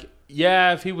 Like,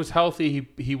 yeah, if he was healthy,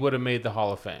 he would have made the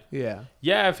Hall of Fame. Yeah.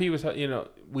 Yeah, if he was,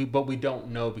 but we don't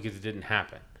know because it didn't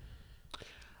happen.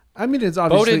 I mean, it's Bo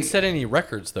obviously. didn't set any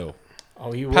records, though.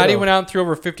 Oh, he Patty would've. went out and threw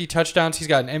over 50 touchdowns. He's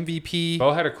got an MVP.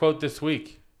 Bo had a quote this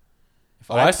week.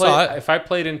 I saw it. If I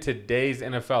played in today's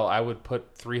NFL, I would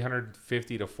put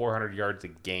 350 to 400 yards a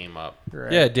game up.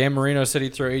 Right. Yeah, Dan Marino said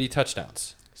he'd throw 80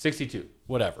 touchdowns. 62.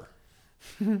 Whatever.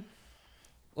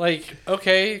 Like,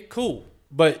 okay, cool.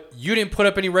 But you didn't put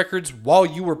up any records while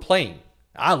you were playing.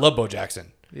 I love Bo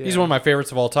Jackson. He's Yeah. one of my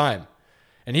favorites of all time.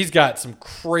 And he's got some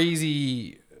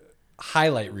crazy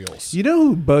highlight reels. You know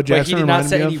who Bo But he Jackson did not reminded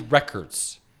set me any of?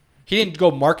 records. He didn't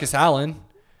go Marcus Allen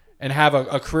and have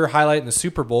a career highlight in the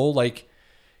Super Bowl. Like,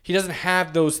 he doesn't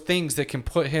have those things that can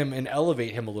put him and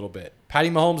elevate him a little bit. Patty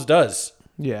Mahomes does.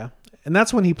 Yeah. And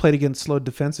that's when he played against slow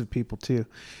defensive people too.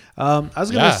 I was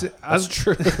gonna Yeah, say, that's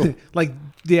true.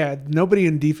 Nobody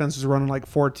in defense was running like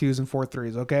 4-2s and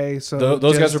 4-3s. Okay, so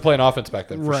Those guys just- were playing offense back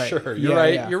then, for Right. sure. Yeah, You're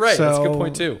right. yeah. You're right. That's a good So-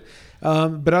 point, too.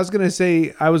 But I was gonna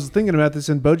say, I was thinking about this,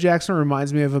 and Bo Jackson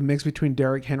reminds me of a mix between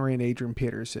Derrick Henry and Adrian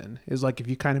Peterson. Is like if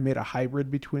you kind of made a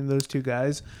hybrid between those two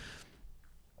guys.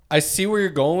 I see where you're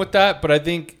going with that, but I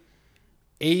think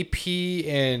AP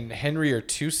and Henry are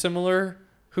too similar.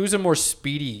 Who's a more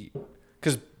speedy?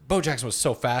 Because Bo Jackson was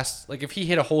so fast. Like, if he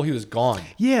hit a hole, he was gone.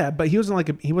 Yeah, but he wasn't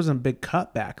a big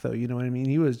cutback though. You know what I mean?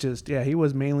 He was just he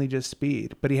was mainly just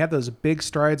speed, but he had those big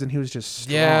strides and he was just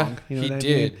strong. Yeah, you know he what I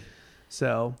did. mean?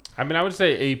 So I mean, I would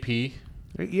say AP.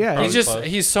 yeah,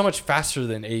 He's so much faster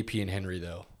than AP and Henry,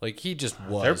 though. Like, he just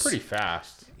was. They're pretty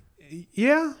fast.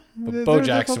 yeah. But Bo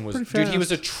Jackson was, dude, he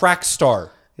was a track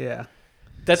star. yeah.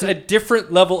 That's a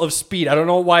different level of speed. I don't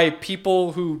know why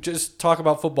people who just talk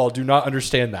about football do not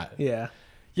understand that. Yeah.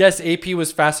 Yes, AP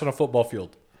was fast on a football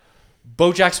field.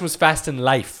 Bo Jackson was fast in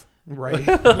life. Right.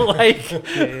 Like,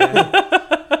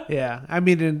 Yeah. I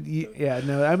mean,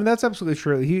 that's absolutely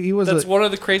true. He was that's one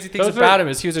of the crazy things Those about are- him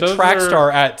is he was a those track are-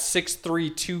 star at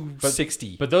 6'3",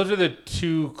 260. But those are the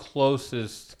two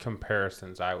closest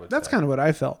comparisons, I would that's say. kind of what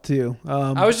I felt too.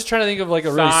 I was just trying to think of like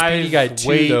a really Size, speedy guy too,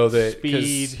 weight, though, that because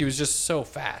speed. he was just so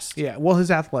fast. yeah. Well,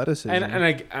 his athleticism. And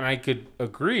I could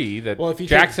agree that Well, if you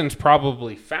Jackson's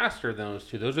probably faster than those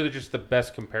two. Those are just the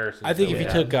best comparisons. I think that if we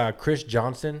you have. took Chris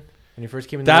Johnson when he first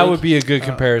came in the That league, would be a good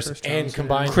comparison. Chris and Johnson.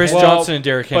 combined Chris Well, Johnson and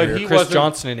Derrick but Henry, he or Chris wasn't-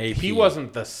 Johnson and AP. he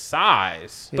wasn't the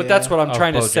size. But that's what I'm Of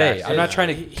trying to Bo say. Jackson. I'm not trying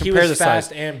to He compare was the size.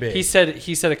 fast and big. He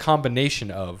said a combination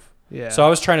of. Yeah. So I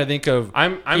was trying to think of.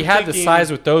 I'm he had the thinking-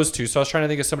 size with those two, so I was trying to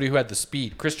think of somebody who had the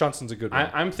speed. Chris Johnson's a good one.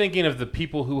 I'm thinking of the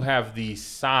people who have the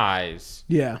size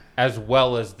yeah. as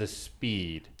well as the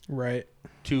speed Right.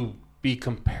 to be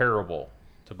comparable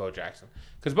to Bo Jackson.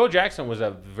 Because Bo Jackson was a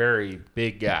very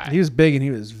big guy. He was big and he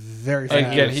was very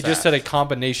fast. Again, was he just fast. said a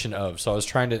combination of. So I was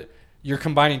trying to. You're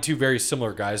combining two very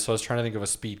similar guys, so I was trying to think of a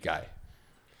speed guy.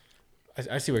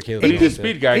 I see where Caleb. But he's a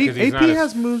speed guy because he's AP not as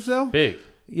has moves though. big.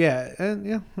 Yeah, and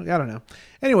yeah, I don't know.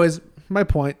 Anyways, my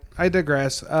point. I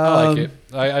digress. I like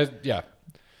it. Yeah.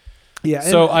 Yeah.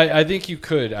 So and- I think you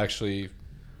could actually,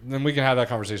 then we can have that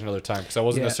conversation another time because I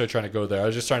wasn't Yeah. necessarily trying to go there. I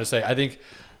was just trying to say I think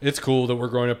it's cool that we're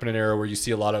growing up in an era where you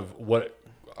see a lot of what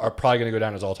are probably going to go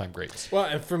down as all-time greats. Well,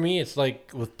 and for me, it's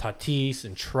like with Tatis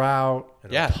and Trout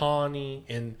and Yeah. Ohtani,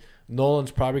 and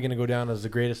Nolan's probably going to go down as the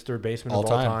greatest third baseman of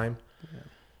all time.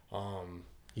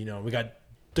 You know, we got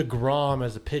DeGrom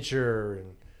as a pitcher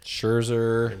and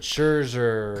Scherzer,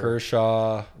 Scherzer,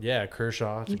 Kershaw. Yeah,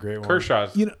 Kershaw. It's a great one.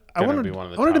 Kershaw's I wanted be one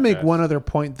of the to top make guys. one other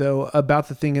point though about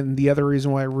the thing, and the other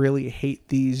reason why I really hate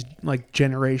these like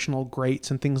generational greats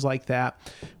and things like that.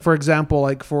 For example,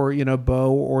 like for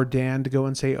Bo or Dan to go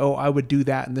and say, "Oh, I would do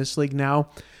that in this league now."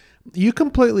 You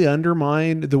completely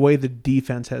undermine the way the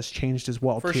defense has changed as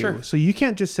well, For too. sure. So you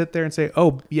can't just sit there and say,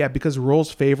 "Oh, yeah, because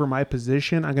rules favor my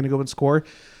position, I'm going to go and score."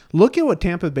 Look at what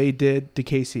Tampa Bay did to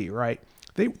KC, right?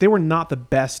 They were not the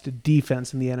best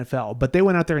defense in the NFL, but they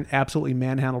went out there and absolutely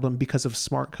manhandled them because of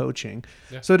smart coaching.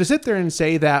 Yeah. So to sit there and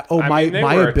say that, "Oh, I mean, they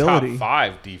my were ability," a top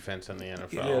 5 defense in the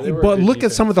NFL. Yeah, they were a but good look at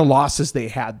defense. some of the losses they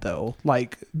had, though.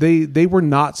 Like they were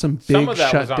not some big Some of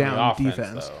that was on the shutdown offense,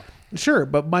 defense. though. Sure,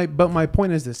 but my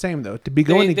point is the same though. To be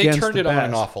going They against turned the it on best,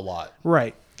 and off a lot,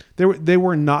 right? They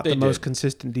were not They the most did.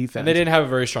 consistent defense. and they didn't have a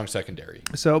very strong secondary.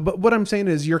 So, but what I'm saying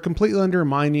is, you're completely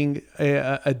undermining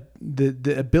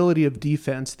the ability of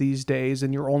defense these days,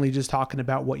 and you're only just talking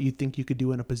about what you think you could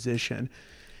do in a position.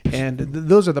 And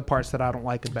those are the parts that I don't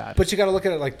like about it. But you got to look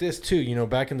at it like this too. You know,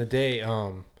 back in the day,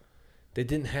 they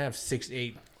didn't have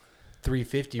 6'8",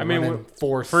 350. I mean, running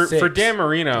for 4'6", Dan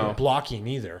Marino, blocking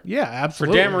either. Yeah, for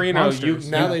absolutely. Dan Marino, Monsters.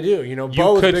 Now they do. You know, you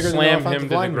Bo is could bigger than slam the him offensive to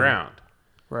the lineman. ground.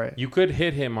 right. You could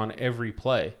hit him on every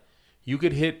play. You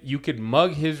could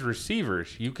mug his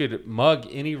receivers. You could mug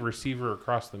any receiver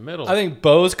across the middle. I think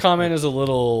Bo's comment is a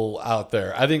little out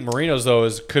there. I think Marino's though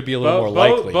could be a little more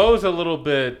likely. Bo's a little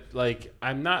bit like,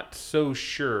 I'm not so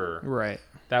sure Right.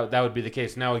 that would be the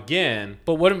case. Now again,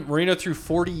 But what Marino threw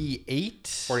 48?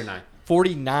 49.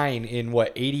 49 in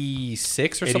what,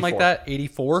 86 or something like 84. that?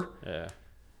 84? Yeah,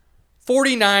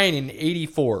 49 in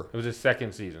 84. it was his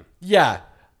second season. Yeah.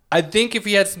 I think if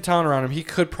he had some talent around him, he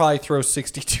could probably throw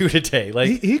 62 today.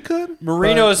 Like He could.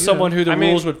 Marino but, is someone who the I mean-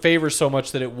 rules would favor so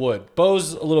much that it would.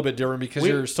 Bo's a little bit different because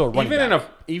you're still running back.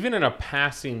 even in a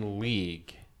passing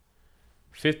league,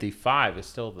 55 is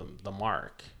still the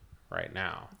mark right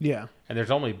now. Yeah. And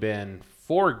there's only been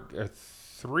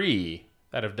 3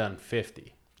 that have done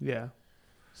 50. Yeah.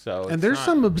 So And it's there's not-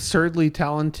 some absurdly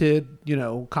talented,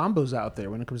 combos out there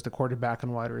when it comes to quarterback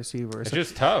and wide receiver. It's So-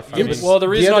 just tough. I Yeah, mean, but- well, the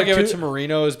reason other I'll give it two- to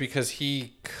Marino is because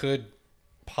he could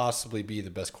possibly be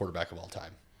the best quarterback of all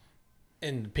time.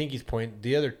 And Pinky's point,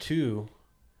 the other two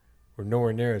were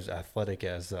nowhere near as athletic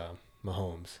as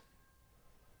Mahomes.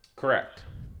 correct.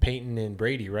 Peyton and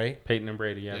Brady, right? Peyton and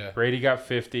Brady, yeah. Yeah. Brady got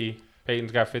 50.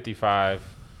 Peyton's got 55.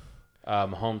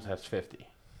 Mahomes has 50.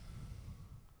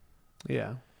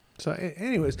 Yeah. So,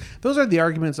 anyways, those are the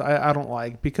arguments I don't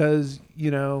like because I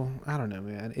don't know,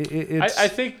 man. It's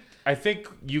I think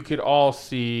you could all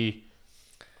see.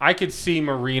 I could see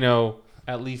Marino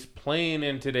at least playing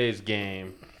in today's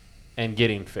game and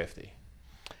getting 50.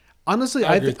 honestly,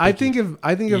 I agree with I Pinky. think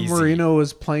if Easy. Marino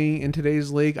was playing in today's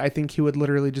league, I think he would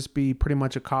literally just be pretty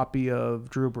much a copy of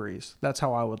Drew Brees. That's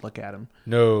how I would look at him.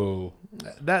 No.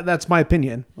 That's my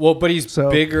opinion. Well, but he's So-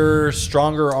 bigger,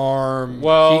 stronger arm.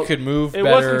 Well, he could move It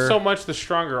better. wasn't so much the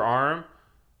stronger arm.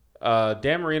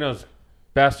 Dan Marino's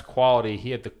best quality,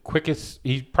 he had the quickest.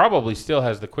 He probably still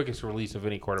has the quickest release of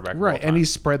any quarterback. of all Right, and time. he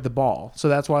spread the ball, so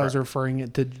that's why I was referring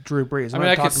it to Drew Brees. I mean,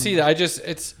 I could see that.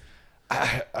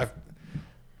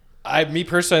 Me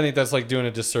personally, I think that's like doing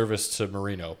a disservice to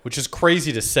Marino, which is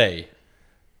crazy to say.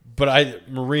 But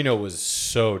Marino was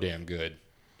so damn good.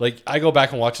 Like, I go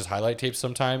back and watch his highlight tapes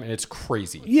sometime, and it's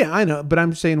crazy. Yeah, I know, but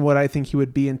I'm saying what I think he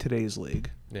would be in today's league.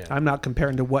 Yeah. I'm not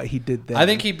comparing to what he did then. I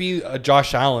think he'd be a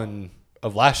Josh Allen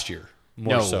of last year,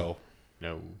 more No. so.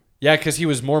 No. Yeah, because he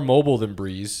was more mobile than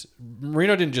Breeze.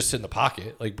 Marino didn't just sit in the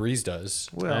pocket like Breeze does.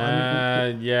 Well, I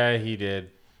Yeah, he did.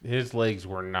 His legs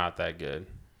were not that good.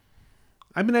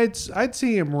 mean, I'd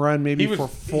see him run maybe He was- for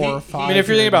 4 or he- 5. I mean, if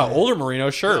you're thinking here about and there. older Marino,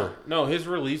 sure. No, his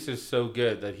release is so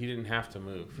good that he didn't have to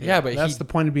move. Yeah, but That's the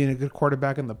point of being a good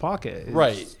quarterback in the pocket. is,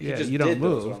 right. He Yeah, just you don't did, though,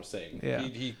 move. is what I'm saying. Yeah.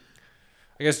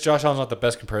 I guess Josh Allen's not the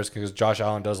best comparison because Josh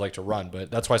Allen does like to run, but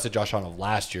that's why I said Josh Allen of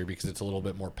last year because it's a little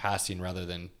bit more passing rather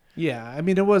than. Yeah, I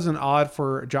mean, it wasn't odd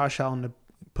for Josh Allen to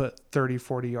put 30,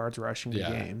 40 yards rushing Yeah.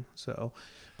 a game. So,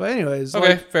 but anyways,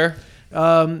 Okay, fair.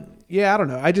 Yeah, I don't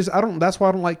know. I don't. That's why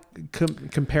I don't like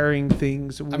comparing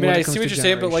things. I mean, I see what you're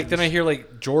saying, but like then I hear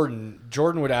like Jordan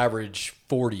would average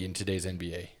 40 in today's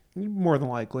NBA. More than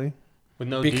likely. With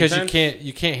no Because defense?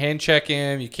 you can't hand check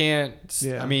him. You can't.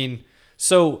 Yeah. I mean,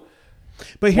 so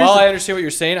But while I understand what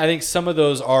you're saying, I think some of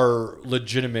those are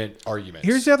legitimate arguments.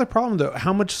 here's the other problem, though.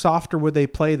 How much softer would they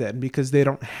play then? Because they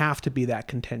don't have to be that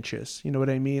contentious. You know what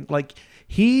I mean? Like,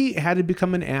 he had to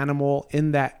become an animal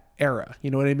in that era. You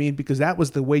know what I mean? Because that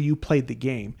was the way you played the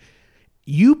game.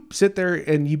 You sit there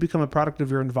and you become a product of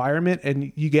your environment,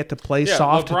 and you get to play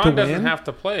soft LeBron to win. doesn't have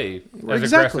to play as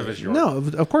Exactly. aggressive as Jordan.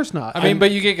 No, of course not. I mean, but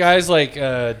you get guys like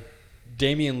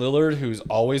Damian Lillard, who's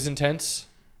always intense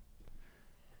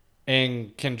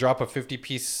and can drop a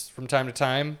 50-piece from time to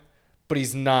time, but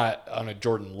he's not on a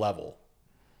Jordan level.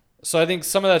 So I think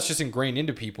some of that's just ingrained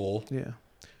into people, yeah.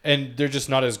 and they're just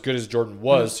not as good as Jordan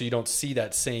was, so you don't see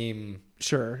that same...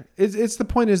 Sure. It's the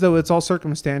point is, though, it's all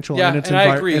circumstantial. Yeah, and it's and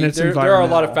I agree. And it's There are a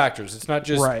lot of environmental. factors. It's not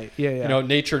just Right. Yeah, yeah.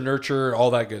 nature, nurture,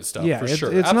 all that good stuff. Yeah, for it's,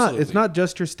 sure. it's not. Absolutely. It's not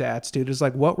just your stats, dude. It's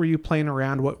like, what were you playing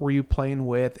around? What were you playing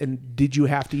with? And did you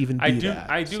have to even be that?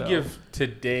 I do So, give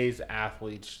today's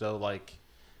athletes though, like,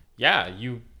 yeah,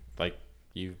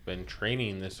 you've been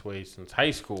training this way since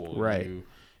high school. Right. You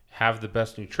have the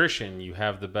best nutrition. You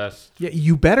have the best. Yeah,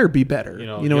 you better be better. You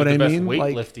know what I have the mean? best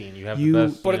Like, weightlifting. You have you- the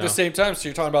best. But at the same time, so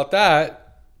you're talking about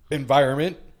that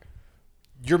environment.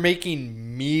 You're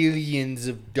making millions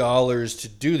of dollars to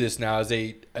do this now as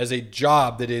a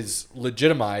job that is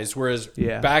legitimized. Whereas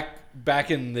Yeah.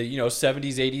 back in the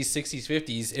 70s, 80s, 60s,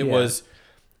 50s, it Yeah. was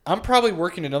I'm probably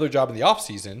working another job in the off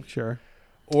season, sure.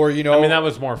 or I mean, that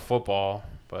was more football,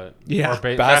 but Yeah.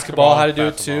 or basketball had to do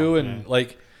it too, basketball, and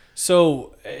like.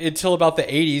 So until about the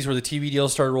 80s where the TV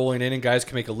deals started rolling in and guys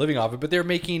could make a living off it, but they're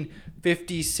making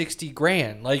 50, 60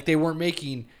 grand. Like they weren't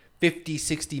making 50,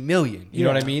 60 million. You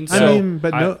know what I mean?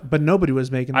 But nobody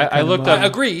was making that I kind of looked money. I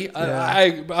agree.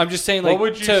 Yeah. I'm just saying, like,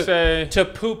 What would you say? to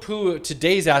poo-poo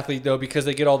today's athlete, though, because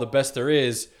they get all the best there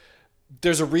is,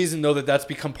 there's a reason, though, that's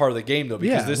become part of the game, though,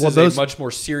 because Yeah, this well, is those- a much more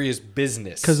serious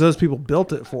business. Because those people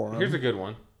built it for them. Here's a good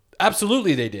one.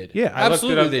 Absolutely they did. Yeah.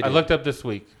 Absolutely they did. I looked up this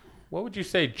week. What would you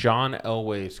say John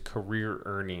Elway's career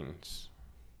earnings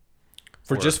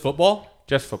For were? just football?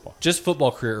 Just football. Just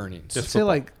football career earnings. Just I'd say football.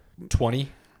 like 20?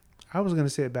 I was going to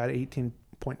say about 18.5.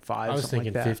 I was something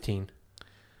thinking like that. 15.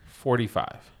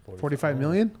 45. 45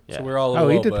 million. Yeah. So we're all Oh,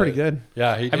 he low, did but- pretty good.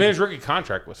 Yeah, he did. I mean, his rookie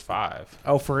contract was 5.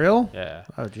 Oh, for real? Yeah.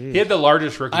 Oh, geez. He had the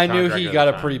largest rookie I knew contract he at got the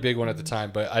a time. pretty big one at the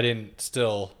time, but I didn't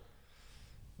still.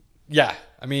 Yeah,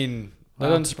 I mean, that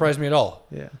doesn't surprise me at all.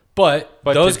 Yeah. But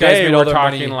those today guys made all we're their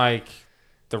talking money. like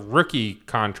the rookie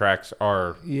contracts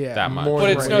are Yeah, that much. more But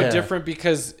it's Right. no Yeah. different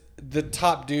because the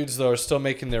top dudes, though, are still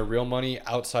making their real money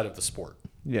outside of the sport.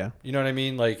 Yeah. You know what I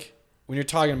mean? Like, when you're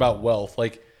talking about wealth,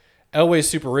 like, Elway's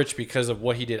super rich because of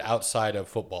what he did outside of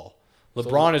football.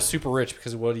 LeBron is super rich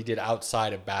because of what he did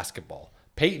outside of basketball.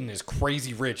 Peyton is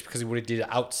crazy rich because of what he did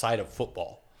outside of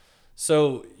football.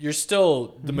 So you're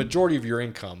still, the majority of your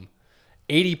income,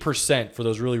 80% for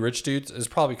those really rich dudes, is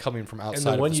probably coming from outside And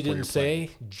the of one the you sport didn't you're playing.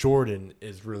 say, Jordan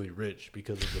is really rich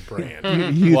because of the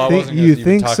brand. You Well, I think wasn't gonna you even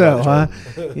think talk so, about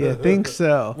huh? You think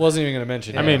so? Wasn't even going to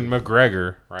mention I him. mean,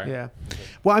 McGregor, right? Yeah.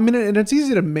 Well, I mean, and it's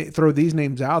easy to throw these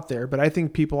names out there, but I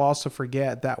think people also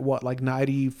forget that like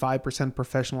 95%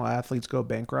 professional athletes go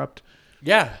bankrupt.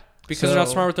 Yeah, because they're not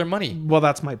So- smart with their money. Well,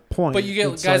 that's my point. But you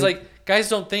get It's guys like guys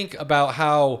don't think about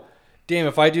how, damn,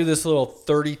 if I do this little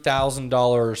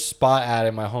 $30,000 spot ad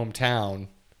in my hometown,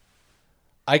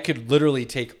 I could literally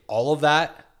take all of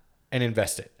that and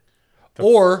invest it.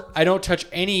 Or I don't touch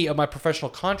any of my professional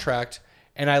contract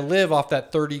and I live off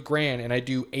that 30 grand and I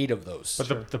do 8 of those.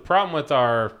 But the problem with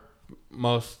our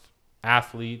most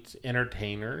athletes,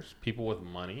 entertainers, people with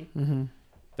money,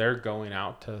 they're going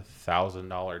out to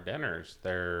 $1,000 dinners.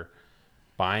 They're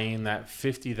buying that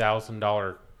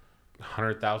 $50,000,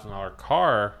 $100,000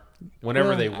 car whenever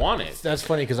Well, they want it. That's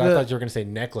funny because I thought you were going to say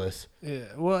necklace. yeah,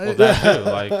 Well, that too.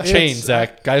 Like, chains,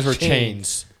 Zach. Guys wear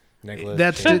chains. Necklace.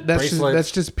 that's chain, just, that's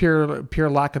bracelets. just pure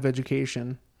lack of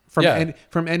education from Yeah.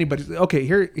 from anybody. Okay,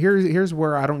 here's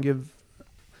where I don't give.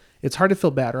 It's hard to feel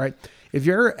bad, right? If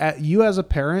you as a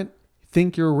parent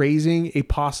think you're raising a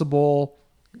possible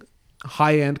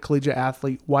high-end collegiate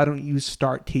athlete, why don't you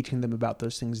start teaching them about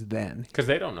those things then? because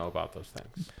they don't know about those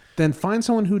things. Then find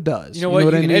someone who does. You know what? You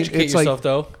I can mean? educate It's like- yourself,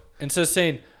 though. Instead of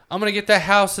saying, I'm going to get that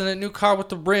house and that new car with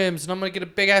the rims and I'm going to get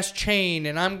a big-ass chain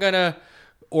and I'm going to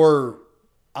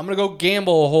go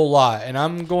gamble a whole lot and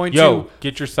I'm going Yo, to...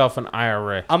 get yourself an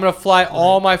IRA. I'm going to fly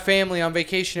all my family on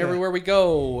vacation everywhere we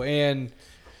go. And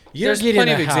You're there's getting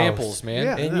plenty a of house. examples, man.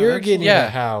 Yeah. And No, you're getting Yeah. a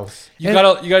house. You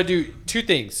gotta do 2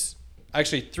 things.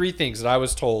 actually 3 things that I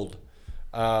was told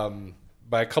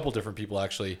by a couple different people,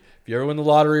 actually. If you ever win the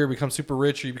lottery or become super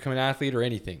rich or you become an athlete or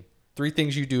anything, 3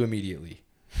 things you do immediately.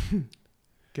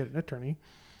 Get an attorney.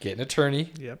 Get an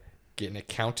attorney. Yep. Get an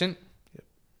accountant. Yep.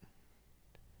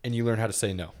 And you learn how to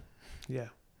say no. Yeah.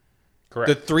 Correct.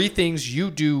 The 3 things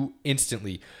you do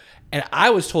instantly. And I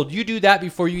was told you do that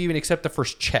before you even accept the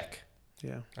first check.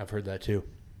 Yeah. I've heard that too.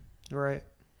 Right.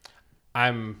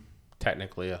 I'm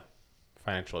technically a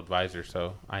financial advisor,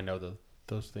 so I know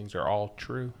those things are all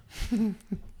true.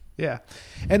 Yeah.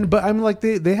 But I'm like,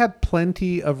 they had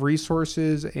plenty of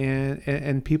resources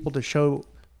and people to show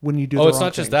when you do the Oh, it's wrong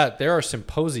not just things. that. There are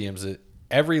symposiums that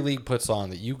every league puts on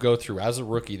that you go through as a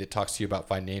rookie that talks to you about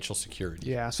financial security.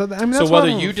 Yeah. So, I mean, So that's whether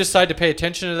why I'm- you decide to pay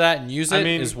attention to that and use it I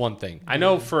mean, is one thing. I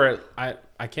know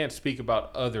I can't speak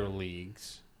about other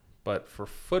leagues, but for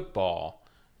football,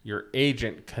 your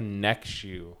agent connects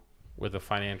you with a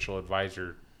financial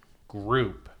advisor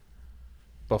group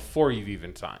before you've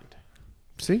even signed.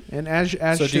 See? And as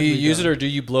So should do you be use done. it or do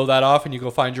you blow that off and you go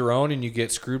find your own and you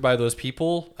get screwed by those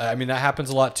people? I mean, that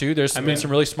happens a lot too. There's been some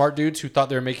really smart dudes who thought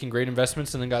they were making great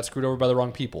investments and then got screwed over by the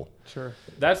wrong people. Sure.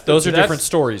 Those are different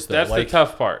stories, though. That's Like, the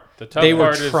tough part. The tough they were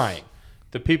part is trying.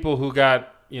 the people who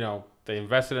got, they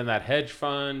invested in that hedge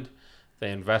fund, they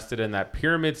invested in that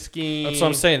pyramid scheme. That's what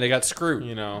I'm saying. They got screwed.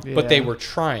 But they Yeah. were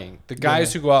trying. The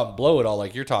guys who go out and blow it all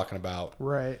like you're talking about,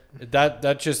 Right.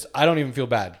 that just, I don't even feel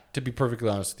bad, to be perfectly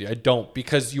honest with you. I don't,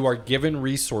 because you are given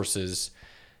resources.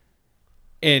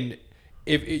 And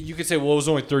if you could say, well, it was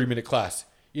only a 30-minute class.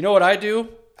 You know what I do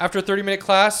after a 30-minute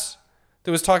class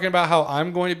that was talking about how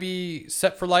I'm going to be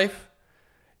set for life?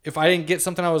 If I didn't get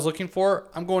something I was looking for,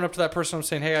 I'm going up to that person. I'm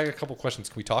saying, hey, I got a couple questions.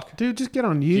 Can we talk? Dude, just get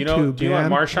on YouTube, Do you know what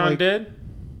man. Marshawn Like, did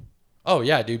Oh,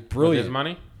 yeah, dude. with Brilliant. his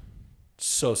money?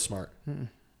 So smart.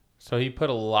 So he put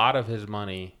a lot of his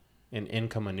money in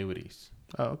income annuities.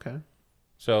 Oh, okay.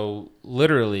 So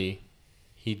literally,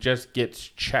 he just gets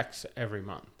checks every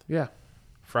month Yeah.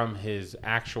 from his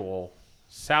actual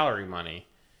salary money.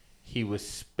 He was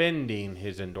spending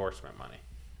his endorsement money.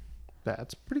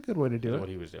 That's a pretty good way to do Is what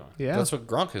it. he was doing. Yeah. That's what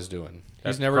Gronk is doing.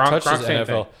 That's He's never Gronk- touched Gronk, his same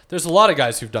NFL. thing. There's a lot of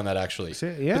guys who've done that, actually.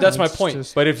 Yeah, but that's my it's point.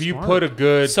 just But if you smart. put a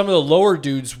good, Some of the lower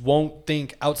dudes won't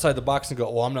think outside the box and go,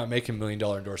 "Oh, I'm not making $1 million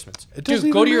endorsements." doesn't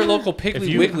Dude, go even to your matter. local Piggly If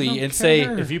you- I Wiggly don't and say,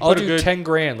 care. If you "I'll put a do good-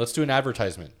 $10,000. Let's do an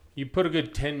advertisement." you put a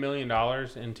good $10 million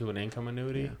into an income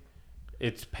annuity,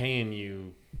 it's paying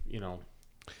you,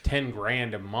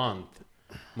 $10,000 a month.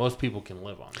 Most people can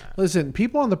live on that. Listen,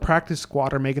 people on the practice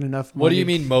squad are making enough money. What do you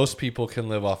mean? Most people can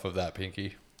live off of that,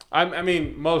 Pinky? I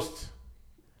mean, most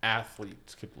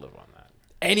athletes could live on that.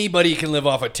 Anybody can live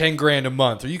off of $10,000 a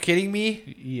month. Are you kidding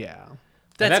me? Yeah.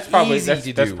 And That's probably easy that's,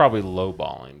 to that's do. probably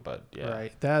lowballing, but yeah.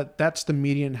 Right. That's the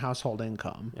median household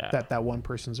income Yeah. that one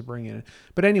person's bringing in.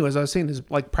 But anyways, I was saying is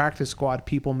like practice squad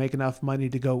people make enough money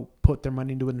to go put their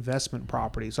money into investment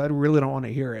property. So I really don't want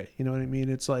to hear it. You know what I mean?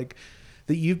 It's like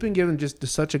that you've been given just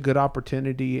such a good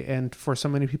opportunity, and for so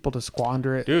many people to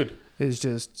squander it Dude, is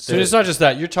just So it's not just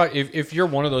that. You're talking. If you're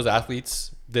one of those athletes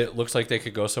that looks like they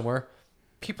could go somewhere,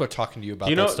 people are talking to you about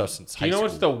you know, that stuff since high you know school.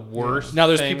 what's the worst? Now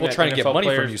there's thing people that trying to get NFL money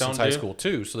from players you since don't high do? school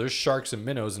too. So there's sharks and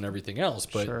minnows and everything else.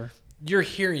 But Sure. you're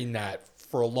hearing that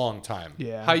for a long time.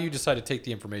 Yeah. How you decide to take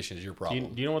the information is your Do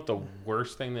problem. you know what the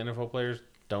worst thing the NFL players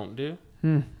don't do?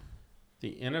 Hmm.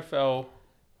 The NFL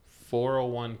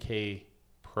 401k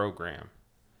program.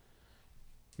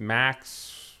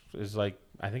 Max is like,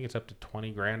 I think it's up to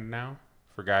 $20,000 now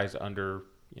for guys under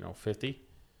 50.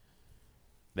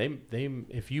 They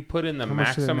if you put in the How much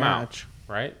max do they amount, match?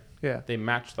 right? Yeah. They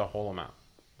match the whole amount.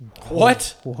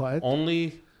 What? What?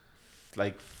 Only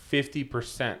like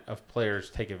 50% of players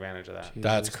take advantage of that.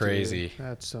 That's Jesus, crazy. dude.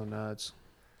 That's so nuts.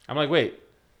 I'm like, wait,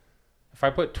 if I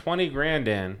put $20,000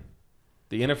 in,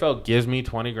 the NFL gives me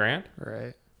 $20,000,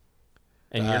 Right.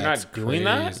 and That's you're not doing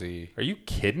crazy. that? Are you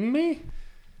kidding me?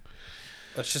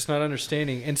 That's just not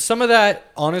understanding. And some of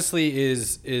that, honestly,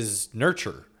 is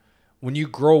nurture. When you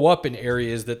grow up in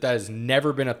areas that has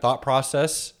never been a thought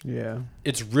process, Yeah.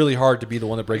 it's really hard to be the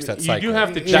one that breaks that You cycle. do have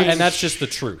to That- change, and that's just the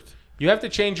truth. You have to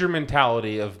change your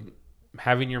mentality of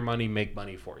having your money make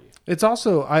money for you. It's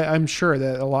also, I'm sure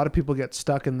that a lot of people get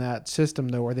stuck in that system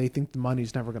though, where they think the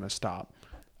money's never going to stop.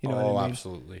 You know what I mean?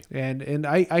 Absolutely. And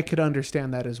I could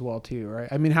understand that as well too, right?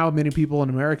 I mean, how many people in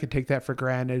America take that for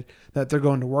granted that they're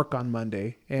going to work on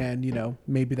Monday, and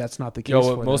maybe that's not the case. Yo,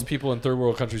 for what most them. people in third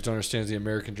world countries don't understand is the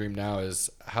American dream now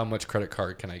is how much credit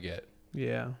card can I get?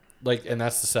 Yeah, Like, and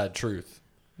that's the sad truth.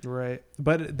 right.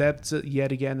 But that's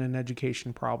yet again an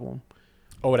education problem.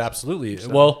 Oh, it absolutely. So-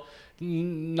 Well,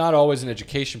 not always an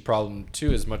education problem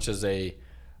too, as much as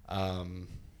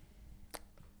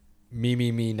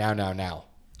me, now.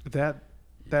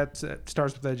 That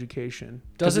starts with education.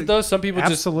 Does it though? Some people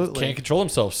just Absolutely. can't control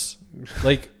themselves.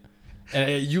 Like,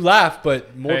 and you laugh,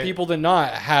 but more Hey. people than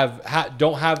not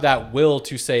don't have that will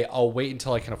to say, "I'll wait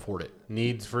until I can afford it."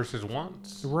 Needs versus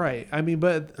wants. Right. I mean,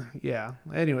 but yeah.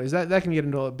 Anyways, that can get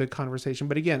into a big conversation.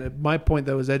 But again, my point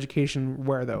though is education.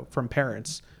 Where though? From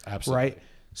parents. Absolutely. Right.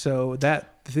 So the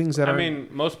things that I mean,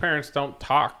 most parents don't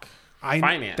talk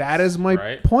finance. That is my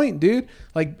right? point, dude.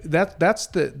 Like that's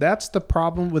the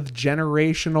problem with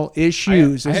generational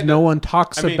issues I is had no to- one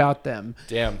talks I mean- about them.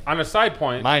 Damn, On a side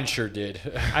point, mine sure did.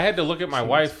 I had to look at my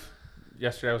wife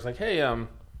yesterday. I was like, "Hey,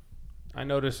 I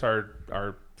noticed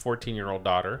our 14-year-old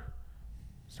daughter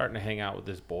starting to hang out with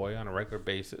this boy on a regular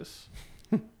basis.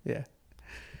 Yeah.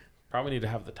 Probably need to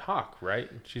have the talk, right?"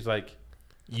 And she's like,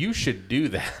 "You should do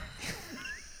that."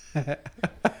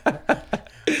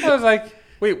 I was like,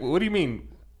 "Wait, what do you mean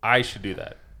I should do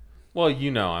that?" "Well,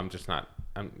 I'm just not.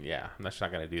 I'm just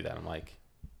not going to do that." I'm like,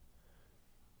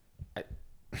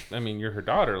 I mean, you're her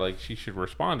daughter. Like, she should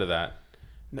respond to that.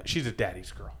 No, she's a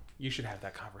daddy's girl. You should have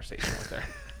that conversation with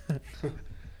her.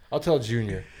 I'll tell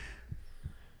Junior.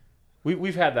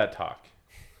 We've had that talk.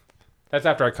 That's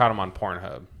after I caught him on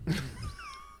Pornhub.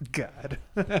 God.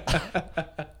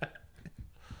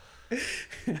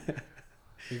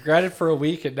 You grinded for a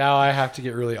week, and now I have to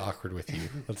get really awkward with you.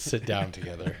 Let's sit down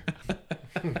together.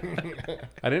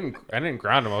 I didn't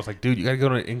ground him. I was like, "Dude, you got to go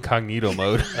to incognito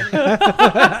mode."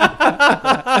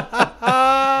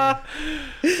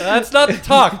 That's not the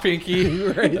talk, Pinky.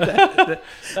 Right.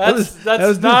 That's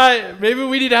was not. Maybe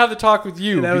we need to have the talk with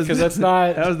you That was- because that's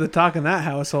not. That was the talk in that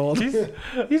household.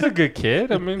 He's a good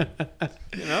kid. I mean,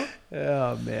 you know.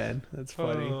 Oh man, that's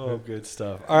funny. Oh, good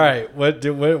stuff. All right,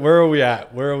 where are we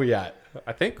at? Where are we at?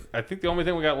 I think the only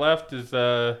thing we got left is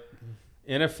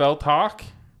NFL talk.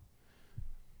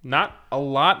 Not a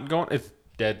lot going. It's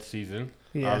dead season,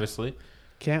 Yeah. obviously.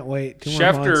 Can't wait. 2 more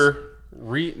months.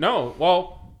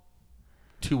 Schefter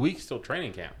 2 weeks till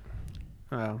training camp.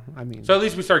 Oh, I mean, So at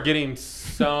least we start getting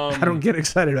some. I don't get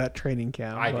excited about training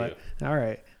camp. I but, All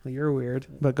right. Well, you're weird,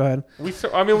 but go ahead. We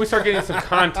start getting some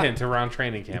content around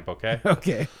training camp. Okay.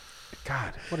 Okay.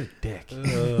 God, what a dick.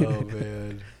 Oh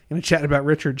man. Gonna chat about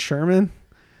Richard Sherman.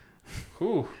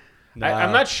 Ooh. Nah.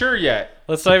 I'm not sure yet.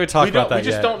 Let's not even talk We don't. about that We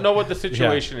just yet. don't know what the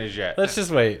situation is yet. Let's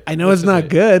just wait. I know Let's it's just not wait.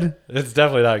 good. It's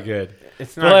definitely not good.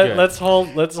 It's But not good. let's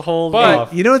hold But-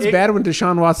 off. You know it's It- bad when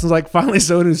Deshaun Watson's like, finally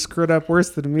someone who screwed up worse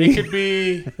than It me. could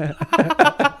be.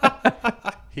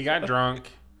 He got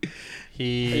drunk. Are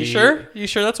you sure? You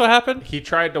sure that's what happened? He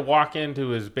tried to walk into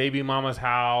his baby mama's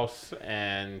house,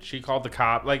 and she called the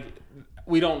cop. Like,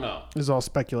 we don't know. It's all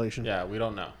speculation. Yeah, we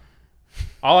don't know.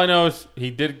 All I know is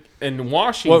he did in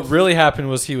Washington. What really happened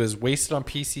was he was wasted on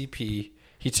PCP.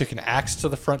 He took an axe to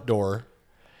the front door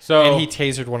so and he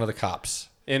tasered one of the cops.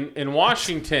 in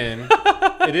Washington,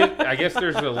 it is. I guess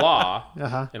there's a law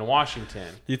Uh-huh. in Washington.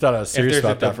 You thought I was serious there's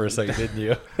about a that dom- for a second, didn't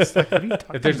you? What are you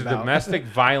talking If there's a about? domestic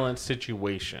violence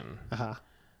situation, Uh-huh.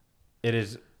 it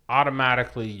is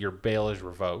automatically your bail is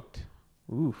revoked.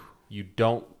 Ooh.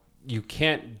 You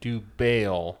can't do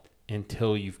bail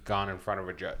until you've gone in front of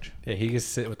a judge. Yeah, he could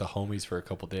sit with the homies for a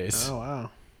couple days. Oh wow.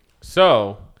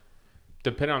 So,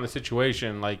 depending on the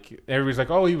situation, like everybody's like,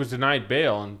 "Oh, he was denied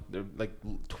bail," and like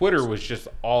Twitter was just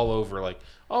all over, like,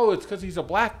 "Oh, it's because he's a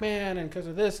black man and because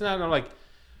of this and that." And I'm like,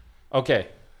 "Okay,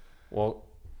 well,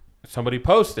 somebody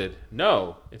posted,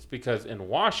 no, it's because in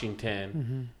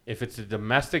Washington, if it's a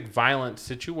domestic violence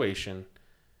situation,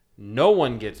 no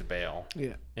one gets bail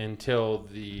Yeah. until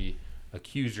the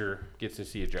accuser gets to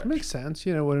see a judge." That makes sense.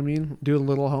 You know what I mean? Do a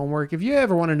little homework. If you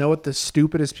ever want to know what the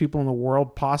stupidest people in the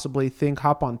world possibly think,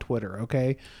 hop on Twitter,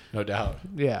 okay? No doubt.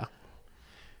 Yeah.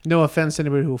 No offense to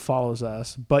anybody who follows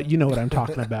us, but you know what I'm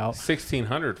talking about.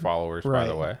 1,600 followers, Right. by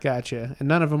the way. Gotcha. And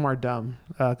none of them are dumb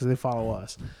because they follow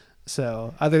us.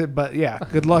 So, but yeah,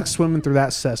 good luck swimming through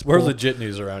that cesspool. We're legit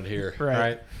news around here. Right.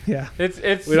 Right? Yeah. It's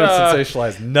We don't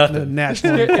sensationalize The nothing.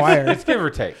 National it's Enquirer. give or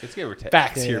take. It's give or take.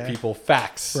 Facts Yeah. here, people.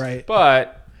 Facts. Right.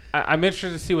 But I'm interested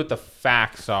to see what the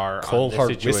facts are Cold on hard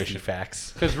this whiskey situation.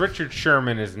 facts. Because Richard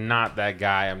Sherman is not that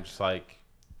guy. I'm just like,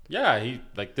 yeah,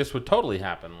 this would totally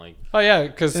happen. Like, Oh yeah,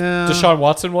 because Yeah. Deshaun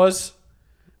Watson was.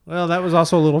 Well, that was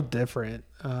also a little different.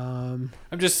 I'm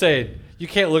just saying, you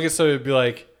can't look at somebody and be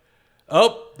like,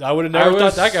 "Oh, I would have never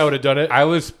thought that guy would have done it." I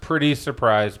was pretty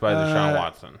surprised by Deshaun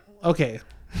Watson. Okay.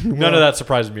 None of that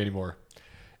surprises me anymore.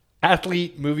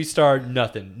 Athlete, movie star,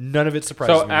 nothing. None of it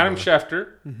surprises So me Adam anymore.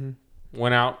 Schefter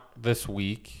went out this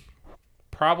week,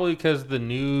 probably because the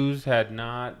news had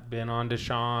not been on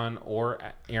Deshaun or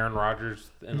Aaron Rodgers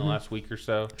in the last week or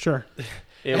so. Sure.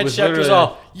 It And was Schefter's literally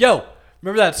all, "Yo,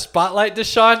 Remember that spotlight,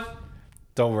 Deshaun?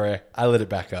 Don't worry, I lit it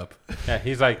back up. Yeah,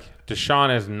 he's like,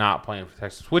 Deshaun is not playing for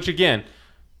Texas. Which, again,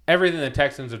 everything the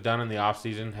Texans have done in the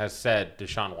offseason has said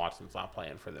Deshaun Watson's not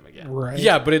playing for them again. Right.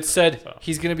 Yeah, but it said So.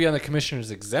 he's going to be on the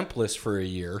commissioner's exempt list for a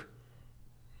year.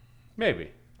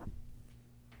 Maybe.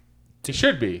 He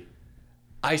should be.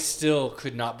 I still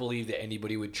could not believe that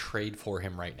anybody would trade for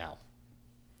him right now.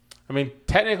 I mean,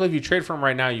 technically, if you trade for him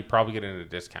right now, you probably get in at a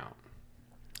discount.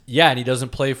 Yeah, and he doesn't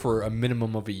play for a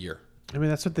minimum of a year. I mean,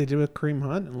 that's what they did with Kareem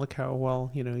Hunt, and look how well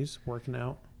he's working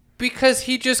out. Because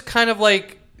he just kind of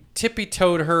like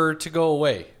tippy-toed her to go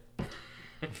away.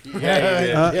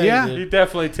 Yeah. He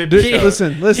definitely tipped Dude, his toe.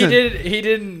 listen. He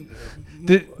didn't.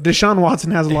 Deshaun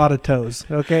Watson has a lot of toes.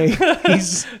 Okay,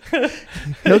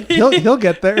 he'll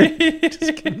get there.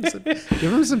 Just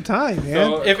give him some time, man.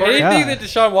 So, If according- anything Yeah. that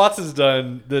Deshaun Watson's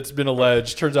done that's been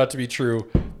alleged turns out to be true,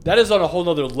 that is on a whole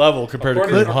nother level compared to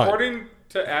Kareem Hunt. According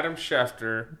to Adam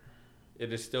Schefter,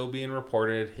 it is still being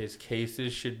reported his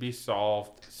cases should be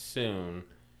solved soon,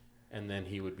 and then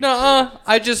he would be Nuh-uh.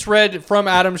 I just read from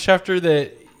Adam Schefter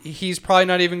that he's probably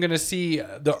not even going to see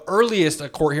the earliest a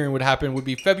court hearing would happen would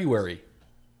be February.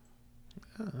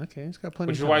 Oh, okay, he's got plenty.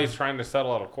 Which of is why time. he's trying to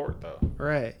settle out of court, though.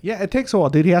 Right. Yeah, it takes a while,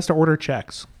 dude. He has to order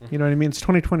checks. You know what I mean? It's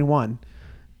 2021.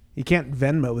 You can't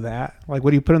Venmo that. Like, what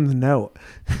do you put in the note?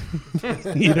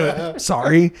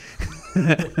 Sorry.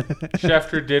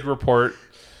 Schefter did report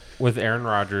with Aaron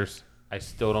Rodgers. I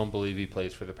still don't believe he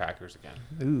plays for the Packers again.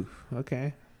 Ooh,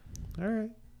 okay. All right.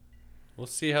 We'll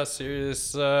see how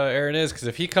serious Aaron is, because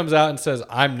if he comes out and says,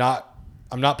 I'm not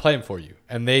playing for you,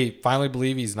 and they finally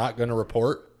believe he's not going to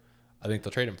report, I think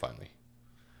they'll trade him finally.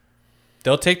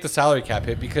 They'll take the salary cap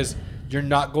hit because you're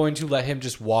not going to let him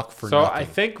just walk for So nothing. I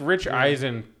think Rich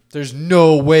Eisen There's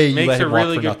no way you makes let a him walk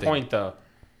really for good nothing. point, though.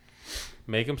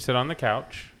 Make him sit on the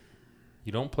couch.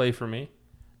 You don't play for me.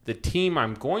 The team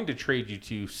I'm going to trade you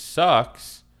to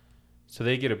sucks, so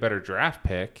they get a better draft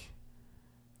pick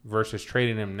versus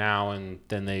trading him now and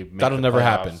then they make That'll the never playoffs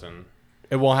happen. and-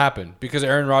 It won't happen because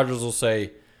Aaron Rodgers will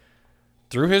say,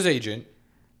 through his agent,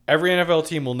 every NFL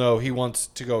team will know he wants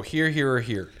to go here, here, or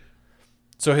here.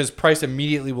 So his price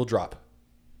immediately will drop.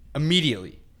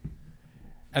 Immediately.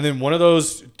 And then one of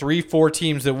those 3-4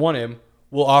 teams that want him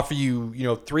will offer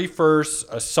you, 3 firsts,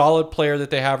 a solid player that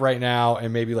they have right now,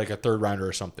 and maybe like a third rounder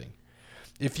or something.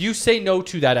 If you say no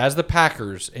to that as the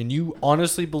Packers and you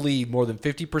honestly believe more than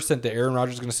 50% that Aaron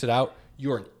Rodgers is going to sit out,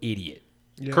 you're an idiot.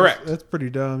 Yeah, Correct. That's pretty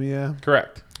dumb, yeah.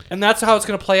 Correct. And that's how it's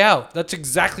going to play out. That's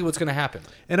exactly what's going to happen.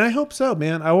 And I hope so,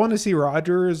 man. I want to see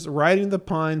Rodgers riding the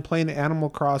pine, playing Animal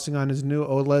Crossing on his new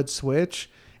OLED Switch,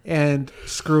 and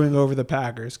screwing over the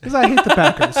Packers. Because I hate the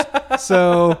Packers.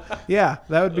 So, yeah,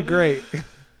 that would be great.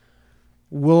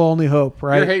 We'll only hope,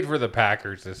 right? Your hate for the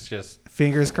Packers is just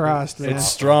Fingers crossed, man. It's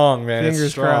strong, man. Fingers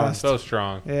it's strong. crossed. so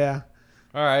strong. Yeah.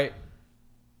 All right.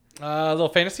 A little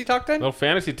fantasy talk then? Little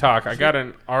fantasy talk. I got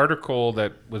an article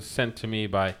that was sent to me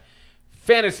by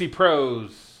Fantasy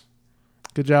Pros.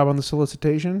 Good job on the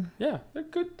solicitation. Yeah, they're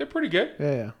good. They're pretty good.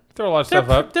 Yeah. Throw a lot of stuff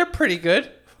up. They're pretty good.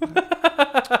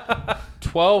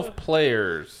 12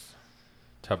 players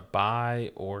to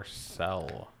buy or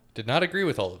sell. Did not agree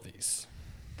with all of these.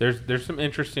 There's some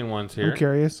interesting ones here. I'm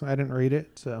curious. I didn't read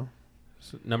it, so.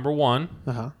 So, number one,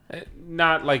 Uh-huh.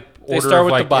 not like They order start of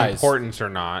with the like buys. importance or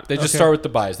not. They just Okay. start with the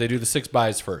buys. They do the 6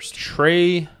 buys first.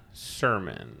 Trey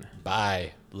Sermon.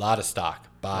 Buy. Lot of stock.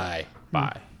 Buy.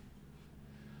 Buy.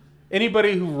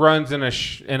 Anybody who runs in a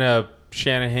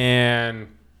Shanahan,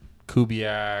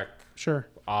 Kubiak Sure.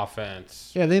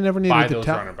 offense. Yeah, they never Buy needed the those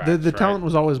talent. running backs, The right? talent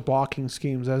was always blocking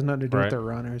schemes. That has nothing to do Right. with their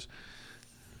runners.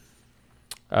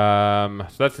 So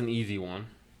that's an easy one.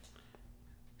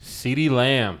 CeeDee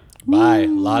Lamb. Buy. A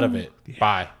lot of it.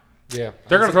 Buy. Yeah.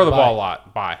 They're going to throw the ball a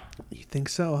lot. Buy. You think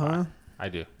so, huh? I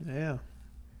do. Yeah.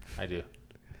 I do.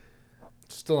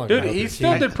 Still not Dude, gonna help he your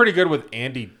still team. did pretty good with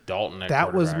Andy Dalton. At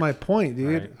That was quarterback. my point,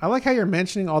 dude. Right. I like how you're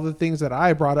mentioning all the things that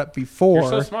I brought up before. You're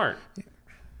so smart.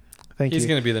 Thank He's you.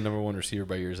 going to be the number 1 receiver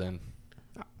by year's end.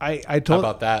 I How told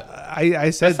about that?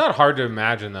 I said That's not hard to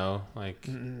imagine, though. Like,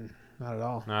 not at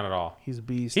all. not at all. He's a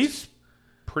beast. He's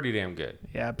pretty damn good. yeah,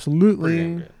 Pretty absolutely.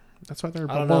 damn good. That's why they're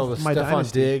I don't know both with my Stephon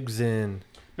dynasty. Diggs and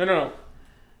No.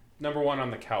 Number 1 on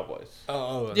the Cowboys.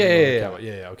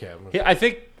 Yeah.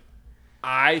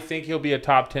 I think he'll be a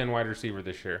top 10 wide receiver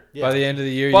this year. By the end of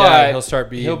the year, But he'll start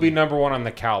being. He'll be number 1 on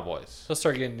the Cowboys. He'll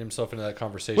start getting himself into that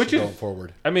conversation Which is- going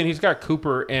forward. I mean, he's got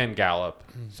Cooper and Gallup,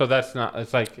 so that's not.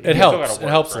 It's like It helps. It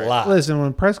helps a lot. Listen,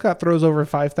 when Prescott throws over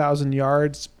 5,000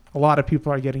 yards, a lot of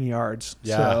people are getting yards.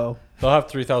 Yeah. So They'll have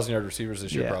 3,000-yard receivers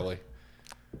this year, Yeah. probably.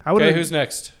 I would. Okay, who's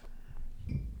next?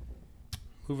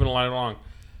 Moving right along.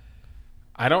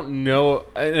 I don't know.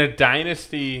 In a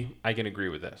dynasty, I can agree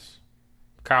with this.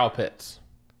 Kyle Pitts.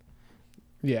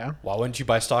 Yeah. Why wouldn't you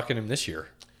buy stock in him this year?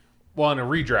 Well, in a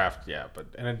redraft, yeah, but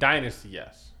in a dynasty,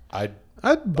 yes. I'd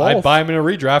I'd buy him in a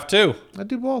redraft too. I'd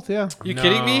do both. Yeah. You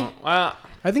kidding me? Well,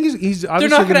 I think he's. They're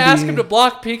Obviously not going to ask be- him to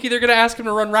block Pinky. They're going to ask him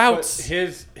to run but routes.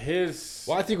 his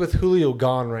Well, I think with Julio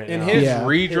gone right in now, his Yeah.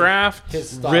 redraft,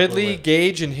 his stock Ridley, will lift.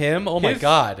 Gage, and him. Oh my His-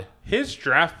 God. his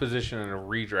draft position in a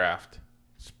redraft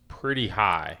is pretty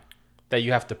high that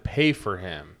you have to pay for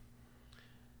him,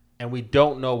 and we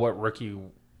don't know what rookie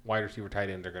wide receiver tight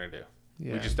ends are going to do.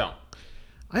 Yeah. We just don't.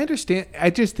 I understand. I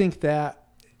just think that.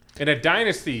 In a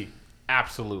dynasty,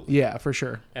 absolutely. Yeah, for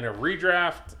sure. In a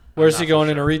redraft, Where's I'm he not going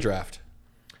so in a sure. redraft?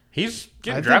 He's I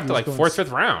getting think drafted he's like going 4th,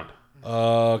 5th round.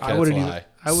 Okay, I that's wouldn't a even- lie.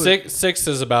 I would- Six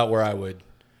is about where I would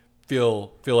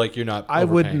feel like you're not. I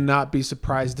would overpaying. not be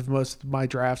surprised if most of my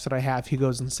drafts that I have, he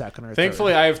goes in second or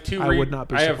Thankfully, third. I have two. I would not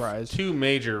be I have surprised. 2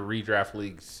 major redraft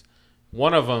leagues.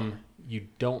 One of them, you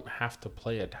don't have to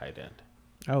play a tight end.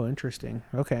 Oh, interesting.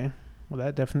 Okay. Well,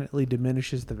 that definitely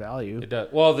diminishes the value. It does.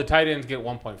 Well, the tight ends get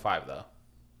 1.5 though.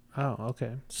 Oh,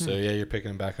 okay. So yeah, you're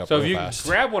picking him back up. So real if you fast.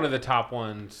 grab one of the top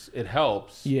ones, it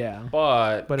helps. Yeah.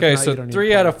 But But if Okay, not, so you don't need 3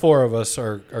 to out play. of 4 of us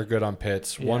are good on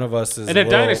Pitts. Yeah. One of us is In a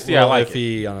dynasty, I like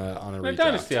iffy on a in redraft. a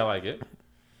dynasty, I like it.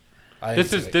 I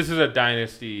This think is a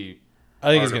dynasty. I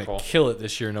think he's article. going to kill it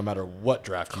this year, no matter what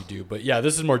draft you do. But yeah,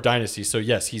 this is more dynasty. So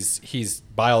yes, he's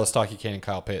buy all the stock you can in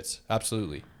Kyle Pitts.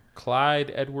 Absolutely.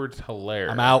 Clyde Edwards-Helaire.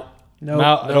 I'm out. No, I'm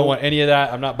out. I no. don't want any of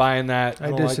that. I'm not buying that. I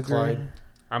don't like disagree. Clyde.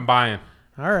 I'm buying.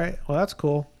 All right. Well, that's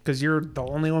cool because you're the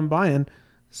only one buying.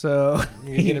 So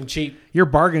You can get him cheap. you're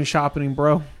bargain shopping,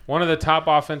 bro. One of the top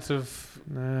offensive,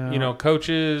 No.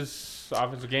 coaches,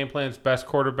 offensive game plans, best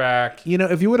quarterback,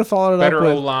 If you would have followed it better up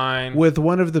O with, line. with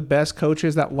one of the best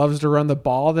coaches that loves to run the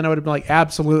ball, then I would have been like,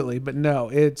 absolutely. But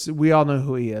no, we all know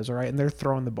who he is, all right? And they're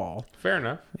throwing the ball. Fair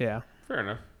enough. Yeah. Fair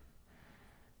enough.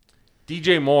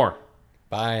 DJ Moore.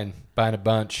 Buying a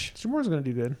bunch. Jamore's going to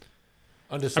do good.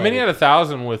 Undecided. He had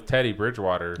 1,000 with Teddy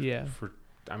Bridgewater. Yeah.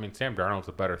 Sam Darnold's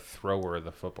a better thrower of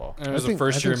the football. And it was I think- the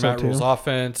first I year think so, Matt Rule's too.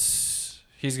 offense.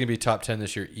 He's going to be top 10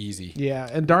 this year, easy. Yeah.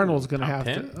 And Darnold's going to Top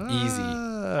have 10? to.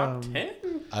 Easy.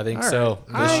 10? I think All so.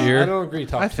 right. This I year, don't agree.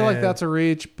 Top I feel like 10. that's a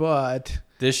reach, but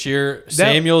this year,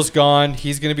 Samuel's gone.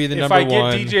 He's going to be the If number I get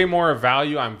one. DJ Moore a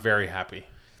value, I'm very happy.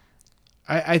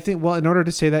 I think, well, in order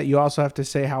to say that, you also have to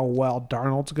say how well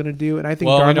Darnold's going to do. And I think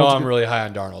Well, Darnold's I know I'm gonna- really high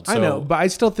on Darnold. So I know, but I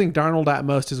still think Darnold at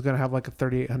most is going to have like a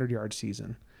 3,800 yard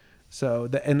season. So,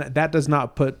 and that does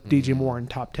not put DJ Moore in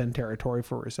top 10 territory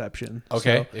for reception.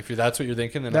 okay, So, if that's what you're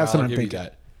thinking, then That's I'll what I'm give you thinking.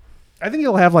 that. I think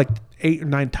he'll have like 8 or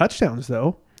 9 touchdowns,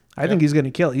 though. I think he's going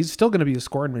to kill. He's still going to be a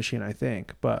scoring machine, I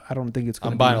think, but I don't think it's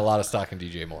going to I'm be. buying a lot of stock in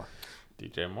DJ Moore.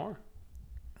 DJ Moore.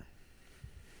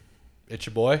 It's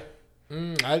your boy.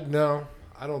 No,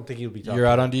 I don't think he'll be top. You're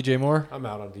out on DJ Moore. I'm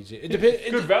out on DJ. It depends.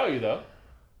 Good value, though.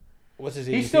 What's his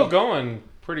He's ADP? still going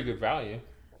pretty good value.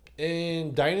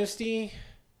 in Dynasty.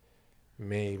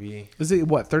 Maybe Is it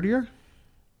what, 3rd year?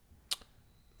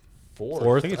 Fourth. I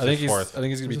think think, it's his he's. fourth. I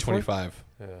think he's gonna be Is it fourth? 25.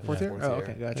 Fourth year? Oh,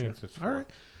 okay, I gotcha. think it's his All right. fourth.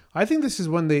 I think this is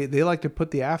when they like to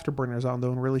put the afterburners on,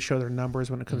 though, and really show their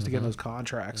numbers when it comes to getting those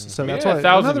contracts. So He that's had why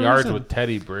 1,000 another yards reason- with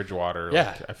Teddy Bridgewater. Like,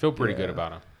 Yeah. I feel pretty good Yeah.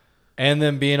 about him. And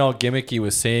then being all gimmicky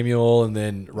with Samuel, and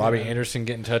then Robbie Anderson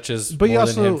getting touches. But you more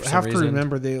than him also for some have to reason.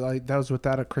 remember that was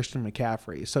without a Christian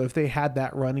McCaffrey. So if they had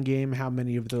that running game, how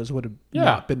many of those would have Yeah.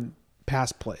 not been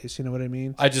pass plays? You know what I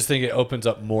mean? I just think it opens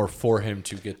up more for him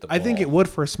to get the ball. I think it would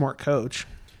for a smart coach.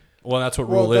 Well, that's what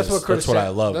Well, Rule that's is. what Curtis That's what I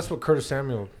Sam- love. That's what Curtis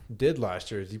Samuel did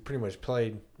last year. Is he pretty much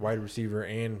played wide receiver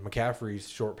and McCaffrey's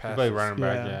short passes. Play running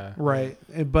back, yeah. Right.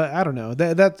 But I don't know.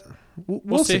 That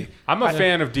we'll see. I'm a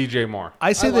fan of DJ Moore.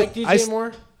 I say I like that DJ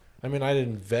Moore. I mean, I'd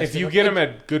invest. If in you get him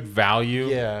at good value,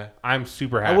 yeah, I'm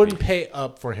super happy. I wouldn't pay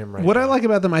up for him right what now. I like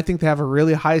about them, I think they have a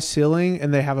really high ceiling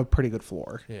and they have a pretty good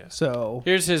floor. Yeah. So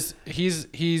Here's his.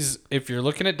 He's. If you're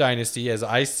looking at Dynasty, as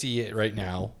I see it right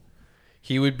now,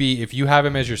 he would be. If you have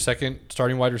him as your second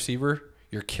starting wide receiver,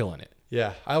 you're killing it.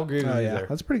 Yeah, I'll agree with oh you yeah, there.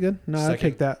 that's pretty good. No, I'd Second.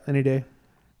 take that any day.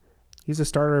 He's a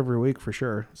starter every week for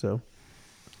sure. So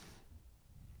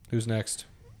Who's next?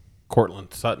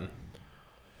 Cortland Sutton.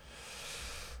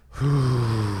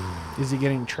 is he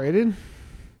getting traded?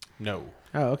 No.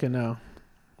 Oh, okay, no,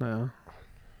 not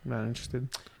interested.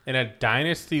 In a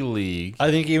dynasty league, I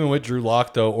think even with Drew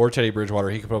Lock though, or Teddy Bridgewater,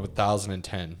 he could put up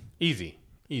 1,010. easy.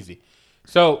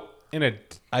 So in a,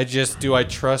 I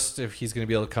trust if he's going to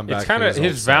be able to come back? it's kind to of his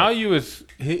old self? value is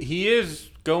he is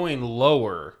going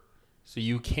lower, so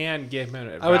you can get him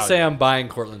at I would say value. I'm buying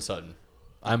Cortland Sutton.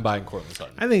 I'm buying Cortland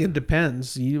Sutton. I think it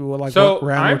depends. You like So what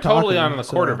round I'm we're talking, totally on the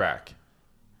so- quarterback.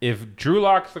 If Drew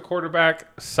Lock's the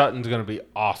quarterback, Sutton's going to be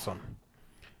awesome.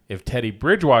 If Teddy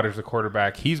Bridgewater's the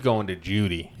quarterback, he's going to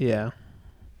Judy. Yeah.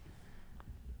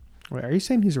 Wait, are you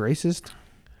saying he's racist?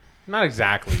 Not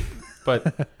exactly,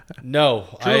 but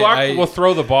No, Drew Lock will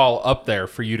throw the ball up there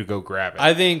for you to go grab it.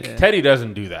 I think Teddy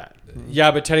doesn't do that.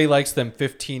 yeah, but Teddy likes them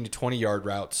 15 to 20 yard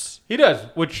routes, He does,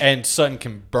 which and Sutton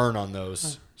can burn on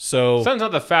those. So Sutton's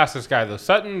not the fastest guy though.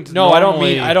 Sutton's no,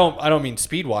 normally, I don't mean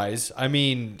speed wise. I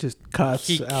mean Just cuts.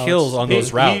 he outs. kills on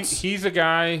those routes. He's a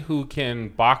guy who can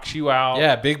box you out.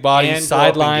 Yeah, big body, and go up and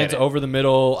sidelines, get it. over the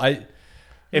middle.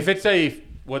 If it's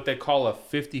what they call a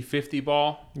 50-50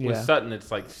 ball, with Yeah. Sutton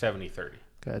it's like 70-30.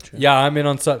 Gotcha. Yeah, I'm in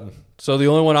on Sutton. So the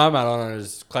only one I'm out on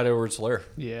is Clyde Edwards-Helaire.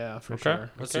 Yeah, for Okay.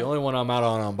 sure. That's the only one I'm out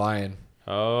on buying.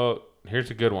 Oh, here's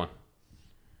a good one.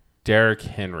 Derrick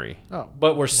Henry. Oh,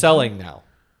 But we're selling now.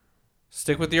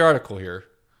 Stick with the article here.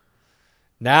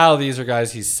 Now these are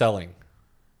guys he's selling.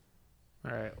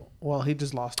 all right. Well, he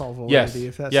just lost all Yes. validity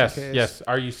if that's Yes. the case. Yes.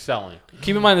 Are you selling?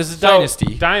 Keep in mind this is So,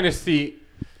 Dynasty. Dynasty.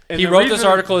 and He the wrote this reason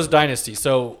article as Dynasty.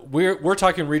 So we're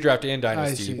talking redraft and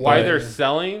Dynasty. see. Why But- they're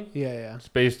selling Yeah, is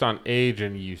based on age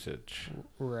and usage.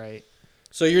 right.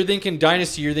 So you're thinking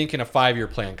Dynasty, you're thinking a 5-year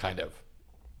plan kind of.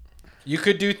 You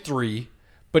could do 3,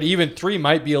 but even 3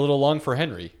 might be a little long for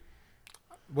Henry.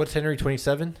 What's Henry,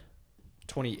 27?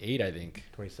 28, I think.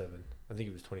 27. I think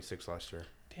he was 26 last year.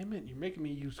 Damn it! You're making me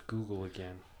use Google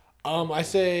again. I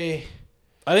say,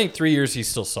 I think 3 years he's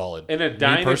still solid. In a Me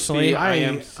dynasty, personally, I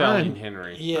am I'm- selling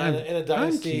Henry. yeah, in a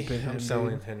dynasty, keeping him, I'm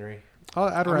selling Henry. I'd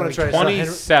I'm rather gonna try to keep- sell Henry.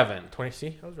 27. 20.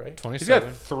 See, I was right. He's 27.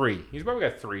 got 3. He's probably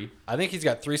got 3. I think he's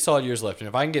got 3 solid years left. And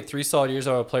if I can get 3 solid years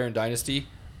out of a player in Dynasty,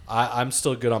 I'm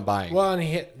still good on buying. Well,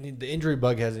 and the injury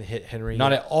bug hasn't hit Henry.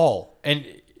 Not yet. at all. And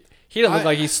he doesn't look I-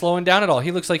 like he's slowing down at all.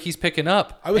 He looks like he's picking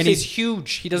up. I would And say- he's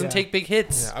huge. He doesn't Yeah. take big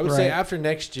hits. Yeah, I would say Right. after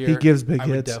next year, He gives big I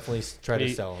would hits. definitely try to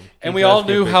He- sell him. And He we does all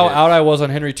get knew big how hits. out I was on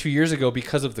Henry 2 years ago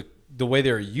because of the way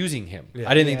they were using him. Yeah.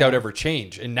 I didn't think that would Yeah. ever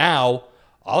change. And now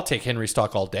I'll take Henry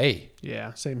stock all day.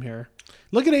 Yeah, same here.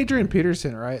 Look at Adrian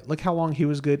Peterson, right? Look how long he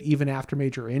was good even after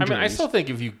major I injuries. mean, I still think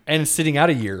if you, And sitting out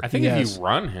a year. I think Yes. if you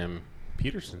run him,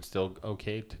 Peterson's still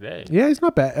okay today. Yeah, he's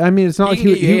not bad. I mean, it's not He like can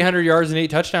get you he 800 yards and 8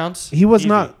 touchdowns. he was Easy.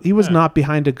 not he was Yeah. not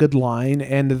behind a good line,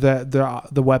 and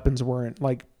the weapons weren't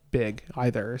like big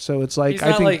either. So it's like He's I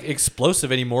not think like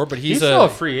explosive anymore, but He's he's still a a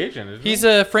free agent, isn't he's he?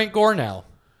 a Frank Gore now.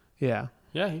 yeah,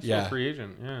 Yeah, he's still Yeah. a free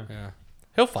agent. Yeah. Yeah,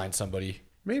 he'll find somebody.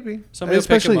 maybe Somebody will pick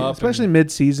especially him up especially and-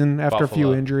 mid season after a few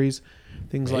Buffalo. injuries,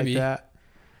 things Maybe. like that.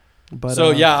 But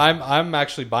So yeah, I'm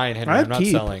actually buying Henry. I'm not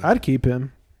selling. I'd keep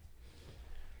him.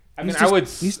 I mean, He's I just- would.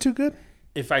 He's too good.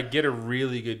 If I get a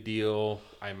really good deal,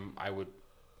 I would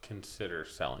consider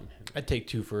selling him. I'd take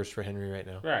 2 firsts for Henry right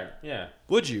now. Right. Yeah.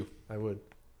 Would you? I would.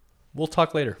 We'll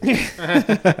talk later.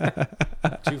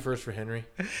 2 firsts for Henry.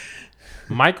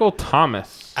 Michael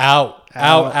Thomas. Out.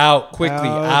 Quickly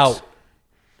Out. out.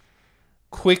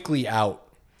 Quickly out.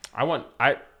 I want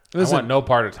Listen, no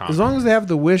part of Thomas. As long as they have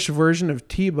the Wish version of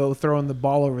Tebow throwing the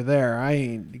ball over there, I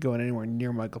ain't going anywhere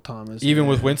near Michael Thomas. Even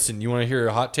with Winston, you want to hear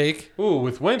a hot take? Ooh,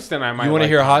 with Winston, I might. You want to like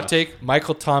hear a hot Thomas. take?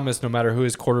 Michael Thomas, no matter who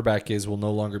his quarterback is, will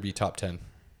no longer be top 10.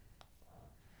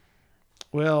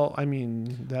 Well, I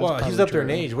mean, that's Well, he's probably up there in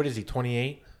true. age. What is he?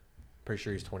 28. Pretty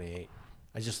sure he's 28.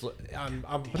 I'm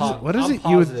What is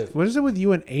it? What is it with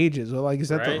you and ages? Well, like, is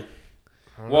that Right?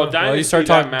 the? Well, Dynasty, Well, you start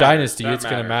that talking matters. dynasty, That it's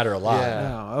going to matters. matter a lot.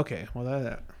 Yeah. Oh, okay. Well,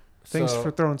 that. Thanks So, for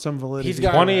throwing some validity. he's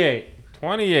got-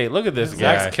 28. Look at this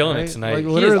guy. Zach's killing it Right? tonight. Like, he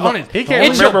is literally- on it. He can't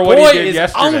And your remember what boy he did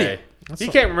is on yesterday. it. He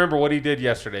can't remember what he did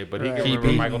yesterday, but he Right. can He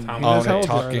remember be Michael he Thomas. knows on how it, old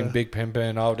you are, talking though. Big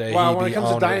Pimpin' all day. Well, He when be it comes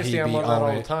to on dynasty, he I'm be on that all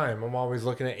on the it. time. I'm always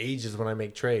looking at ages when I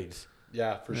make trades.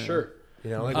 Yeah, for sure.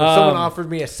 You know, like when someone offered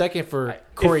me a second for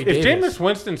Corey if Davis. Jameis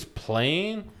Winston's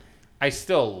playing, I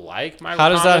still like Michael How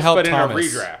does Thomas, that help but Thomas?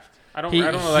 in a redraft. I don't He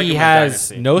like him in has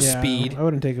Dynasty. no Yeah, speed. I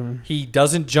wouldn't take him. He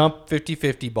doesn't jump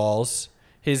 50-50 balls.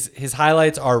 His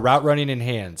highlights are route running and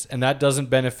hands, and that doesn't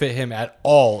benefit him at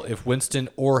all if Winston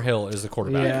or Hill is the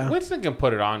quarterback. Yeah. Winston can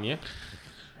put it on you.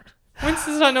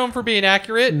 Winston's not known for being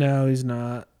accurate. No, he's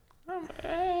not.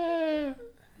 Eh,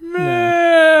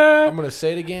 I'm going to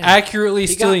say it again. Accurately He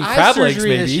stealing got eye crab legs,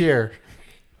 surgery this maybe. year.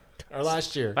 Or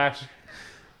last year.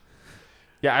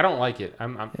 Yeah, I don't like it.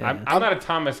 I'm not a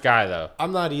Thomas guy though.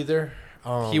 I'm not either.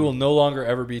 He will no longer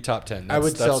ever be top 10. I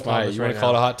would sell that's my. Thomas You want right to call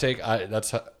it a now. hot take?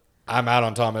 I'm out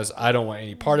on Thomas. I don't want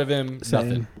any part of him. Same.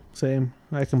 Nothing. Same.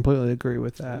 I completely agree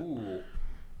with that. Ooh,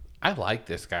 I like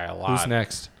this guy a lot. Who's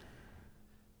next?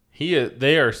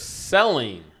 They are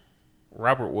selling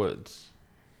Robert Woods.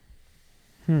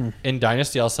 In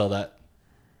Dynasty, I'll sell that.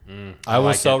 I will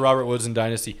like sell it. Robert Woods in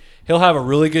Dynasty. He'll have a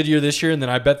really good year this year, and then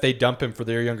I bet they dump him for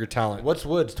their younger talent. What's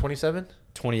Woods? 27?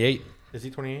 28. Is he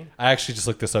 28? I actually just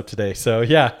looked this up today, so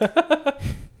yeah.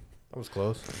 That was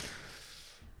close.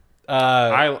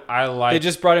 I like. They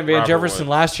just brought in Van Robert Jefferson Woods.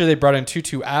 last year. They brought in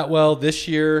Tutu Atwell this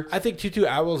year. I think Tutu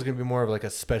Atwell is going to be more of like a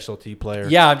specialty player.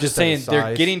 Yeah, I'm just at saying his they're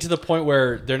size. getting to the point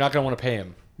where they're not going to want to pay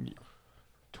him.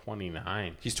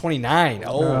 29. He's 29.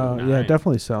 Oh, Yeah, nice.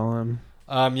 definitely sell him.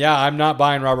 yeah, I'm not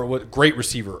buying Robert Woods. Great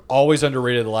receiver. Always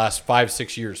underrated the last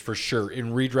 5-6 years for sure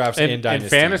in redrafts and In Dynasty.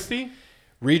 fantasy,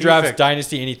 Redrafts, He's a-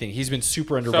 Dynasty, anything. He's been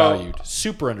super undervalued.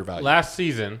 Super undervalued. last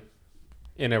season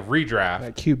in a redraft.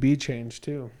 That QB change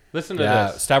too. Listen to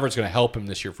Yeah, this. Stafford's going to help him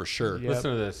this year for sure. Yeah.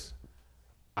 Listen to this.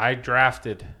 I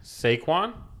drafted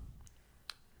Saquon,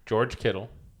 George Kittle,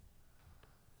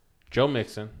 Joe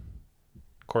Mixon,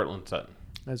 Cortland Sutton.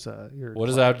 As your What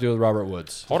does that have to do with Robert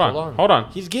Woods? Hold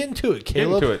on. He's getting to it, Get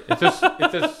Caleb. into it.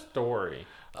 It's a story.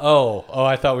 Oh,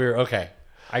 I thought we were okay.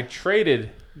 I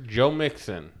traded Joe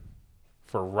Mixon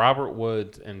for Robert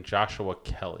Woods and Joshua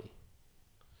Kelly.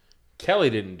 Kelly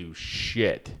didn't do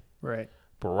shit, right?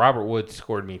 but Robert Woods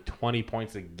scored me 20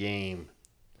 points a game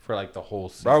for like the whole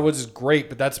season. Robert Woods is great,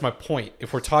 but that's my point.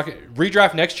 If we're talking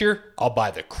redraft next year, I'll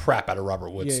buy the crap out of Robert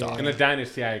Woods Yeah, stock. In a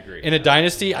dynasty, I agree. In a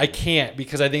dynasty, I can't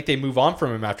because I think they move on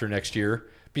from him after next year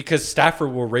because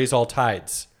Stafford will raise all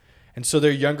tides. And so their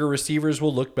younger receivers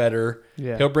will look better.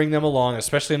 Yeah. He'll bring them along,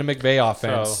 especially in a McVay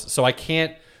offense. So I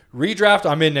can't redraft.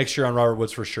 I'm in next year on Robert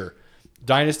Woods for sure.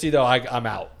 Dynasty, though, I'm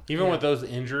out. Even with those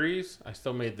injuries, I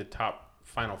still made the top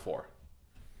Final Four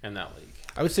in that league.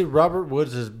 I would say Robert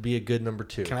Woods is be a good number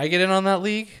 2. Can I get in on that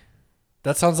league?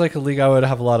 That sounds like a league I would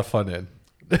have a lot of fun in.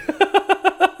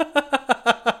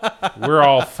 We're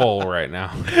all full right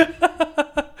now.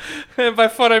 And by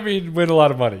fun, I mean win a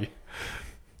lot of money.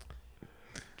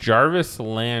 Jarvis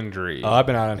Landry. I've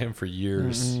been out on him for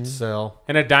years, Sell.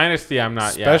 In a dynasty, I'm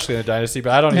not. especially in a dynasty,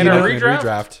 but I don't In need a him in redraft?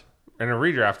 redraft. In a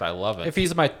redraft, I love it. If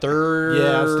he's my third,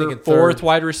 Yeah, I was thinking fourth third.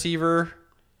 wide receiver,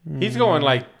 He's going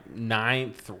like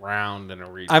 9th round in a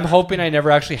redraft. I'm hoping I never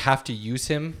actually have to use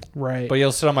him, Right. but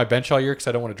he'll sit on my bench all year because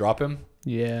I don't want to drop him.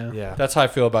 yeah. Yeah. That's how I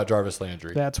feel about Jarvis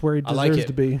Landry. That's where he I deserves like it.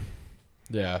 to be.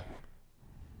 Yeah.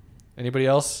 Anybody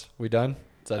else? We done?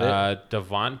 Is that it?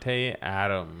 Devontae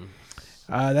Adams.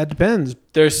 That depends.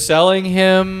 They're selling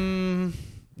him.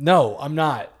 No, I'm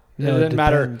not. No, it it doesn't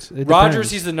matter. depends. It Rodgers,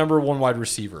 depends. he's the number one wide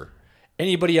receiver.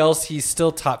 Anybody else, he's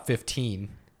still top 15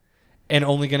 and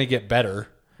only going to get better.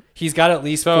 He's got at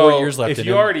least 4 years left if in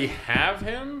you him. already have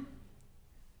him,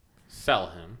 sell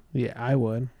him. Yeah, I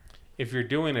would. If you're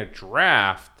doing a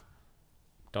draft,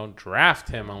 don't draft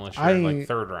him unless you're in like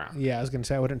third round. Yeah, I was gonna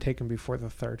say I wouldn't take him before the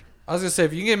third. I was going to say,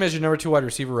 if you can get him as your number 2 wide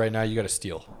receiver right now, you got to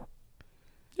steal.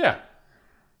 Yeah.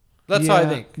 That's how I Yeah,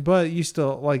 think. But you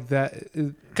still like that,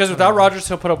 Because without Rodgers,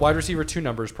 he'll put up wide receiver 2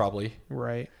 numbers probably,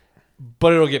 right?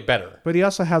 but it'll get better. But he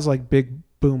also has like big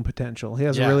boom potential. He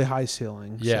has Yeah. a really high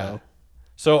ceiling. Yeah. So.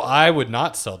 So I would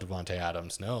not sell Devontae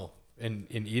Adams, no, in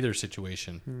either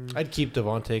situation. I'd keep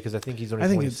Devontae because I think he's only I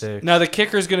think it's- 26. Now, the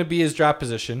kicker is going to be his draft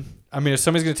position. I mean, if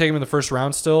somebody's going to take him in the first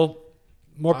round still,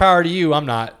 more power to you. I'm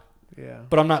not. Yeah,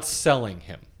 But I'm not selling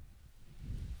him.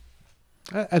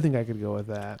 I think I could go with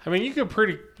that. I mean, you could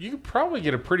probably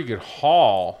get a pretty good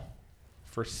haul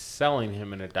for selling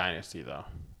him in a dynasty, though.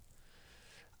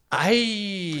 I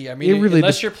It mean, really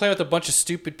unless you're playing with a bunch of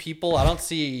stupid people, I don't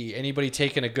see anybody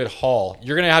taking a good haul.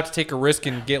 You're going to have to take a risk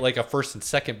and get like a first and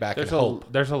second back and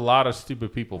hope. There's a lot of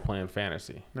stupid people playing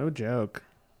fantasy. No joke.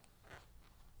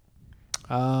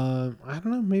 I don't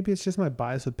know. Maybe it's just my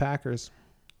bias with Packers.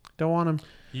 Don't want him.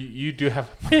 You do have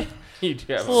you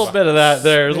do have A little bit of that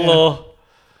there. A little.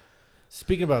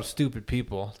 Speaking about stupid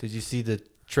people, did you see the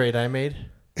trade I made?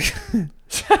 I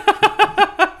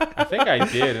think I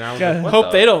did, and I was Yeah. like, what Hope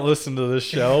the? they don't listen to this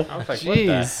show. I was like, what the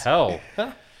Jeez. hell?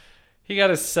 He got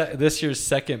this year's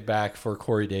second back for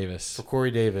Corey Davis. For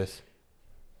Corey Davis.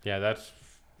 Yeah, that's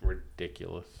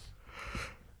ridiculous.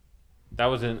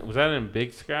 Was that in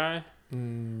Big Sky?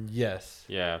 Yes.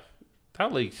 Yeah.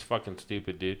 That league's fucking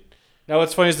stupid, dude. Now,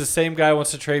 what's funny is the same guy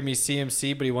wants to trade me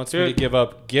CMC, but he wants me to Dude, give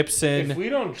up Gibson, If we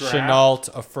don't draft Chenault,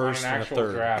 a on first, an and a actual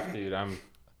third. draft, dude, I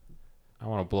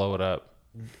want to blow it up.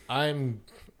 I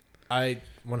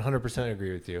 100%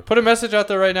 agree with you. Put a message out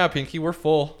there right now, Pinky. We're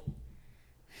full.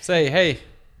 Say, hey,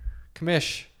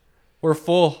 Commish, we're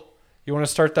full. You want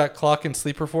to start that clock and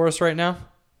sleeper for us right now?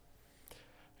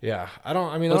 Yeah. I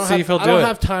Let's don't see if he'll I do don't it.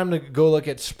 have time to go look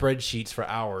at spreadsheets for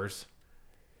hours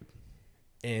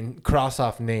and cross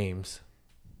off names.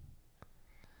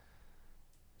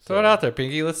 Throw it out there,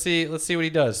 Pinky. Let's see what he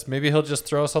does. Maybe he'll just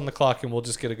throw us on the clock and we'll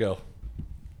just get a go.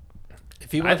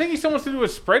 If he I think he still wants to do a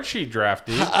spreadsheet draft,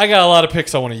 dude. I got a lot of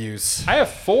picks I want to use. I have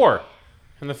 4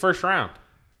 in the first round.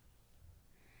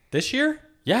 This year?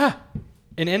 Yeah.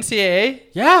 In NCAA?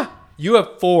 Yeah. You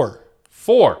have 4.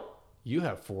 4. you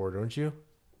have 4, don't you?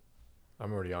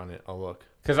 I'm already on it. I'll look.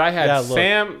 Because I had Yeah,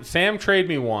 look. Sam trade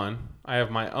me 1. I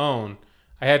have my own.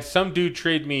 I had some dude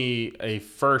trade me a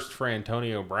first for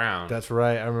Antonio Brown. That's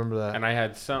right. I remember that. And I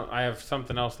have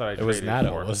something else that I It traded was Nato,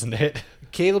 for. wasn't it?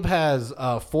 Caleb has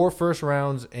 4 first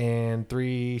rounds and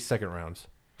 3 second rounds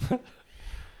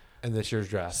in this year's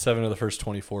draft. 7 of the first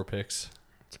 24 picks.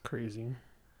 It's crazy.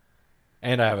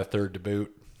 And I have a third to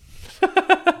boot.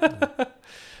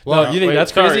 Well, no, you think wait,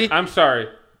 that's sorry. crazy? I'm sorry.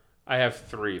 I have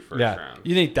 3 first Yeah. rounds.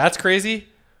 You think that's crazy?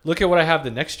 Look at what I have the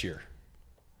next year.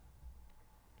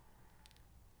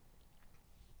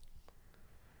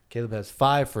 Caleb has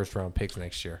 5 first round picks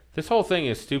next year. This whole thing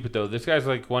is stupid, though. This guy's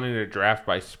like wanting to draft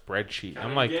by spreadsheet.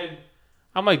 I'm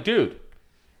like, dude,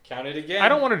 Count it again. I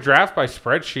don't want to draft by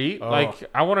spreadsheet. Oh. Like,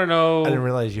 I want to know. I didn't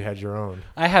realize you had your own.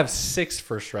 I have 6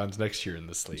 first rounds next year in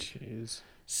this league. Jeez.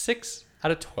 6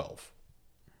 out of 12.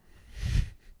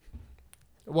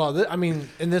 Well, I mean,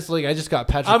 in this league, I just got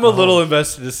Patrick. I'm a little Mahomes.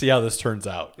 invested to see how this turns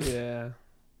out. Yeah.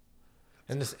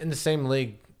 In the same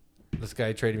league, this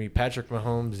guy traded me Patrick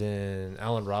Mahomes and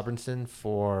Allen Robinson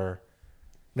for.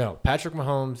 No, Patrick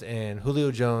Mahomes and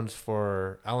Julio Jones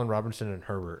for Allen Robinson and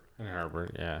Herbert. And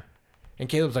Herbert, yeah. And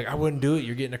Caleb's like, I wouldn't do it.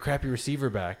 You're getting a crappy receiver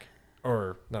back.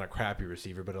 Or not a crappy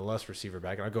receiver, but a less receiver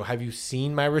back. And I go, have you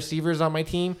seen my receivers on my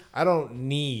team? I don't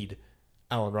need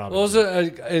Allen Robinson. What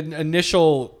was an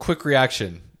initial quick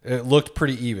reaction? It looked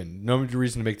pretty even. No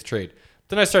reason to make the trade.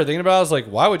 Then I started thinking about it. I was like,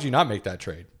 why would you not make that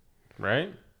trade?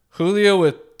 Right? Julio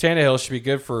with Tannehill should be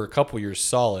good for a couple years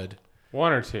solid.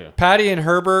 1 or 2. Patty and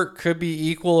Herbert could be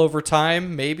equal over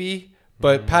time, maybe.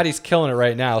 But Patty's killing it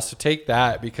right now, so take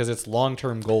that because it's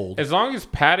long-term gold. As long as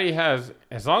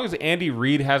Andy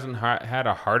Reid hasn't had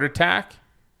a heart attack,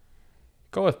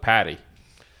 go with Patty.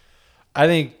 I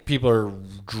think people are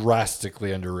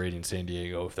drastically underrating San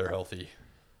Diego if they're healthy.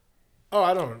 Oh,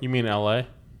 I don't. You mean LA?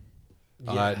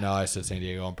 Yeah. No, I said San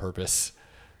Diego on purpose.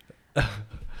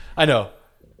 I know.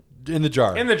 In the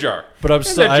jar. In the jar. But I'm In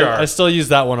still the jar. I still use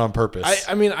that one on purpose.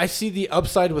 I mean, I see the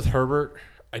upside with Herbert.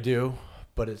 I do.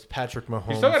 But it's Patrick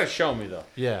Mahomes. You still got to show me, though.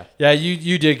 Yeah. Yeah,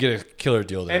 you did get a killer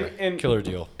deal there. And killer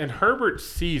deal. And Herbert's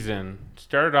season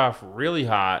started off really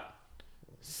hot.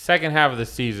 Second half of the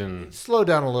season, Slow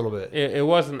down a little bit. it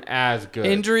wasn't as good.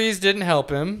 Injuries didn't help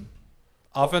him.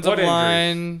 Offensive What injuries?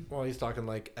 line. Well, he's talking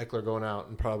like Eckler going out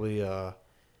and probably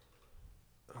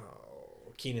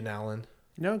Keenan Allen.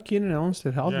 No, Keenan Allen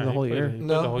stayed healthy the whole year.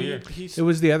 The whole year. He's It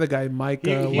was the other guy, Mike.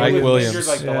 He Mike was Williams. injured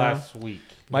like the Yeah. last week.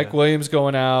 Mike Williams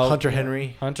going out. Hunter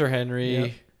Henry. Hunter Henry.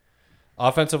 Yep.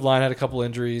 Offensive line had a couple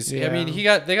injuries. I Yeah. mean,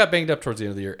 they got banged up towards the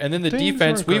end of the year. And then the Things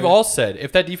defense, weren't we've great. all said,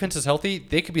 if that defense is healthy,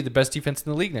 they could be the best defense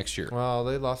in the league next year. Well,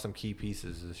 they lost some key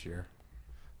pieces this year.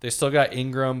 They still got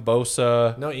Ingram,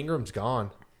 Bosa. No, Ingram's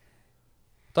gone.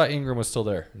 Thought Ingram was still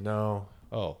there. No.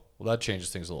 Oh, well, that changes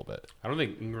things a little bit. I don't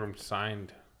think Ingram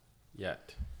signed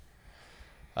yet.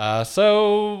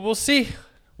 So we'll see.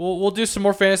 We'll do some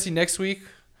more fantasy next week.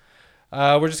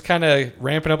 We're just kind of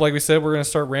ramping up, like we said. We're going to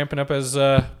start ramping up as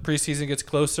preseason gets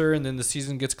closer, and then the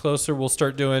season gets closer. We'll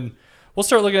start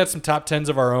looking at some top 10s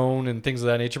of our own and things of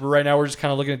that nature. But right now, we're just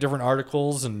kind of looking at different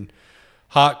articles and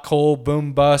hot, cold,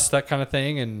 boom, bust, that kind of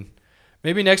thing. And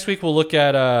maybe next week we'll look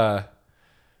at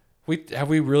have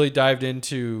we really dived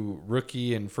into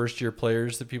rookie and first year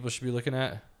players that people should be looking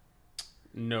at?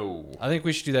 No. I think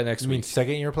we should do that next You week. mean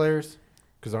second year players?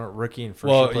 Because aren't rookie and first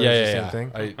Well, year players the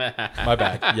same thing? My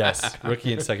bad. Yes,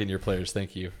 rookie and second year players.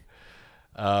 Thank you.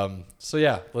 So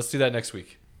yeah, let's do that next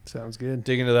week. Sounds good.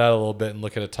 Dig into that a little bit and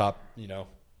look at a top,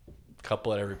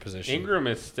 couple at every position. Ingram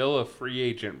is still a free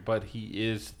agent, but he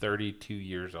is 32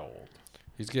 years old.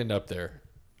 He's getting up there.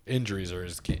 Injuries are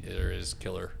his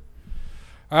killer.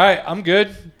 All right, I'm good,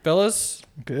 fellas.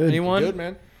 Good. Anyone? Good,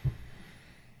 man.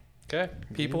 Okay,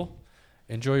 people,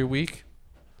 enjoy your week.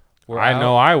 I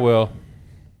know I will.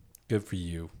 Good for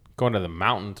you. Going to the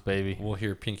mountains, baby. We'll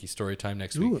hear Pinky story time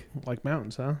next Ooh, week. like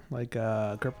mountains, huh? Like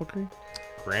Cripple Creek?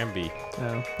 Granby.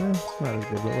 No, not as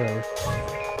good, but whatever.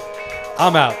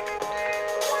 I'm out.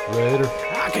 Later.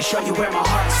 I can show you where my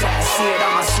heart's at, see it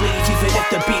on my sleeve. Even if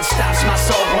the beat stops, my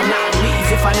soul will not leave.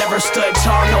 If I never stood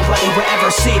tall, nobody will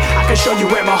ever see. I can show you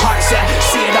where my heart's at,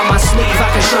 see it on my sleeve. I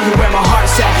can show you where my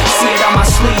heart's at, see it on my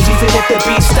sleeve. Even if the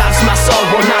beat stops, my soul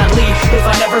will not leave. If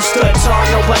I never stood tall,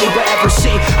 nobody will ever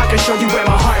see. I can show you where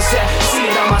my heart's at, see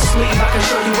it on my sleeve. I can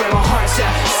show you where my heart's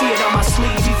at, see it on my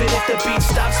sleeve. Even if the beat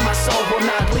stops, my soul will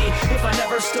not leave. If I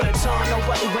never stood tall,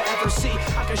 nobody will ever see.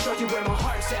 I can can show you where my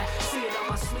heart's at.